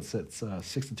 Currently it sits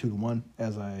 6-2-1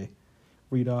 as I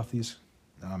read off these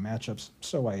matchups,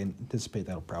 so I anticipate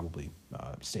that'll probably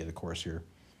stay the course here.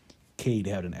 Cade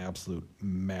had an absolute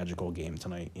magical game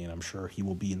tonight, and I'm sure he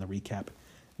will be in the recap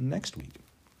next week.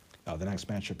 The next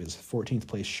matchup is 14th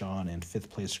place Sean and 5th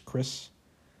place Chris,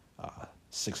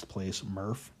 6th place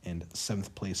Murph, and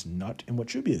 7th place Nut, in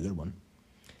what should be a good one.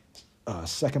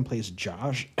 2nd place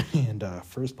Josh, and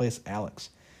 1st place Alex.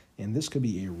 And this could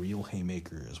be a real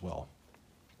haymaker as well.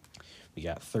 We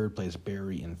got 3rd place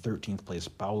Barry and 13th place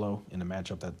Paolo in a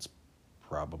matchup that's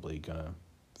probably going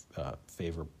to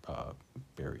favor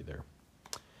Barry there.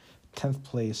 10th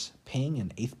place Ping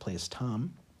and 8th place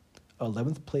Tom.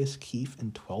 11th place Keefe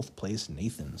and 12th place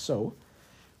Nathan. So,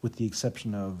 with the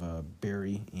exception of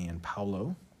Barry and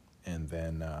Paolo, and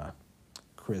then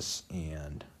Chris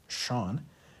and Sean,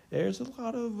 there's a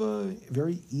lot of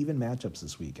very even matchups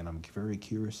this week, and I'm very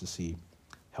curious to see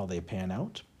how they pan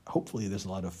out. Hopefully there's a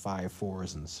lot of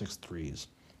 5-4s and 6-3s.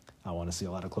 I want to see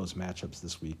a lot of close matchups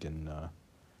this week and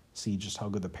see just how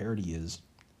good the parity is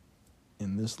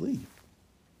in this league.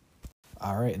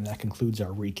 All right, and that concludes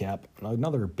our recap.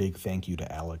 Another big thank you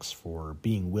to Alex for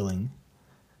being willing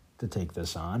to take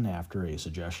this on after a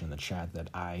suggestion in the chat that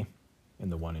I am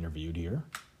the one interviewed here.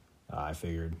 I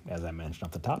figured, as I mentioned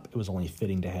off the top, it was only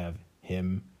fitting to have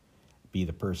him be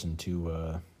the person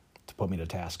to put me to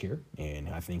task here, and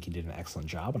I think he did an excellent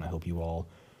job, and I hope you all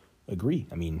agree.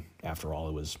 I mean, after all,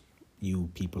 it was you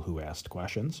people who asked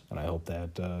questions, and I hope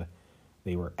that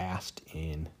they were asked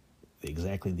in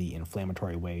exactly the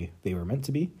inflammatory way they were meant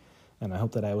to be, and I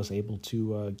hope that I was able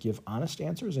to give honest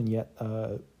answers and yet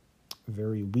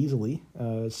very weaselly,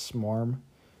 smarmy,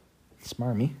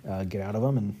 get out of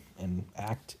them and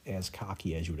act as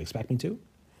cocky as you would expect me to.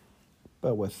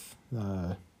 But with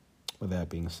that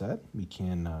being said, we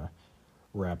can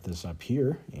wrap this up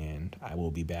here, and I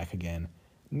will be back again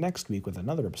next week with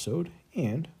another episode,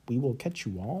 and we will catch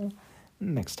you all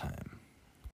next time.